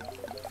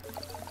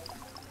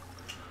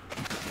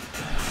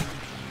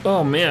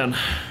 Oh man.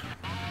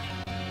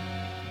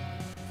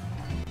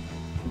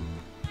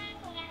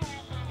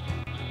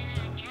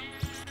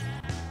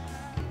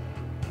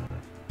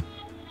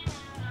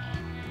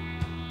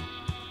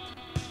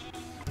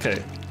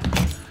 Okay.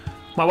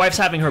 My wife's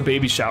having her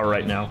baby shower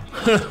right now.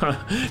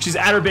 She's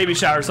at her baby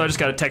shower, so I just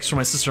got a text from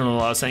my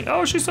sister-in-law saying,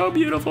 "Oh, she's so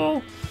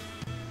beautiful."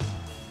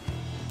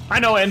 I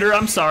know, Ender,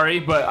 I'm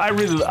sorry, but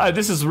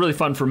this is really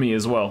fun for me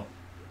as well.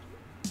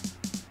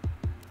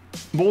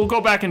 But we'll go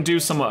back and do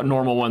some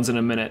normal ones in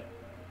a minute.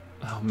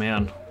 Oh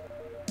man.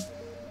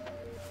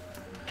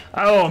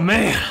 Oh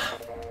man.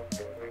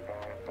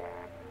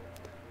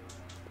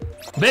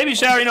 Baby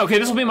shower, you know, okay,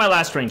 this will be my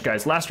last rank,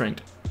 guys, last rank.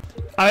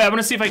 I'm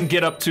gonna see if I can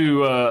get up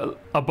to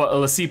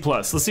a C+.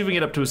 Let's see if we can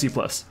get up to a C+.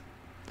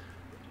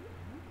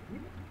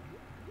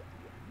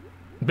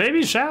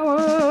 Baby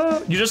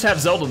shower! You just have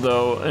Zelda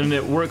though, and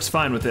it works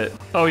fine with it.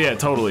 Oh yeah,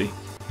 totally.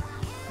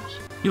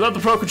 You love the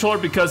Pro Controller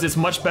because it's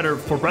much better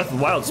for Breath of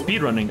the Wild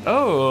speedrunning.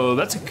 Oh,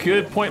 that's a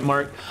good point,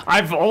 Mark.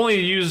 I've only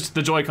used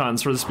the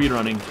Joy-Cons for the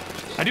speedrunning.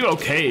 I do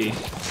okay.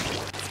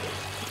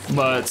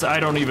 But I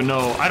don't even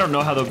know, I don't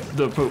know how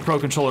the Pro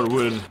Controller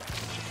would.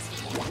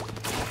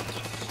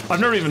 I've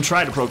never even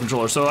tried a Pro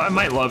Controller, so I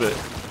might love it.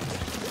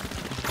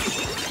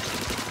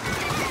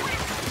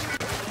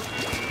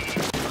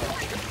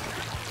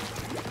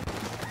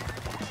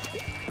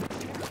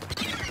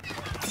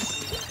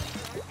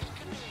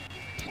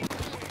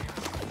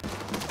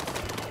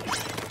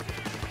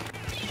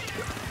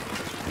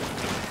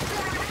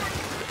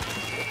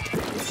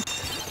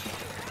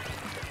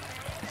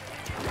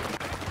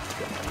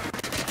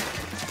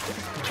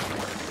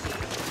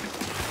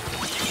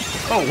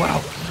 Oh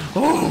wow!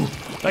 Oh!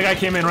 That guy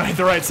came in right at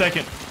the right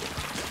second.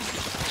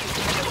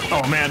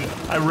 Oh man,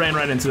 I ran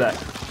right into that.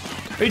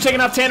 Are you checking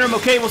out Tannerum?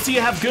 Okay, we'll see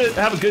you. Have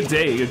a good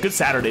day, a good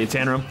Saturday,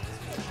 Tannerum.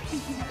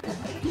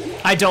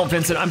 I don't,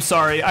 Vincent. I'm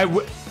sorry.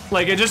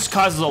 Like it just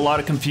causes a lot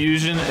of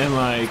confusion and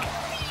like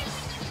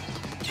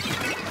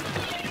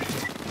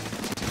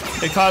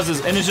it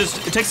causes, and it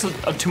takes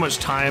too much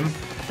time,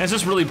 and it's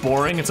just really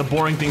boring. It's a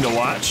boring thing to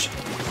watch.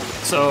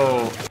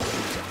 So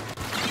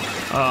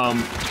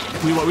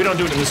we don't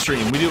do it in the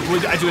stream.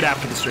 I do it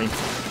after the stream.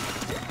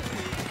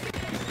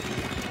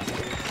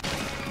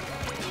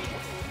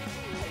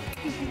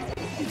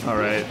 All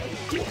right,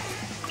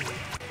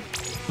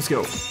 let's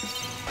go.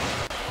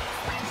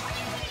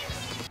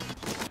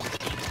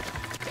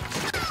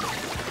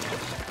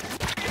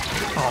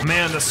 Oh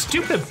man, the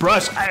stupid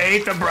brush. I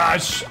hate the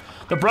brush.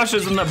 The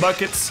brushes and the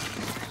buckets.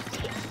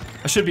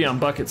 I should be on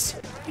buckets.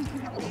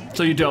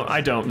 So you don't,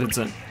 I don't,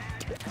 Vincent.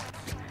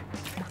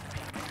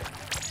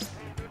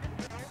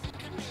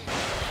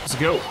 Let's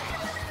go.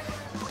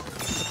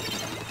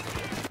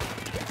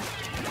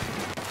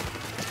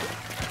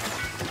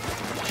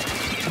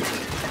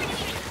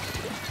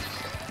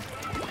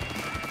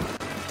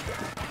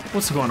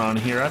 What's going on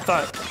here? I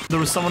thought there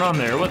was someone on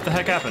there. What the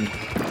heck happened?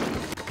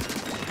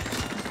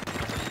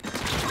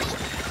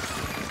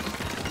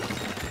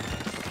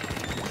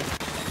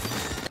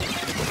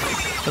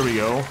 There we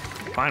go.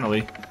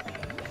 Finally.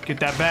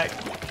 Get that back.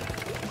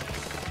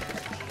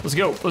 Let's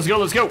go. Let's go.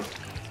 Let's go.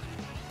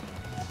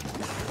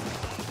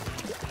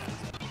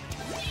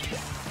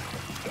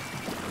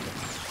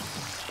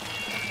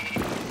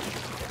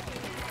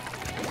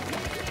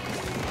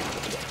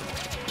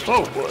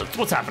 Whoa,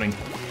 what's happening?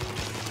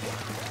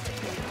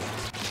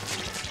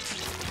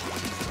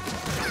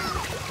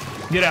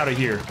 Get out of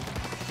here.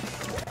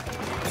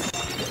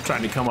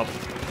 trying to come up.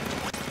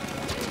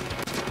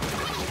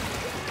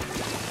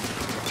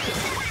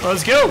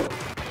 Let's go.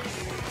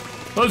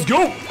 Let's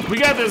go. We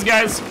got this,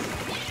 guys.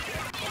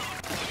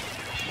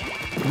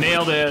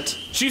 Nailed it.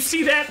 Did you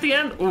see that at the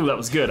end? Oh, that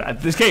was good.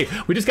 Okay,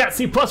 we just got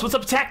C+. What's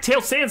up, Tack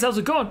Tail Sands? How's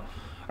it going? All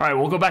right,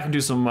 we'll go back and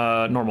do some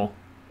normal.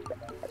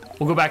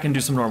 We'll go back and do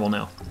some normal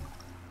now.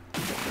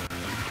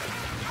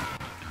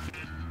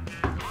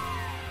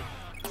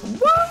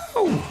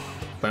 Woo!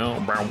 Bow,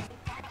 bow.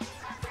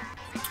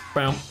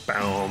 Bow,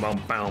 bow, bow,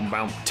 bow,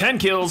 bow. 10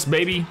 kills,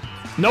 baby.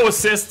 No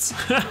assists.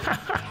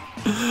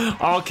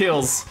 All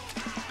kills.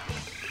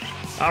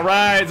 All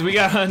right, we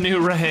got a new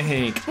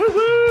rank.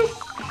 Woohoo!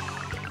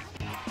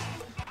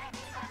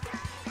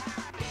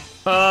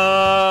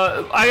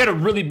 I got a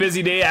really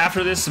busy day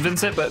after this,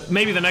 Vincent, but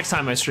maybe the next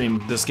time I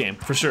stream this game,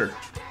 for sure.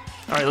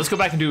 All right, let's go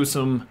back and do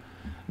some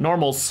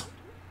normals.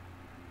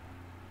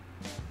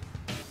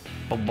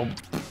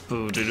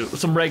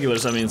 Some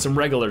regulars, some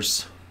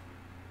regulars.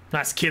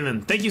 Nice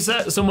killing. Thank you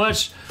so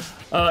much.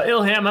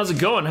 Ilham, how's it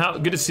going?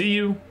 Good to see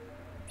you.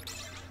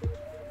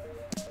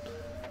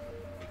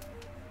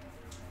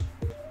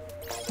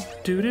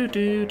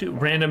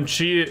 Random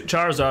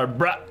Charizard,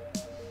 bruh.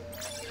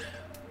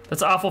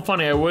 That's awful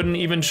funny. I wouldn't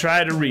even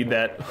try to read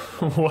that.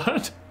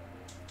 What?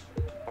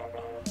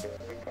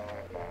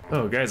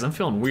 Oh, guys, I'm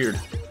feeling weird.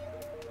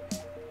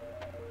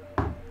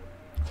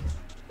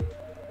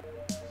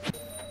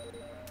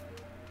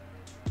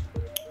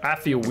 I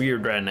feel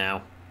weird right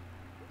now.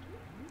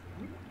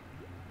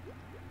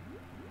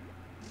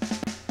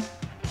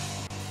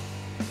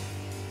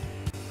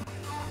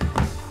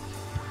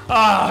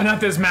 Oh, not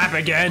this map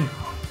again.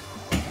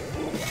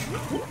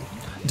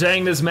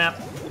 Dang this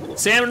map.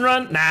 Salmon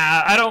run?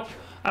 Nah,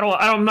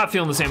 I'm not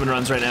feeling the salmon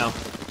runs right now.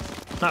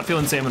 Not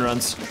feeling salmon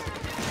runs.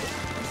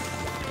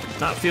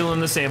 Not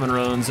feeling the salmon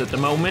runs at the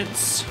moment.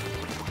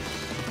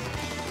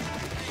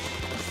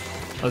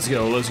 Let's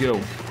go, let's go.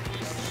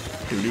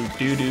 Doo doo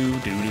doo doo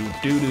doo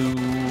doo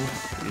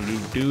doo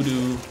doo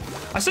doo.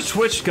 I should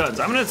switch guns.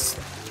 I'm gonna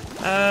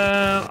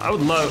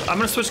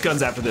switch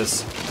guns after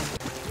this.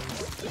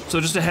 So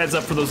just a heads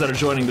up for those that are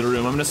joining the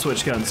room. I'm gonna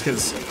switch guns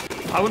because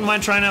I wouldn't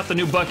mind trying out the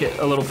new bucket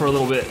for a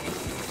little bit.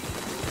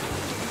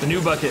 The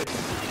new bucket.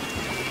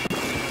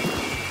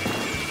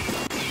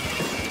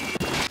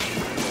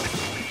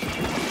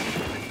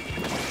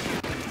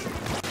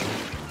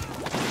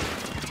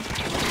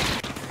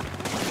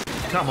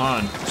 Come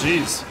on,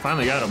 jeez,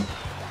 finally got him.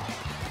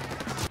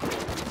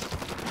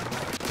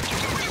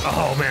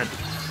 Oh man.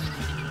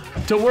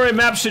 Don't worry,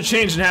 maps should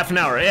change in half an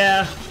hour.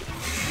 Yeah,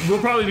 we'll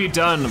probably be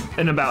done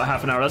in about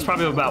half an hour. That's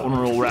probably about when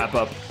we'll wrap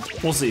up.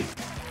 We'll see.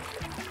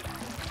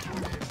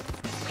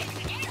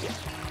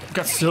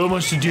 Got so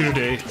much to do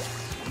today.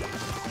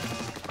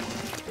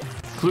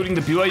 Including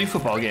the BYU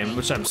football game,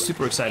 which I'm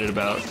super excited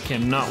about.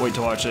 Cannot wait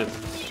to watch it.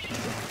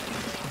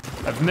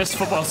 I've missed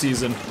football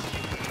season.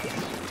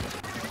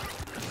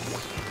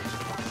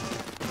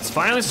 It's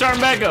finally starting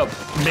back up,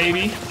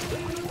 baby.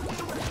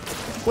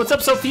 What's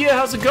up, Sophia?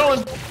 How's it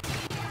going?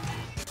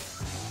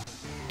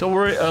 Don't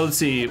worry, let's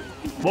see.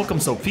 Welcome,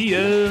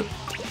 Sophia.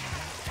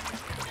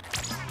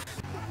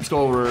 Let's go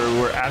over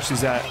where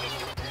Ashley's at.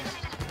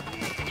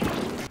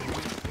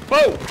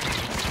 Whoa!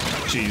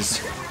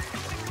 Jeez.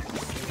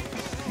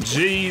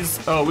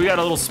 Jeez. Oh, we got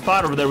a little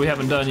spot over there we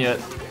haven't done yet.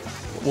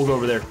 We'll go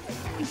over there.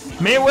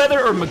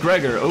 Mayweather or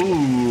McGregor?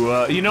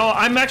 Oh, you know,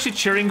 I'm actually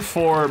cheering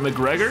for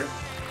McGregor.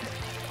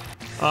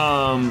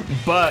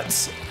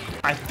 But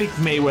I think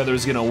Mayweather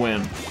is gonna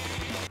win.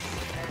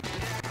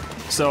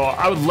 So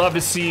I would love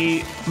to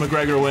see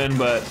McGregor win,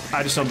 but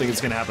I just don't think it's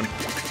gonna happen.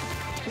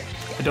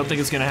 I don't think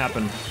it's gonna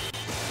happen.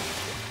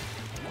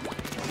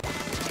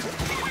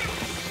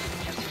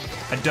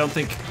 I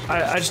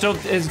just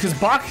don't, because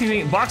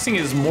boxing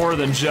is more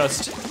than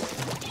just,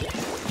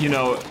 you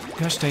know,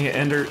 gosh dang it,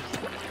 Ender.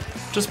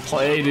 Just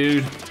play,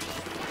 dude.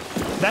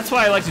 That's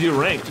why I like to do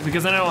ranked,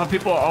 because then I don't have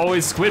people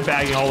always squid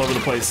bagging all over the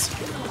place.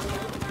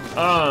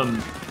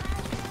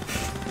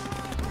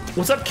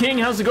 What's up, King?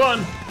 How's it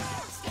going?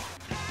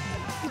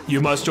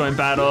 You must join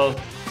battle.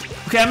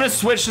 Okay, I'm gonna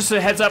switch, just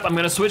a heads up, I'm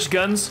gonna switch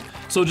guns.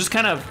 So just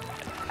kind of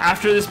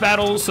after this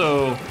battle,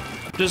 so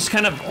just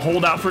kind of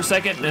hold out for a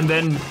second and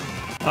then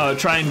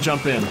try and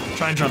jump in.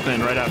 Try and jump in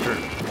right after.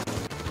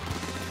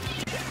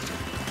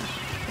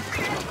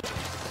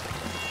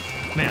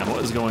 Man,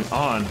 what is going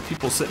on?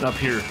 People sitting up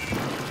here.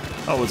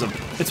 Oh,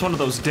 it's one of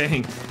those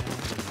dang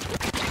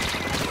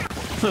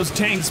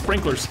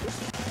sprinklers.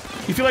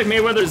 You feel like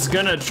Mayweather is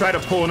gonna try to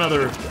pull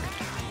another,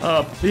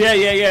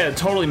 yeah,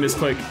 totally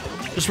misclick.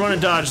 Just run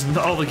and dodge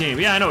all the game.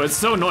 Yeah, I know, it's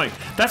so annoying.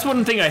 That's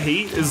one thing I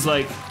hate is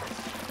like,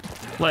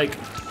 I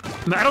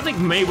don't think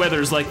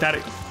Mayweather's like that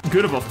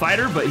good of a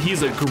fighter, but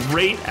he's a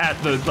great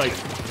at the, like,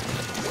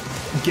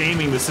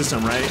 gaming the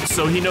system, right?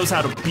 So he knows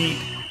how to beat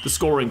the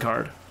scoring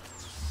card.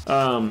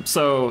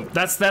 So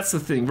that's the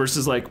thing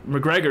versus like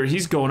McGregor,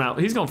 he's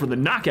going for the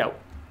knockout,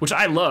 which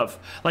I love.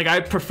 Like, I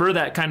prefer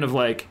that kind of,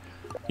 like,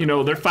 you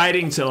know, they're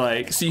fighting to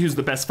like see who's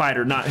the best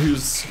fighter, not who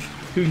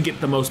can get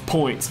the most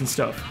points and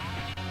stuff.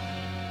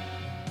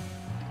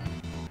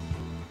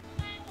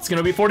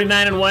 gonna be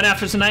 49 and 1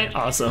 after tonight.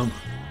 Awesome.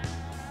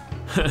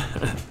 All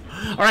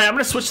right, I'm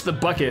gonna switch to the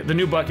bucket, the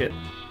new bucket.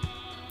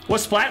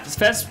 What's Splat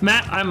Fest,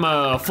 Matt? I'm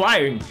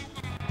flying.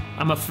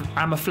 I'm a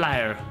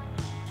flyer.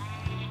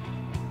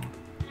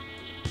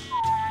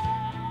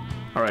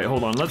 All right,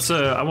 hold on. Let's.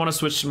 I want to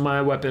switch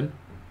my weapon.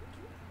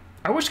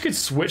 I wish I could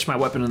switch my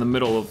weapon in the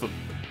middle of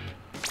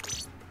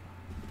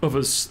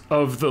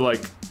the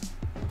like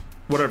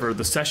whatever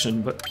the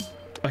session, but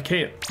I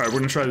can't. All right, we're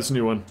gonna try this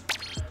new one.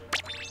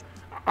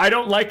 I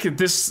don't like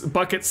this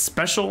bucket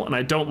special, and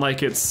I don't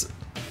like its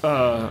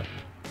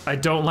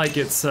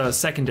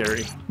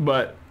secondary,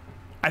 but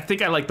I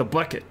think I like the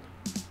bucket.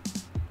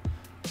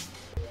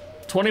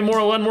 20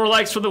 more, 1 more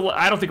likes for the.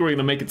 I don't think we're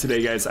gonna make it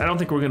today, guys. I don't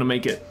think we're gonna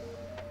make it.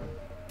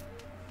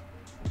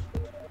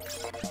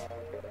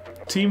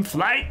 Team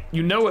Flight,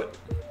 you know it.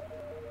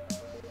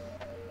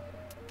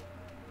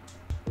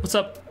 What's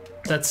up?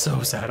 That's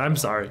so sad. I'm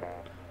sorry.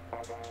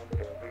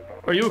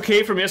 Are you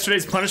okay from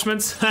yesterday's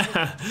punishments?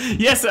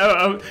 Yes,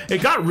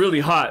 it got really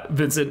hot,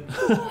 Vincent.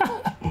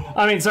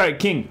 I mean, sorry,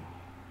 King.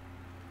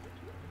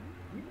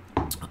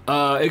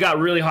 It got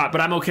really hot, but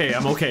I'm okay.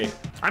 I'm okay.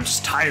 I'm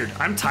just tired.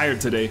 I'm tired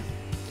today.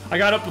 I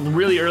got up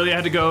really early. I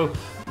had to go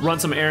run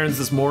some errands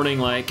this morning,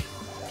 like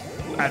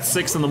at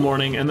 6 in the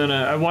morning, and then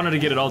I wanted to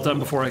get it all done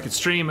before I could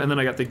stream, and then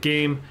I got the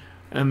game,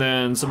 and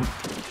then some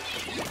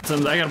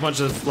I got a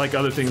bunch of like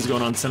other things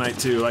going on tonight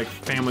too, like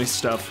family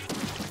stuff.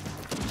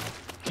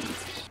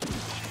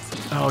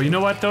 Oh, you know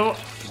what though?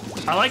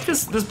 I like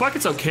this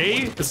bucket's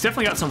okay. It's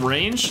definitely got some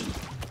range,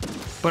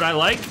 but I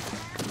like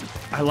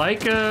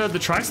the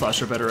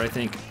tri-slosher better, I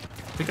think.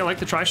 I think I like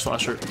the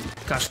tri-slosher.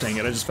 Gosh dang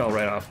it, I just fell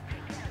right off.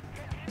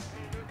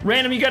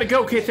 Random, you gotta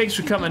go. Okay, thanks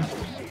for coming.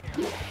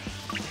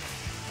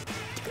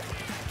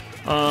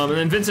 And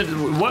then Vincent,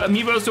 what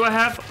amiibos do I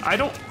have? I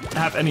don't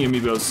have any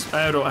amiibos.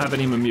 I don't have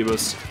any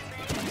amiibos.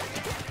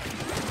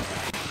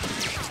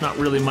 It's not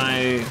really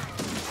my...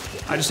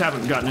 I just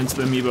haven't gotten into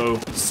the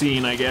amiibo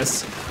scene, I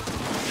guess.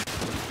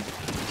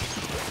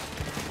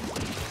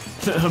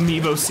 The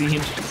amiibo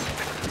scene.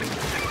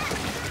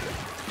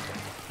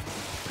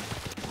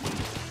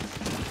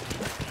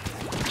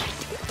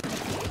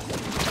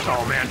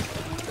 Oh man.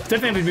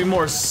 Definitely have to be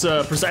more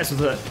precise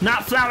with it.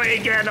 Not Flowey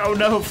again! Oh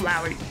no,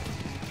 Flowey!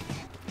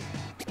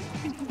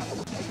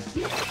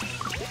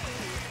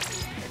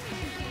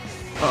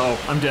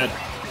 Uh-oh, I'm dead.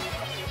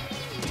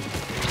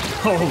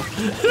 Oh,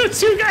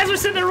 two guys are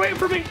sitting there waiting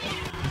for me!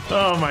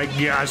 Oh my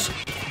gosh.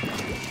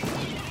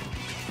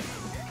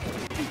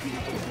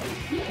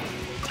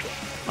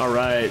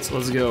 Alright, so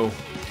let's go.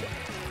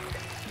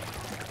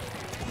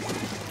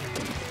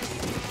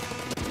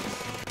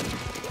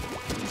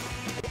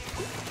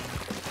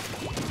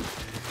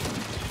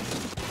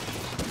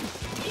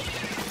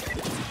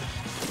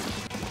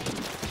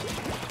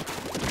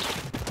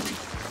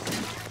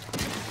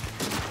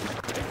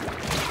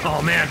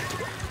 Oh man,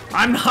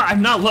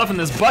 I'm not loving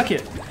this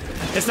bucket.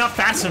 It's not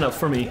fast enough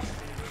for me.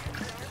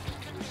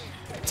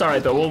 It's all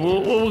right though.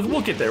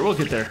 We'll get there. We'll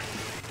get there.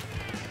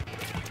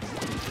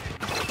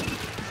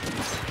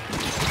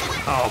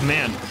 Oh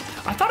man,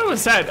 I thought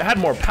it had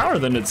more power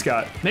than it's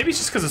got. Maybe it's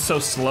just because it's so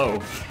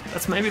slow.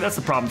 Maybe that's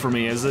the problem for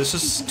me. Is it's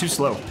just too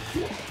slow.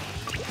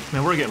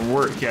 Man, we're getting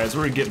worked, guys.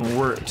 We're getting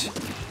worked.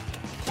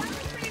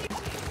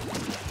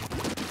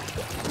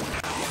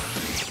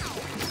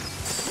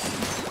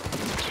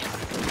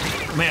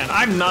 Man,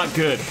 I'm not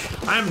good.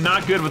 I'm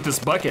not good with this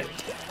bucket.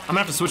 I'm gonna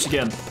have to switch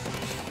again.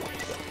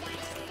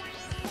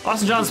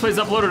 Austin Johns Plays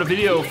uploaded a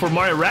video for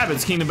Mario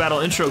Rabbids Kingdom Battle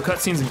intro,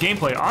 cutscenes, and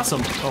gameplay.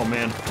 Awesome. Oh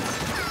man.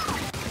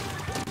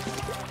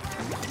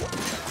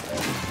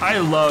 I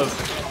love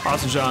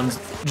Austin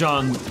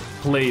John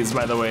Plays,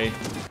 by the way.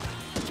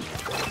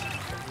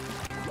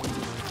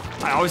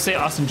 I always say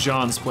Austin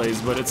Johns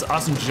Plays, but it's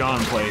Austin John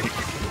Play.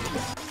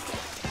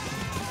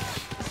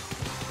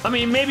 I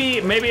mean, maybe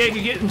I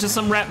could get into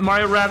some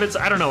Mario Rabbids.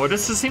 I don't know.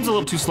 This seems a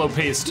little too slow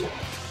paced.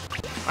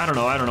 I don't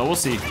know. We'll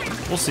see.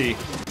 We'll see.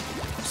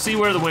 See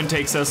where the wind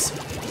takes us.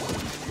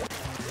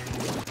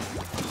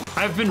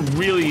 I've been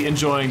really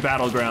enjoying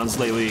Battlegrounds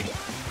lately.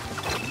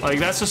 Like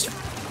that's just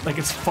like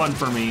it's fun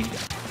for me.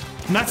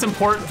 And that's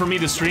important for me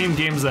to stream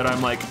games that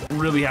I'm like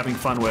really having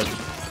fun with.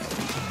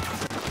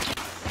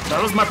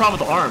 That was my problem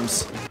with the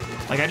ARMS.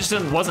 Like I just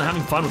wasn't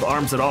having fun with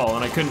ARMS at all,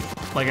 and I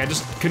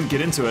just couldn't get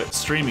into it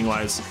streaming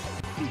wise.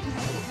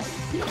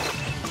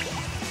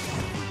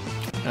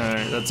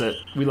 Alright, that's it.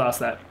 We lost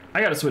that.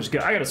 I gotta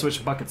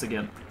switch buckets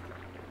again.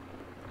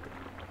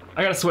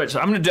 I gotta switch.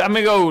 I'm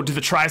gonna go to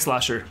the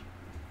tri-slosher.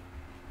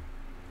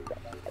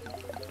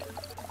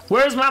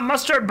 Where's my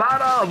mustard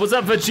bottle? What's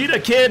up,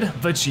 Vegeta kid?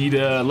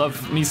 Vegeta,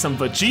 love me some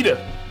Vegeta.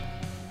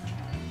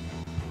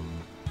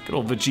 Good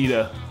old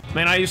Vegeta.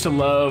 Man, I used to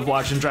love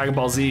watching Dragon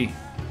Ball Z.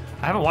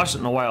 I haven't watched it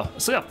in a while. I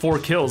still got 4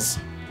 kills.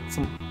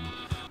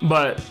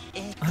 But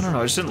I don't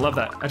know, I just didn't love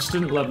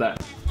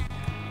that.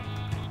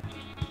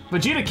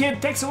 Vegeta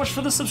kid, thanks so much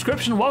for the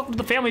subscription. Welcome to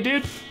the family,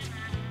 dude.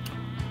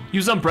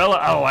 Use umbrella.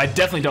 Oh, I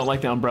definitely don't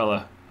like the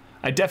umbrella.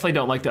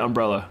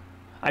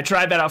 I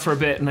tried that out for a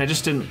bit and I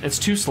just didn't. It's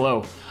too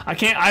slow. I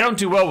don't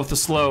do well with the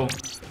slow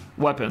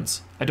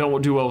weapons. I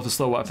don't do well with the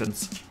slow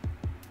weapons.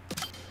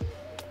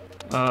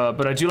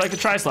 But I do like the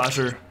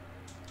Tri-Slasher.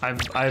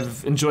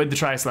 I've enjoyed the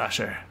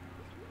Tri-Slasher.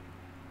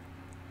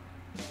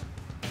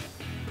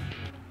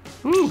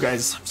 Ooh,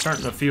 guys, I'm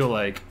starting to feel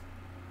like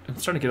I'm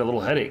starting to get a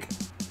little headache.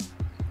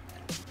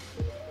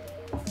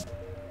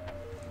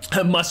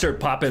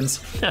 Mustard Poppins.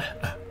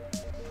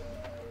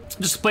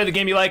 Just play the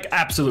game you like.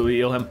 Absolutely,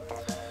 Ilham.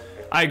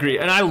 I agree,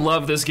 and I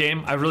love this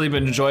game. I've really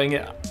been enjoying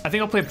it. I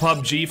think I'll play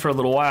PUBG for a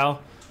little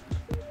while,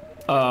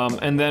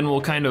 and then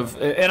we'll kind of.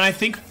 And I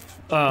think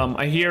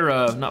I hear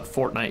not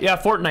Fortnite. Yeah,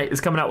 Fortnite is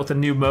coming out with a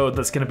new mode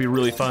that's going to be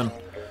really fun,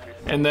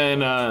 and then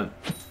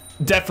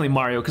definitely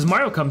Mario, because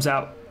Mario comes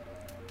out.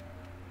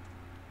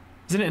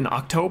 Isn't it in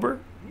October?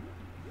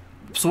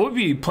 So we'll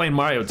be playing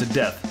Mario to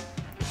death.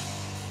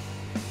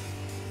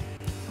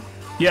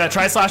 Yeah,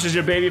 Tri-Slash is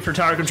your baby for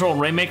tower control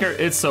and Rainmaker.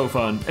 It's so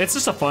fun. It's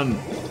just a fun.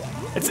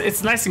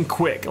 It's nice and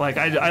quick. Like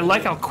I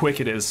like how quick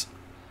it is.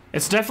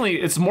 It's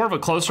definitely it's more of a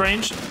close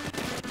range.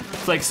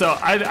 It's like so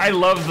I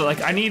love the,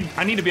 like I need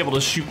to be able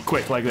to shoot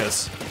quick like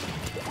this.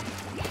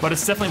 But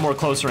it's definitely more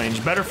close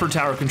range. Better for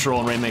tower control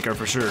and Rainmaker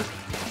for sure.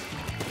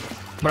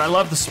 But I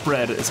love the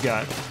spread it's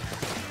got.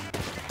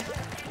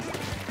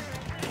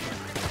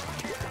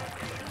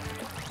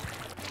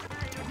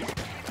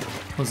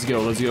 Let's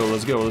go, let's go,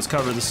 let's go. Let's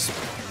cover this.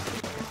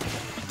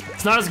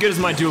 It's not as good as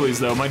my dualies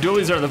though. My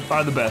dualies are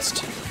the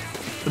best.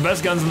 The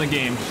best guns in the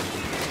game.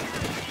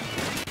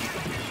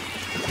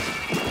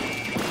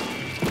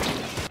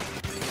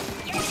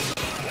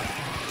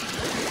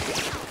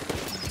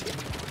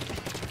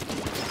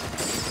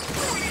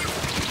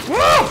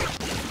 Woo!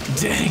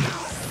 Dang.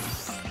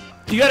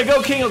 You gotta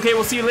go, King. Okay,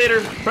 we'll see you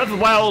later. Breath of the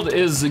Wild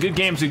is a good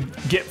game to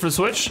get for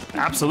Switch.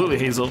 Absolutely,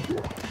 Hazel.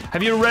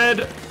 Have you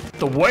read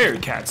The Warrior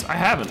Cats? I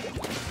haven't.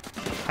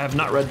 I have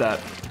not read that.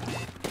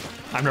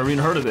 I've never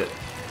even heard of it.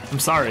 I'm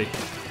sorry.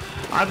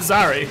 I'm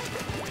sorry.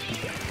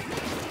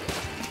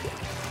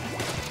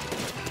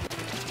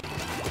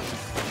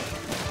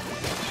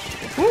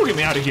 Ooh, get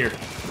me out of here.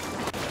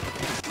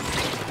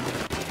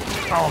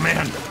 Oh,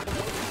 man.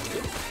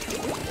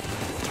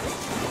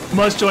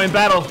 Must join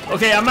battle.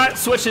 Okay, I'm not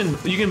switching.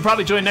 You can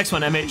probably join next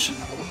one, MH.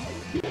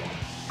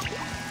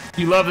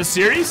 You love the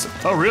series?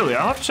 Oh, really?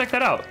 I'll have to check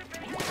that out.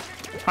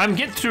 I'm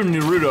getting through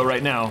Naruto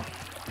right now.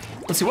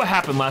 Let's see, what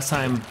happened last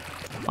time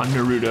on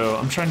Naruto?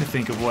 I'm trying to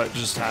think of what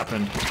just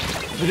happened.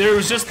 There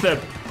was just the...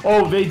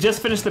 Oh, they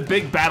just finished the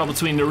big battle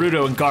between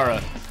Naruto and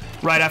Gaara.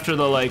 Right after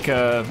the, like,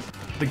 the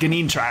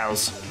Genin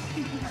trials.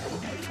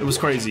 It was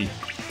crazy.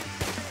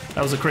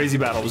 That was a crazy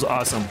battle. It was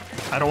awesome.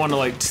 I don't want to,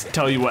 like,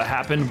 tell you what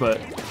happened,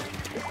 but...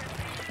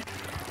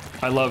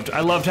 I loved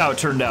how it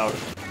turned out.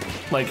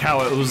 Like,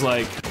 how it was,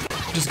 like...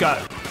 Just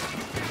got...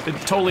 It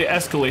totally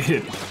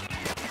escalated.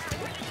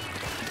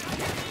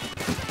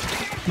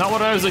 Not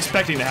what I was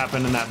expecting to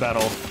happen in that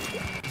battle,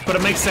 but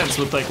it makes sense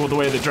with like the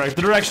way the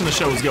direction the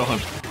show was going.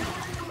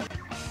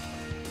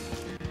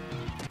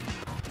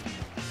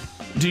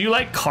 Do you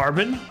like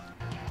carbon?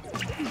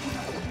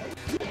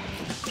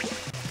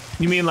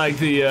 You mean like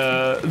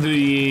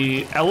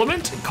the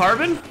element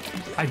carbon?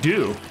 I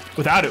do.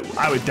 Without it,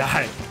 I would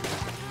die.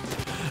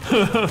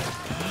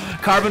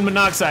 Carbon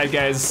monoxide,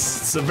 guys.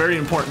 It's a very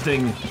important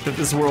thing that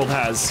this world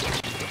has.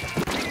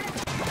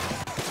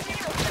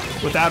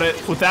 Without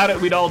it,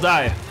 we'd all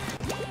die.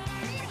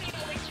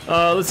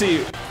 Let's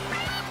see.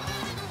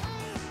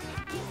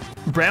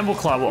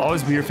 Brambleclaw will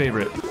always be your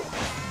favorite.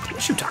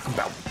 What you talking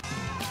about?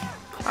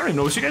 I don't even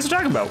know what you guys are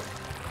talking about.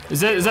 Is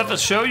that the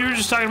show you were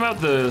just talking about?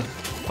 Oh,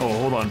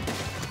 hold on.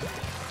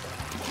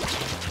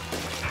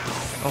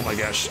 Oh my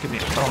gosh, get me.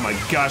 Oh my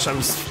gosh,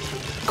 I'm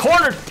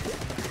cornered.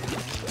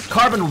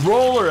 Carbon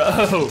roller.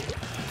 Oh.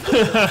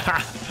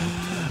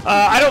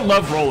 I don't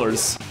love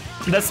rollers.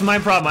 That's my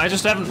problem. I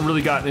just haven't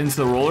really gotten into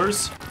the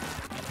rollers.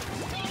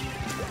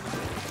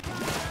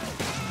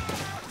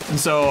 And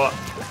so,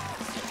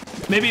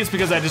 maybe it's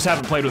because I just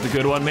haven't played with a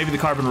good one. Maybe the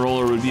carbon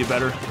roller would be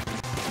better.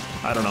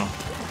 I don't know.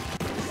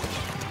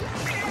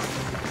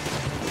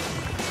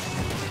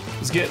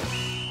 Let's get,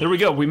 there we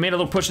go. We made a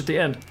little push at the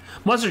end.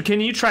 Mustard,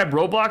 can you try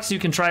Roblox? You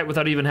can try it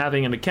without even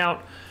having an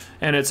account,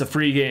 and it's a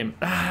free game.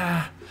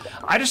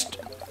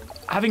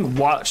 Having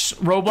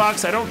watched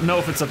Roblox, I don't know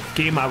if it's a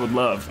game I would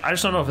love. I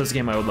just don't know if it's a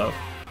game I would love.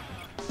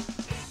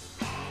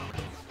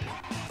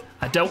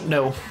 I don't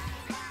know.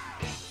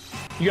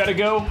 You gotta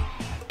go?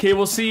 Okay,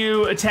 we'll see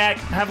you, Attack.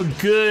 Have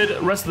a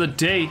good rest of the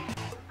day.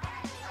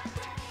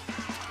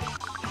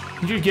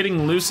 You're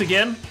getting loose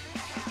again?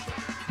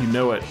 You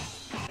know it.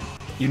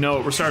 You know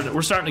it. We're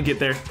starting to get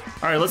there.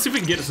 All right, let's see if we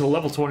can get it to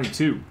level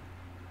 22.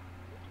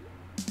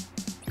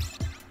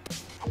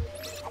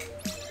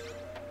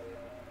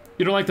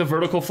 You don't like the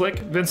vertical flick,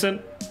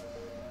 Vincent?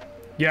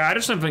 Yeah, I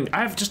just don't think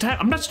I'm just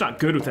not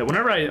good with it.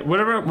 Whenever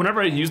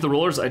I use the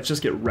rollers, I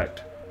just get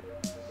wrecked.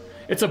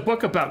 It's a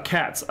book about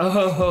cats.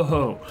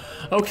 Oh,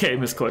 okay,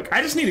 Miss Click.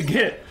 I just need to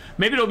get.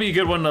 Maybe it'll be a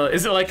good one.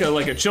 Is it like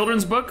a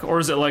children's book or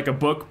is it like a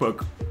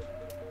book?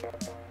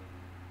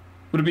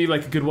 Would it be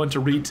like a good one to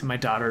read to my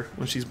daughter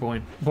when she's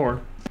born?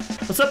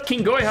 What's up,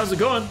 King Goy? How's it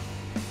going?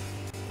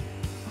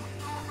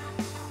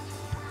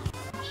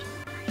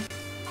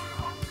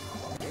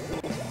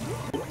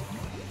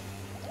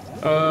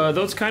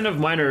 Those kind of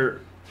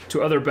minor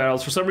to other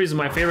battles. For some reason,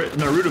 my favorite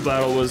Naruto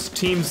battle was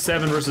Team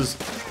 7 versus...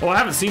 Oh, I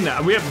haven't seen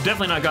that. We have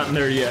definitely not gotten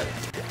there yet.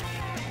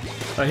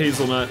 A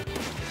hazelnut.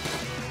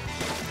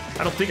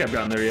 I don't think I've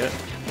gotten there yet.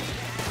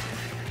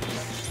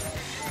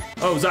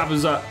 Oh,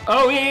 Zabuza.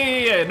 Oh,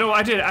 yeah. No,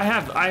 I did. I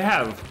have.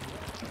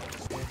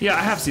 Yeah,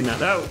 I have seen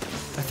that. I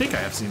think I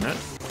have seen that.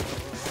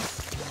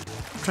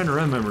 I'm trying to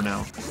remember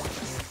now.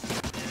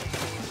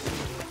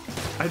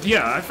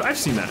 Yeah, I've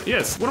seen that.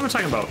 Yes. What am I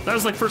talking about? That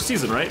was like first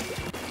season, right?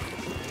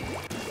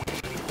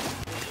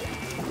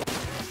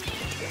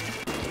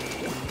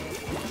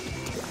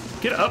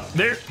 Get up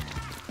there.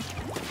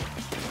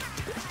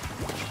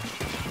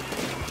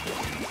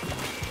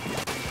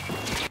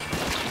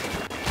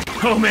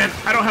 Oh man,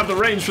 I don't have the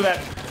range for that.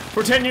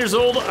 For 10 years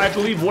old, I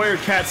believe warrior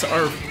cats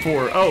are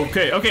for. Oh,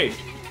 okay.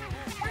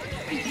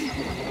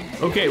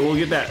 Okay, we'll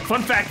get that.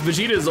 Fun fact,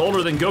 Vegeta is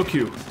older than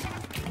Goku.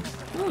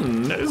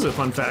 That is a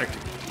fun fact.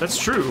 That's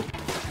true.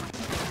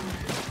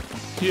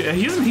 Yeah,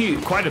 isn't he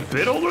quite a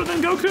bit older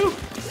than Goku?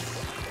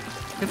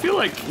 I feel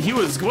like he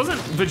wasn't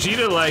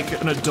Vegeta like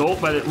an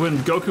adult when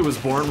Goku was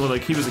born, when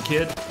like he was a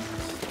kid?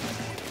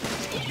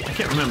 I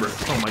can't remember.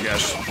 Oh my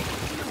gosh.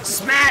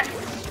 Smat!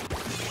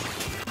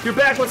 You're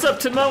back, what's up,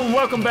 Timon?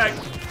 Welcome back.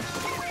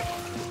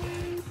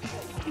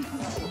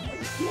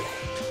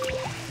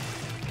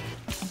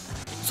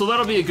 So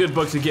that'll be a good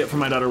book to get for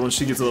my daughter when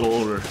she gets a little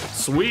older.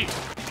 Sweet.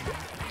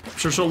 I'm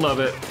sure she'll love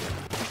it.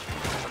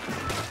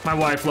 My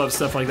wife loves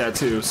stuff like that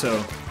too,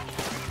 so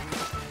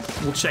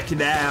we'll check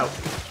it out.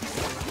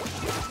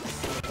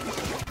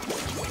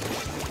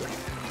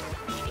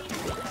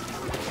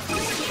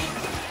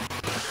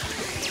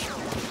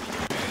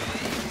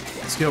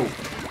 Let's go.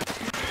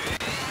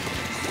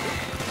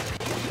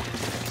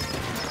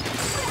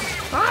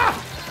 Ah!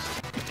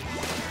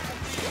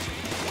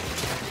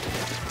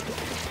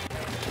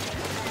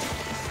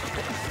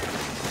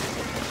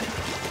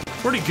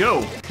 Where'd he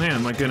go?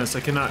 Man, my goodness, I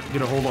cannot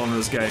get a hold on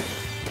this guy.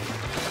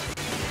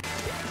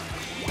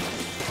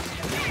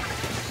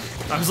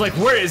 I was like,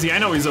 where is he? I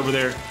know he's over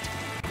there.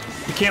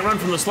 You can't run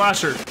from the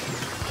slasher.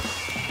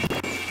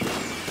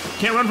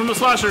 Can't run from the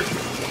slasher.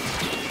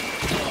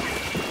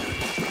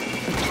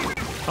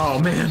 Oh,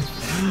 man.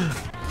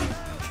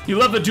 You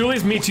love the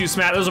dualies? Me too,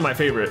 Smat. Those are my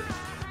favorite.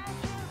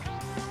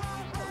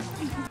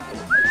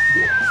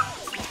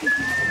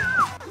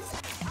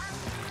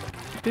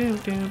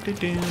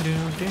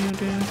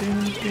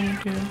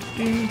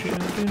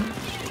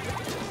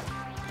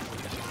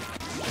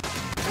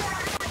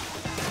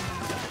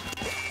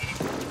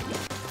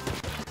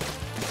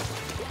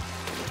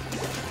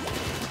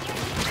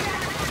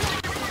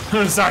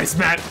 I'm sorry,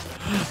 Smat.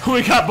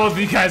 We got both of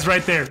you guys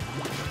right there.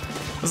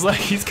 I was like,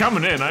 he's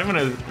coming in. I'm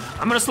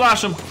gonna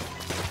slash him.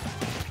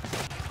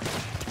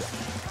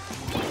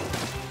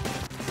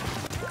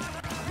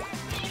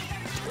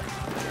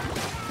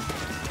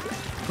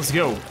 Let's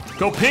go.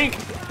 Go pink!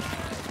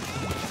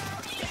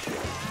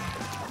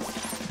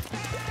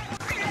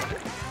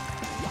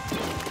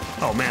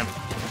 Oh man.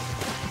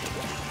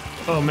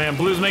 Oh man,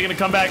 blue's making a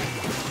comeback.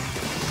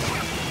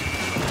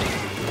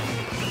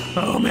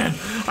 Oh man,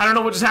 I don't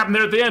know what just happened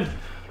there at the end.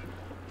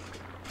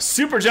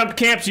 Super jump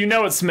camps, you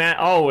know it's Matt,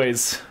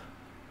 always.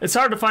 It's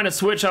hard to find a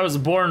Switch. I was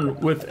born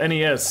with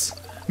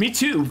NES. Me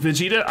too,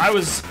 Vegeta.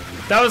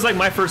 That was like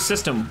my first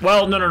system.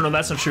 Well, no,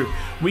 that's not true.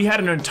 We had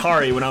an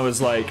Atari when I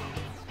was like,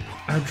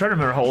 I'm trying to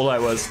remember how old I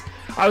was.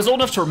 I was old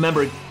enough to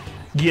remember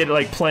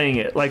playing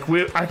it. Like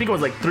I think it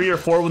was like 3 or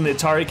 4 when the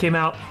Atari came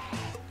out.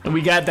 And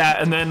we got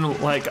that, and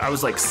then like I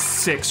was like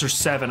 6 or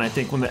 7, I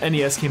think, when the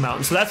NES came out.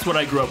 And so that's what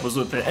I grew up was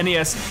with the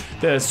NES,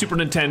 the Super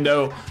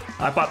Nintendo.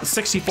 I bought the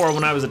 64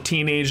 when I was a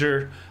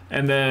teenager,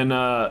 and then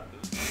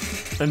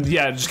and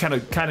yeah, just kind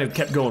of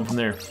kept going from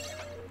there.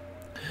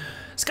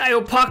 Sky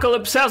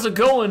Apocalypse, how's it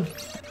going?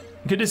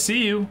 Good to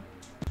see you.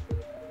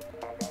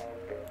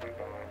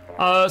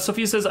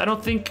 Sophia says, I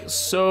don't think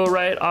so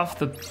right off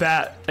the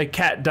bat a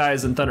cat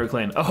dies in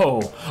ThunderClan.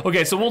 Oh,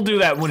 okay, so we'll do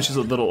that when she's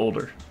a little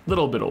older.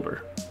 Little bit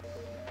older.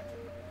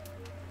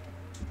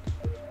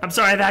 I'm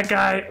sorry, that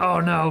guy. Oh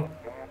no.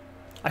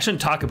 I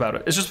shouldn't talk about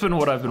it. It's just been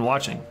what I've been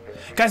watching.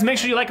 Guys, make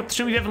sure you like up the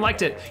stream if you haven't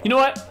liked it. You know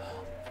what?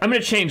 I'm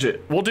gonna change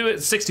it. We'll do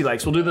it 60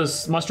 likes. We'll do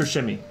this mustard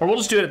shimmy. Or we'll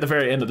just do it at the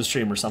very end of the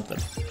stream or something.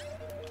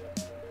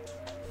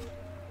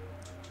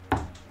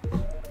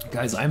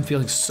 Guys, I'm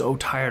feeling so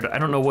tired. I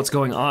don't know what's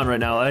going on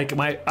right now. Like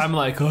I'm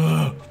like,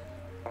 ugh.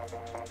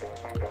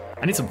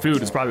 I need some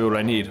food is probably what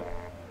I need.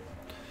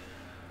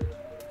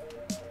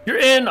 You're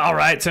in. All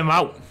right, Tim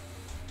out.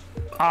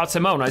 Ah,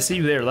 Timon, I see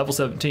you there, level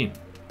 17.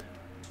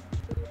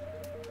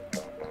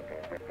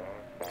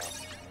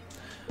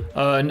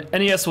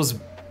 NES was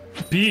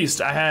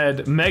beast. I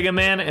had Mega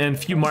Man and a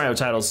few Mario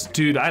titles.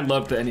 Dude, I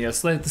loved the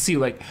NES. Let's see,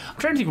 like, I'm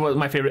trying to think of what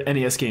my favorite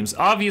NES games.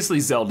 Obviously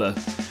Zelda.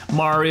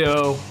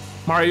 Mario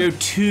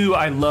 2,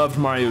 I loved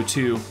Mario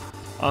 2.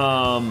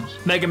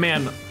 Mega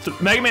Man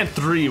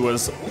 3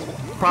 was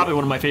probably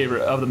one of my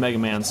favorite of the Mega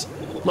Mans.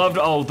 Loved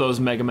all of those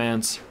Mega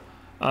Mans.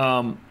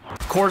 Of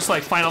course,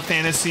 like Final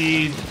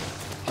Fantasy.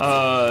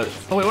 Oh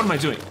wait, what am I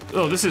doing?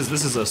 Oh, this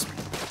is a.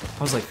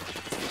 I was like,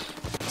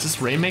 is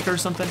this Rainmaker or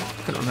something?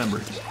 Couldn't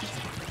remember.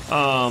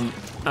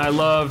 I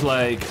loved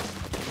like,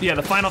 yeah,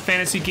 the Final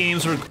Fantasy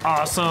games were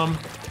awesome.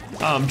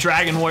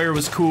 Dragon Warrior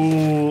was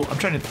cool. I'm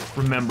trying to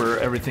remember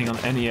everything on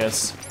the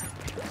NES.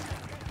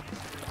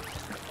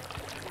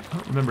 I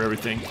don't remember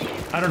everything.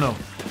 I don't know.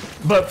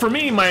 But for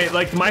me,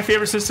 my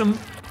favorite system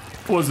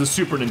was the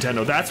Super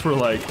Nintendo. That's where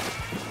like,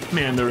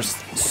 man, there's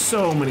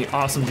so many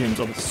awesome games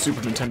on the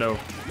Super Nintendo.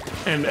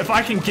 And if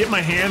I can get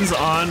my hands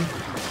on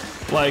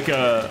like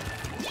a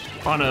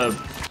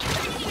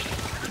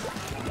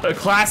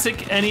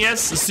classic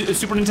NES,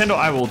 Super Nintendo,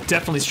 I will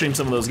definitely stream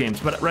some of those games.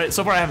 But right,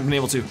 so far I haven't been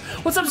able to.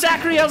 What's up,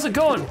 Zachary? How's it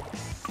going?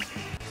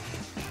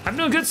 I'm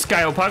doing good,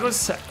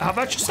 Skyopocalypse. How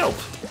about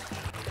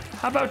yourself?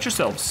 How about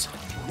yourselves?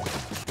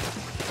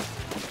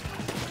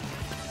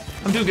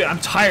 I'm doing good. I'm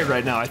tired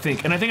right now, I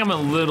think. And I think I'm a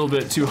little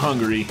bit too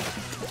hungry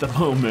at the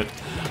moment.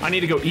 I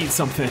need to go eat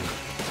something.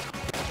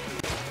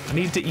 I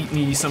need to eat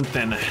me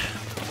something.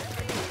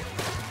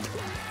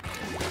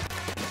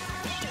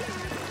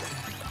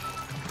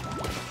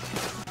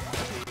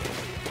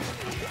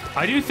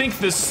 I do think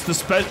the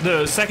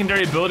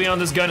secondary ability on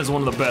this gun is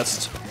one of the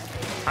best.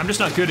 I'm just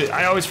not good at.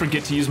 I always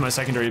forget to use my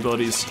secondary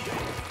abilities.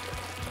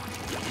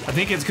 I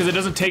think it's because it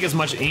doesn't take as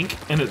much ink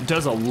and it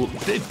does a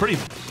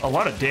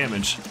lot of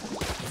damage.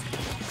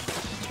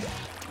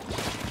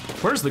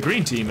 Where's the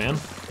green team, man?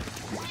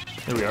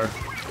 There we are.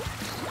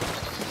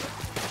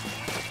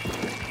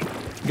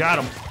 Got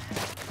him.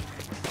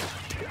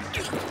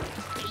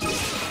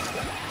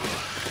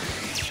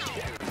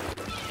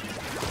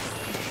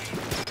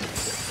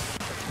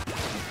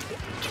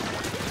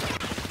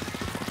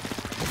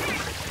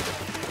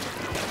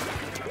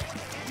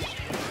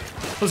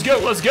 Let's go,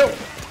 let's go.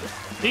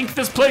 Ink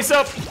this place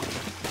up.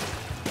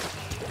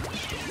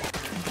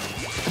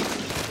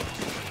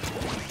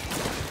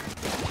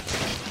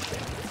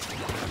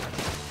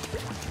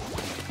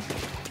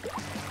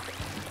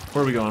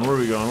 Where are we going? Where are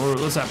we going?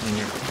 What's happening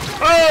here?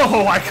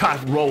 Oh, I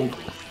got rolled.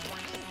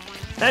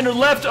 Ender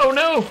left. Oh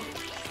no.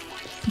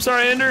 I'm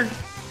sorry, Ender.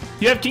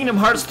 You have Kingdom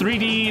Hearts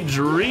 3D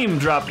Dream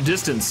Drop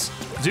Distance.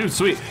 Dude,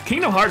 sweet.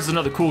 Kingdom Hearts is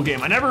another cool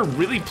game. I never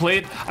really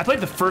played. I played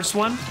the first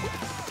one.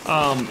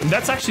 And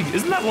that's actually,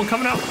 isn't that one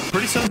coming out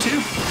pretty soon too?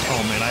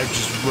 Oh man, I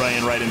just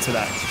ran right into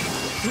that.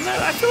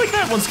 I feel like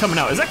that one's coming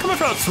out. Is that coming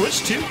out Switch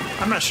too?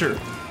 I'm not sure.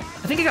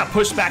 I think it got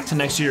pushed back to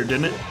next year,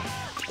 didn't it?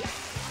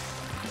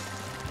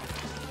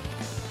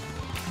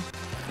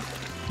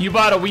 You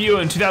bought a Wii U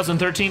in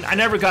 2013? I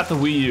never got the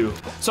Wii U.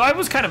 So I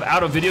was kind of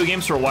out of video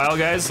games for a while,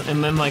 guys,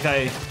 and then like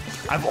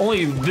I've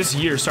only this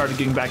year started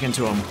getting back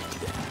into them.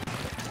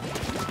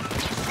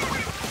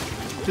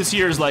 This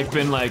year's like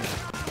been like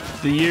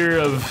the year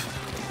of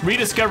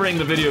rediscovering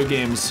the video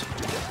games.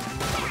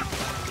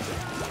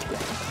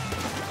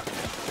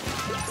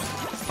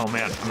 Oh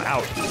man, I'm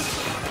out.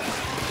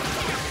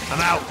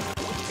 I'm out.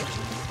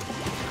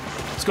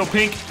 Let's go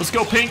pink, let's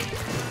go pink.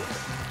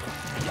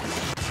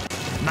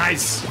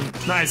 Nice,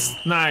 nice,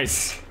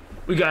 nice.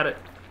 We got it.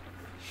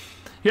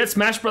 You had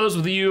Smash Brothers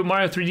with you,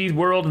 Mario 3D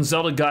World, and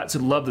Zelda got to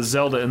love the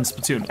Zelda in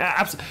Splatoon.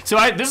 So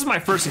this is my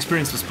first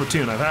experience with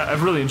Splatoon.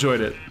 I've really enjoyed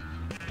it.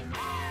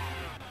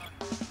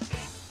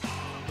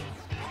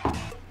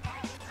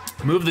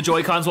 Move the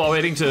Joy-Cons while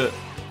waiting to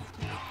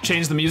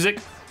change the music.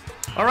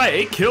 All right,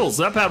 8 kills.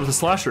 Not bad with a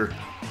slasher.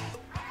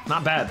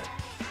 Not bad.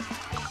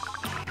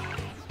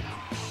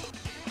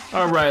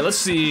 All right, let's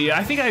see.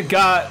 I think I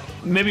got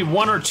maybe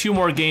 1 or 2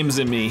 more games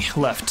in me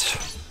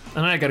left.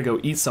 And then I gotta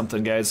go eat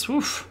something, guys.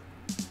 Oof.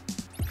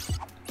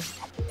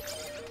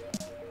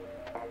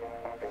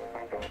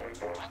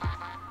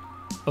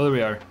 Oh, there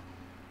we are.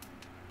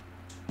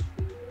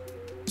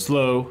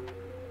 Slow.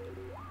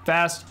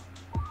 Fast.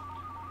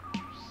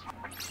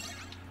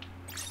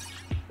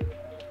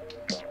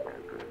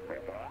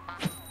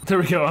 There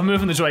we go, I'm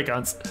moving the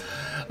Joy-Cons.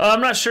 I'm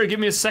not sure, give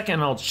me a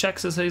second, I'll check,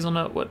 says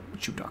Hazelnut. What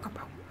you talking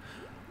about?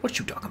 What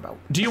you talking about?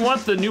 Do you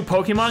want the new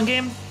Pokemon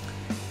game?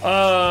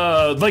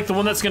 Like the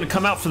one that's gonna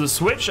come out for the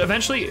Switch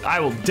eventually? I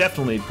will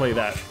definitely play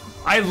that.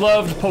 I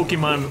loved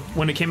Pokemon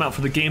when it came out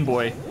for the Game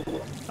Boy.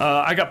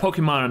 I got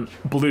Pokemon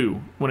Blue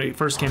when it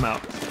first came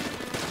out.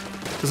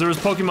 Because there was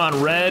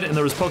Pokemon Red and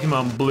there was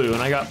Pokemon Blue,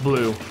 and I got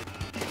Blue.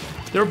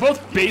 They were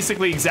both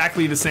basically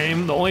exactly the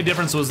same. The only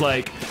difference was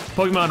like,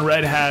 Pokemon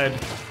Red had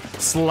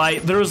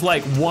there was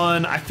like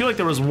I feel like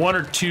there was 1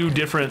 or 2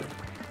 different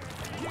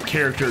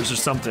characters or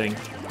something.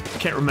 I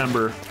can't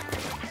remember.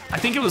 I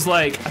think it was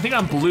like, I think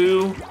on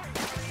Blue,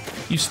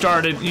 you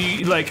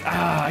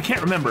I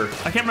can't remember.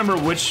 I can't remember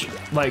which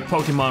like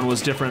Pokemon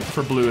was different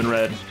for Blue and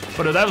Red,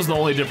 but that was the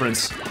only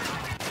difference.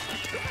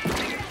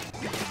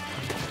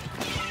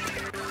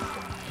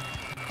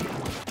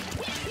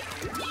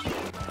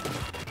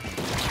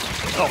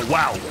 Oh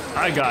wow,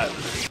 I got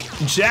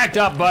jacked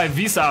up by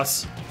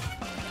Vsauce.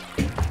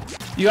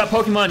 You got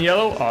Pokemon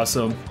Yellow?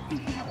 Awesome.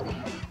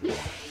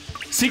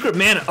 Secret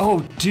Mana. Oh,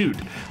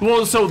 dude.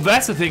 Well, so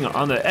that's the thing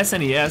on the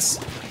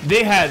SNES.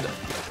 They had,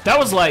 that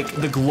was like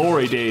the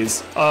glory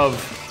days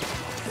of.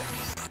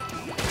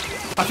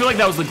 I feel like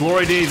that was the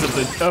glory days of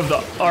the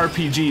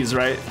RPGs,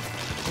 right?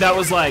 That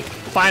was like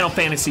Final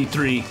Fantasy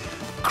III,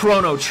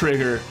 Chrono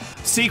Trigger,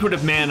 Secret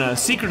of Mana,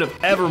 Secret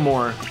of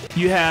Evermore.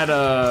 You had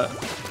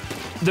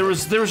there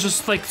was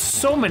just like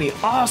so many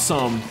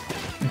awesome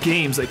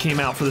games that came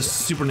out for the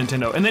Super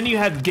Nintendo, and then you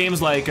had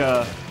games like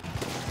not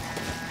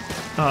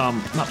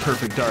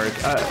Perfect Dark.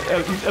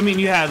 I mean,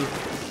 you had.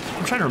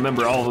 I'm trying to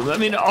remember all of them. I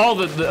mean, all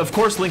the of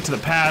course, Link to the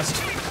Past.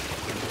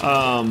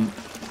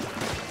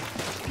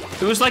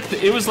 It was like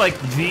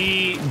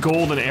the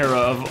golden era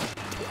of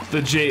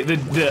the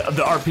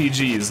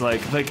RPGs.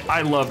 Like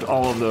I loved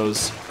all of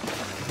those.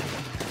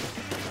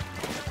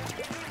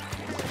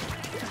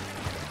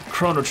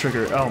 Chrono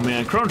Trigger. Oh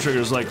man, Chrono Trigger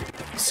is like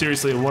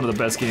seriously one of the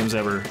best games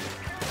ever.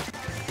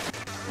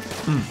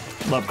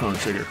 Love Chrono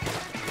Trigger.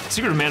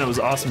 Secret of Mana was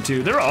awesome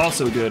too. They were all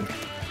so good.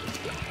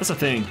 That's the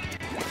thing.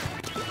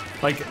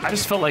 Like I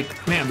just felt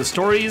like, man, the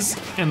stories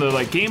and the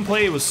like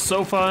gameplay was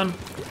so fun.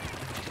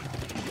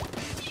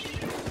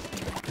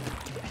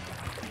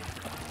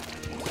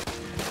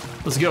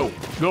 Let's go.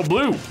 Go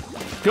blue.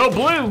 Go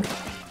blue.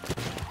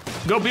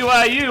 Go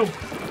BYU.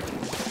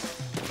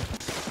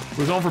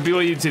 We're going for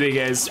BYU today,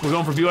 guys. We're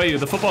going for BYU.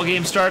 The football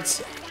game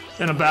starts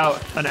in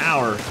about an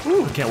hour.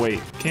 Ooh, I can't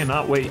wait.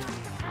 Cannot wait.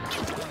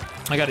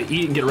 I gotta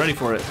eat and get ready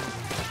for it.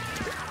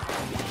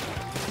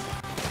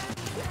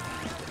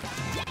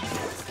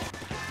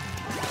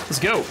 Let's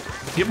go.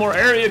 Get more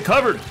area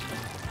covered.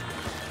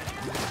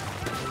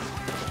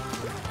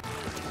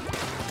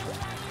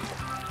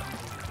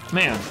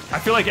 Man, I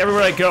feel like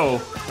everywhere I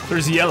go,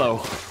 there's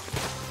yellow.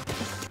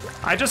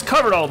 I just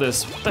covered all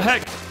this. What the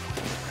heck?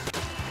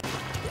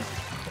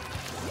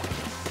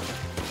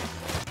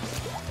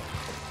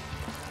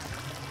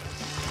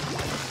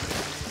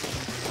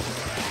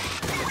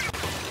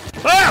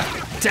 Ah!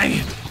 Dang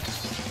it.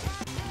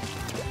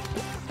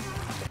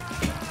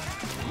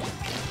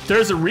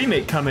 There's a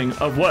remake coming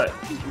of what?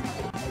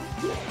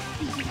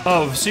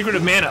 Of Secret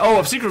of Mana. Oh,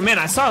 of Secret of Mana.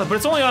 I saw it, but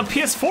it's only on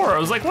PS4. I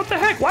was like, what the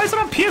heck? Why is it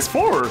on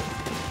PS4?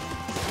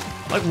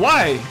 Like,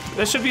 why?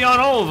 That should be on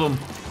all of them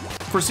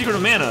for Secret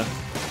of Mana.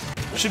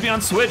 It should be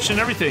on Switch and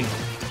everything.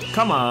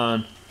 Come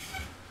on.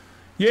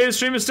 Yeah, the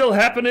stream is still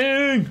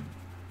happening.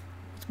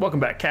 Welcome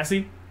back,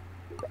 Cassie.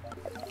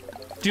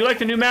 Do you like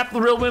the new map,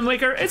 The Real Wind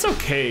Waker? It's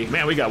okay.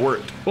 Man, we got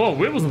worked. Whoa,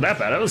 it wasn't that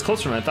bad. It was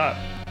closer than I thought.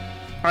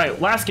 All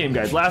right, last game,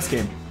 guys. Last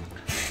game.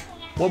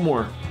 One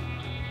more.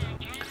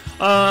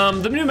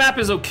 The new map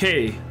is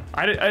okay.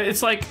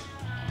 It's like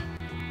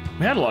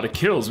we had a lot of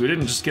kills. We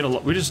didn't just get a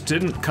lot. We just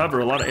didn't cover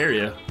a lot of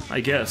area, I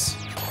guess.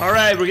 All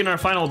right, we're getting our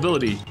final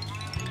ability.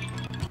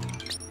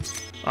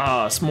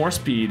 It's more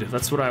speed.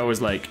 That's what I always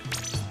like.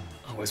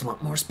 Always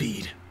want more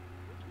speed.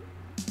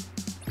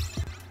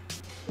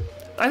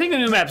 I think the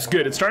new map's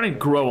good. It's starting to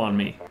grow on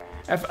me.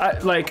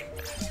 At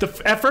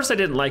first I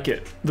didn't like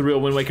it, The Real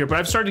Wind Waker, but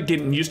I've started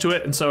getting used to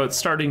it, and so it's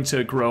starting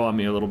to grow on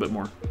me a little bit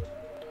more.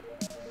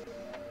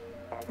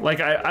 Like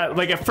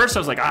at first I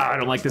was like, I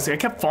don't like this. I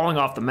kept falling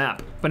off the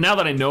map, but now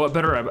that I know it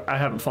better, I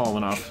haven't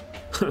fallen off.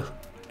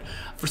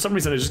 For some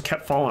reason, I just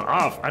kept falling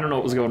off. I don't know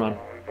what was going on.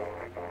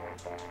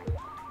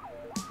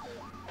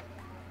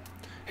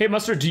 Hey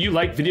Mustard, do you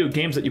like video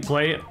games that you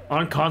play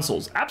on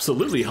consoles?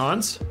 Absolutely,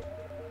 Hans.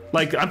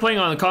 Like, I'm playing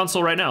on the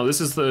console right now.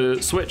 This is the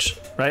Switch,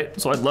 right?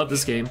 So I love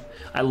this game.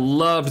 I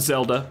love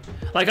Zelda.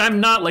 Like, I'm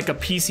not like a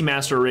PC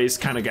Master Race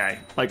kind of guy.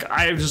 Like,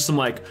 I just am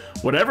like,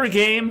 whatever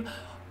game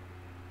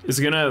is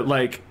gonna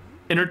like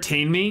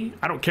entertain me,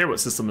 I don't care what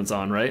system it's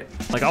on, right?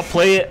 Like, I'll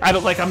play it.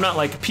 I'm not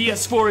like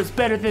PS4 is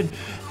better than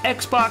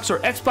Xbox, or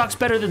Xbox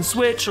better than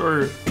Switch,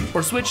 or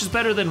Switch is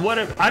better than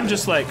whatever. I'm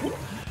just like,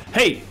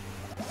 hey,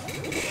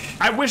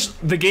 I wish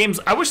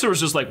there was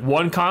just like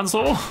one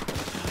console.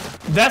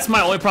 That's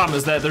my only problem,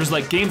 is that there's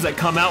like games that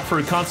come out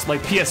for console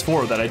like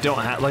PS4 that I don't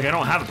have. Like, I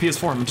don't have a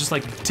PS4. I'm just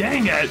like,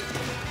 dang it.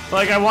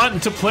 Like, I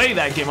want to play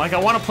that game. Like, I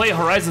want to play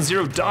Horizon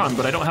Zero Dawn,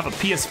 but I don't have a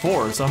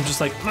PS4, so I'm just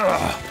like,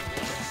 ugh.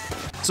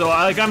 So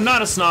I'm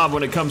not a snob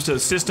when it comes to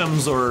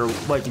systems or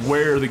like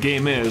where the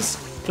game is.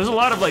 There's a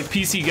lot of like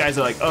PC guys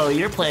that are like, oh,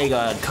 you're playing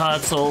on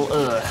console,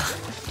 ugh.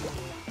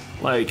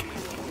 Like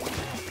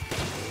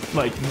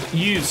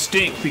you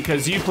stink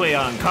because you play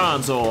on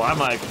console. I'm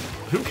like,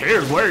 who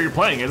cares where you're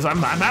playing it? I'm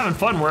having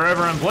fun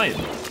wherever I'm playing.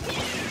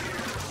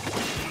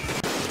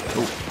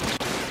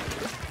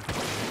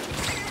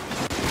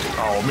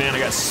 Oh man, I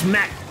got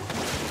smacked.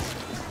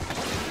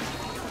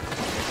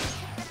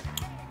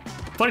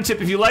 Funny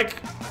tip, if you like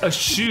a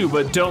shoe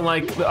but don't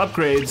like the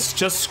upgrades,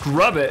 just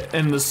scrub it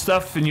and the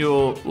stuff and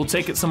we'll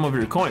take it some of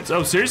your coins.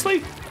 Oh,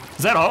 seriously?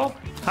 Is that all?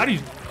 How do you,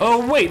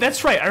 oh wait,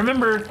 that's right. I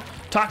remember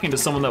talking to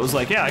someone that was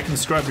like, yeah, I can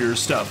scrub your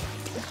stuff.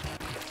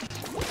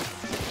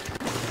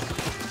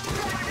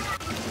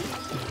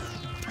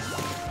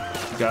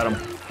 Got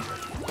him.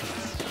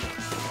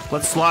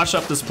 Let's slosh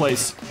up this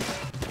place.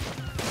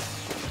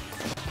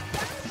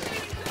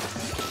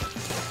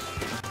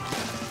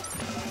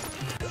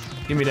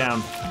 Get me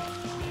down.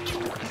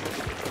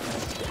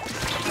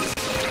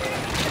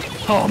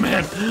 Oh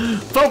man,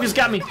 Focus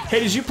got me. Hey,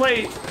 did you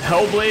play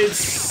Hellblade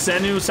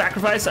Senua's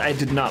Sacrifice? I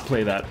did not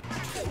play that.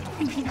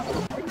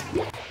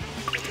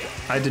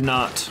 I did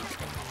not.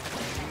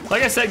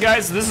 Like I said,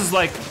 guys, this is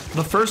like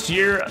the first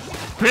year.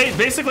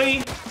 Basically,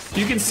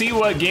 you can see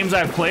what games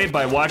I've played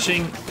by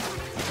watching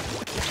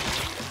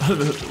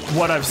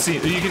what I've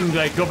seen. You can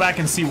like go back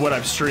and see what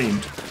I've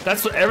streamed.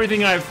 That's what,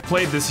 everything I've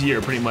played this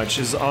year pretty much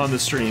is on the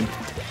stream.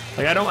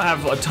 Like I don't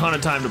have a ton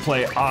of time to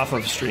play off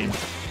of stream.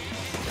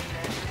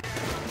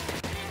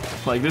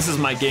 Like this is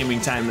my gaming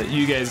time that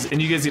you guys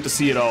get to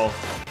see it all.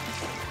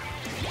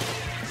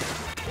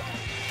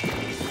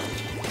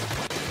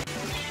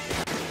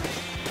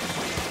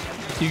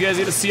 You guys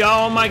get to see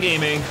all my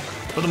gaming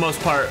for the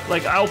most part.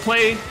 Like I'll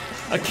play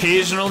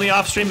occasionally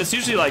off stream. It's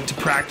usually like to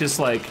practice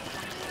like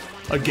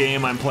a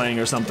game I'm playing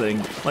or something.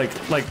 Like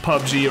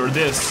PUBG or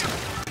this.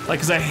 Like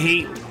cause I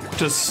hate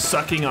just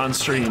sucking on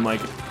stream.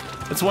 Like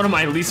it's one of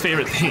my least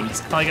favorite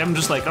things. Like I'm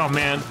just like, oh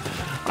man,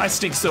 I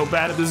stink so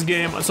bad at this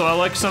game. So I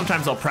like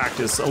sometimes I'll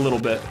practice a little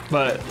bit,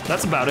 but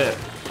that's about it.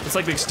 It's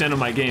like the extent of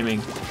my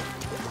gaming.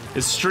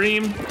 Is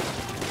stream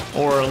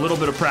or a little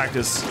bit of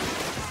practice.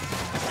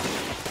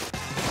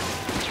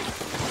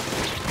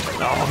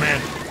 Oh man.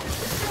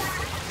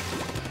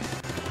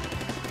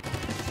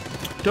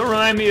 Don't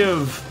remind me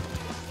of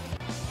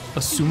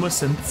Asuma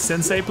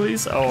Sensei,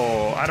 please?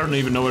 Oh, I don't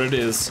even know what it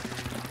is.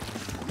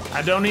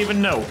 I don't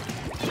even know.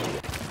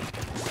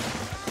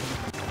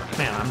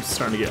 Man, I'm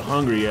starting to get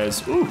hungry,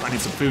 guys. Ooh, I need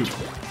some food.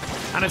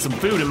 I need some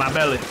food in my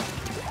belly.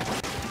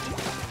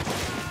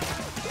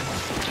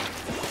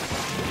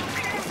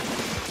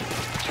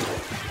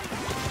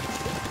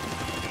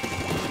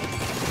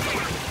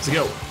 Let's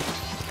go.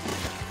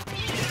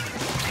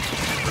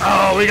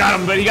 Oh, we got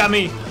him, but he got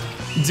me.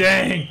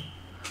 Dang.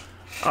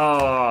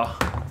 Oh.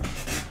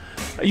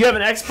 You have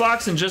an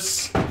Xbox and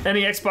just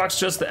any Xbox,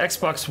 just the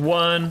Xbox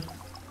One.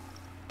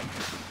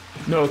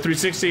 No,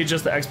 360,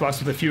 just the Xbox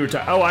with a fewer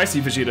time. Oh, I see,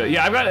 Vegeta.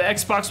 Yeah, I've got an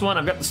Xbox One,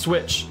 I've got the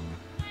Switch,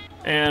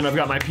 and I've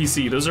got my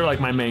PC. Those are like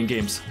my main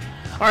games.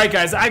 All right,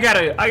 guys, I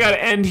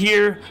gotta end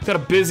here. Got a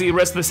busy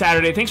rest of the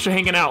Saturday. Thanks for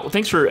hanging out.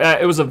 Thanks for.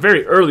 It was a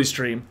very early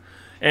stream,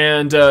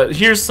 and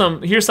here's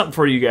something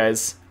for you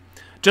guys.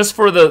 Just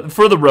for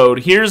the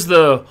road. Here's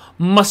the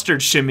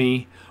mustard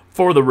shimmy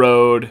for the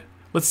road.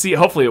 Let's see.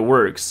 Hopefully it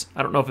works.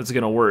 I don't know if it's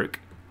gonna work.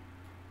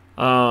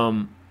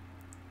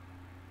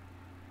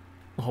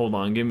 Hold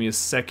on. Give me a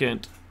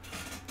second.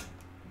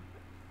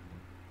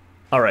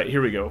 All right,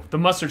 here we go. The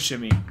mustard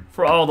shimmy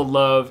for all the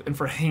love and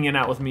for hanging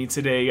out with me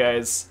today,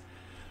 guys.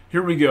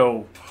 Here we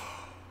go.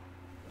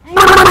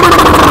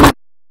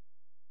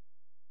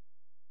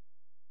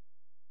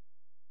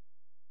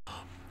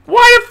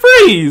 Why a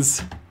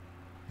freeze?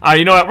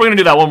 You know what? We're gonna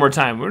do that one more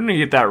time. We're gonna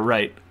get that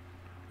right.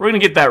 We're gonna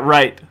get that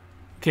right.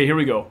 Okay, here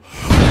we go.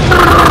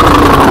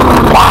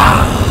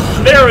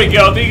 There we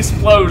go, the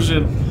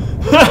explosion.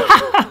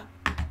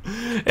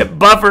 It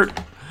buffered.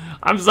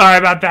 I'm sorry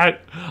about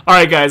that.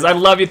 Alright guys, I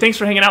love you. Thanks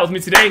for hanging out with me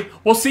today.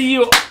 We'll see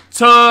you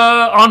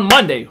on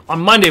Monday. On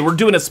Monday, we're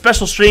doing a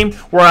special stream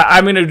where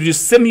I'm gonna do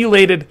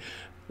simulated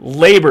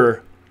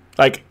labor,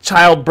 like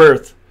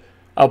childbirth,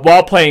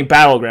 while playing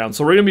Battlegrounds.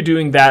 So we're gonna be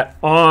doing that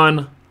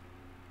on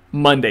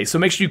Monday. So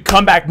make sure you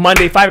come back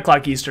Monday, 5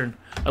 o'clock Eastern.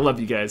 I love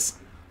you guys.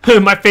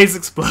 My face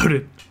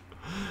exploded.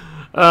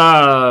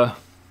 That's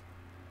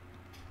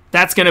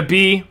gonna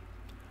be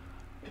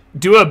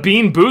do a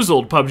Bean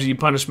Boozled PUBG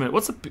punishment.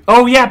 What's a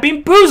oh yeah,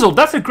 Bean Boozled.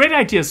 That's a great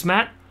idea,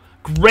 Smat.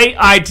 Great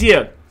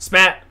idea,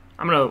 Smat.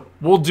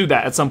 We'll do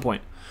that at some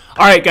point.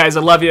 All right, guys,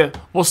 I love you.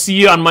 We'll see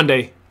you on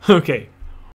Monday. Okay.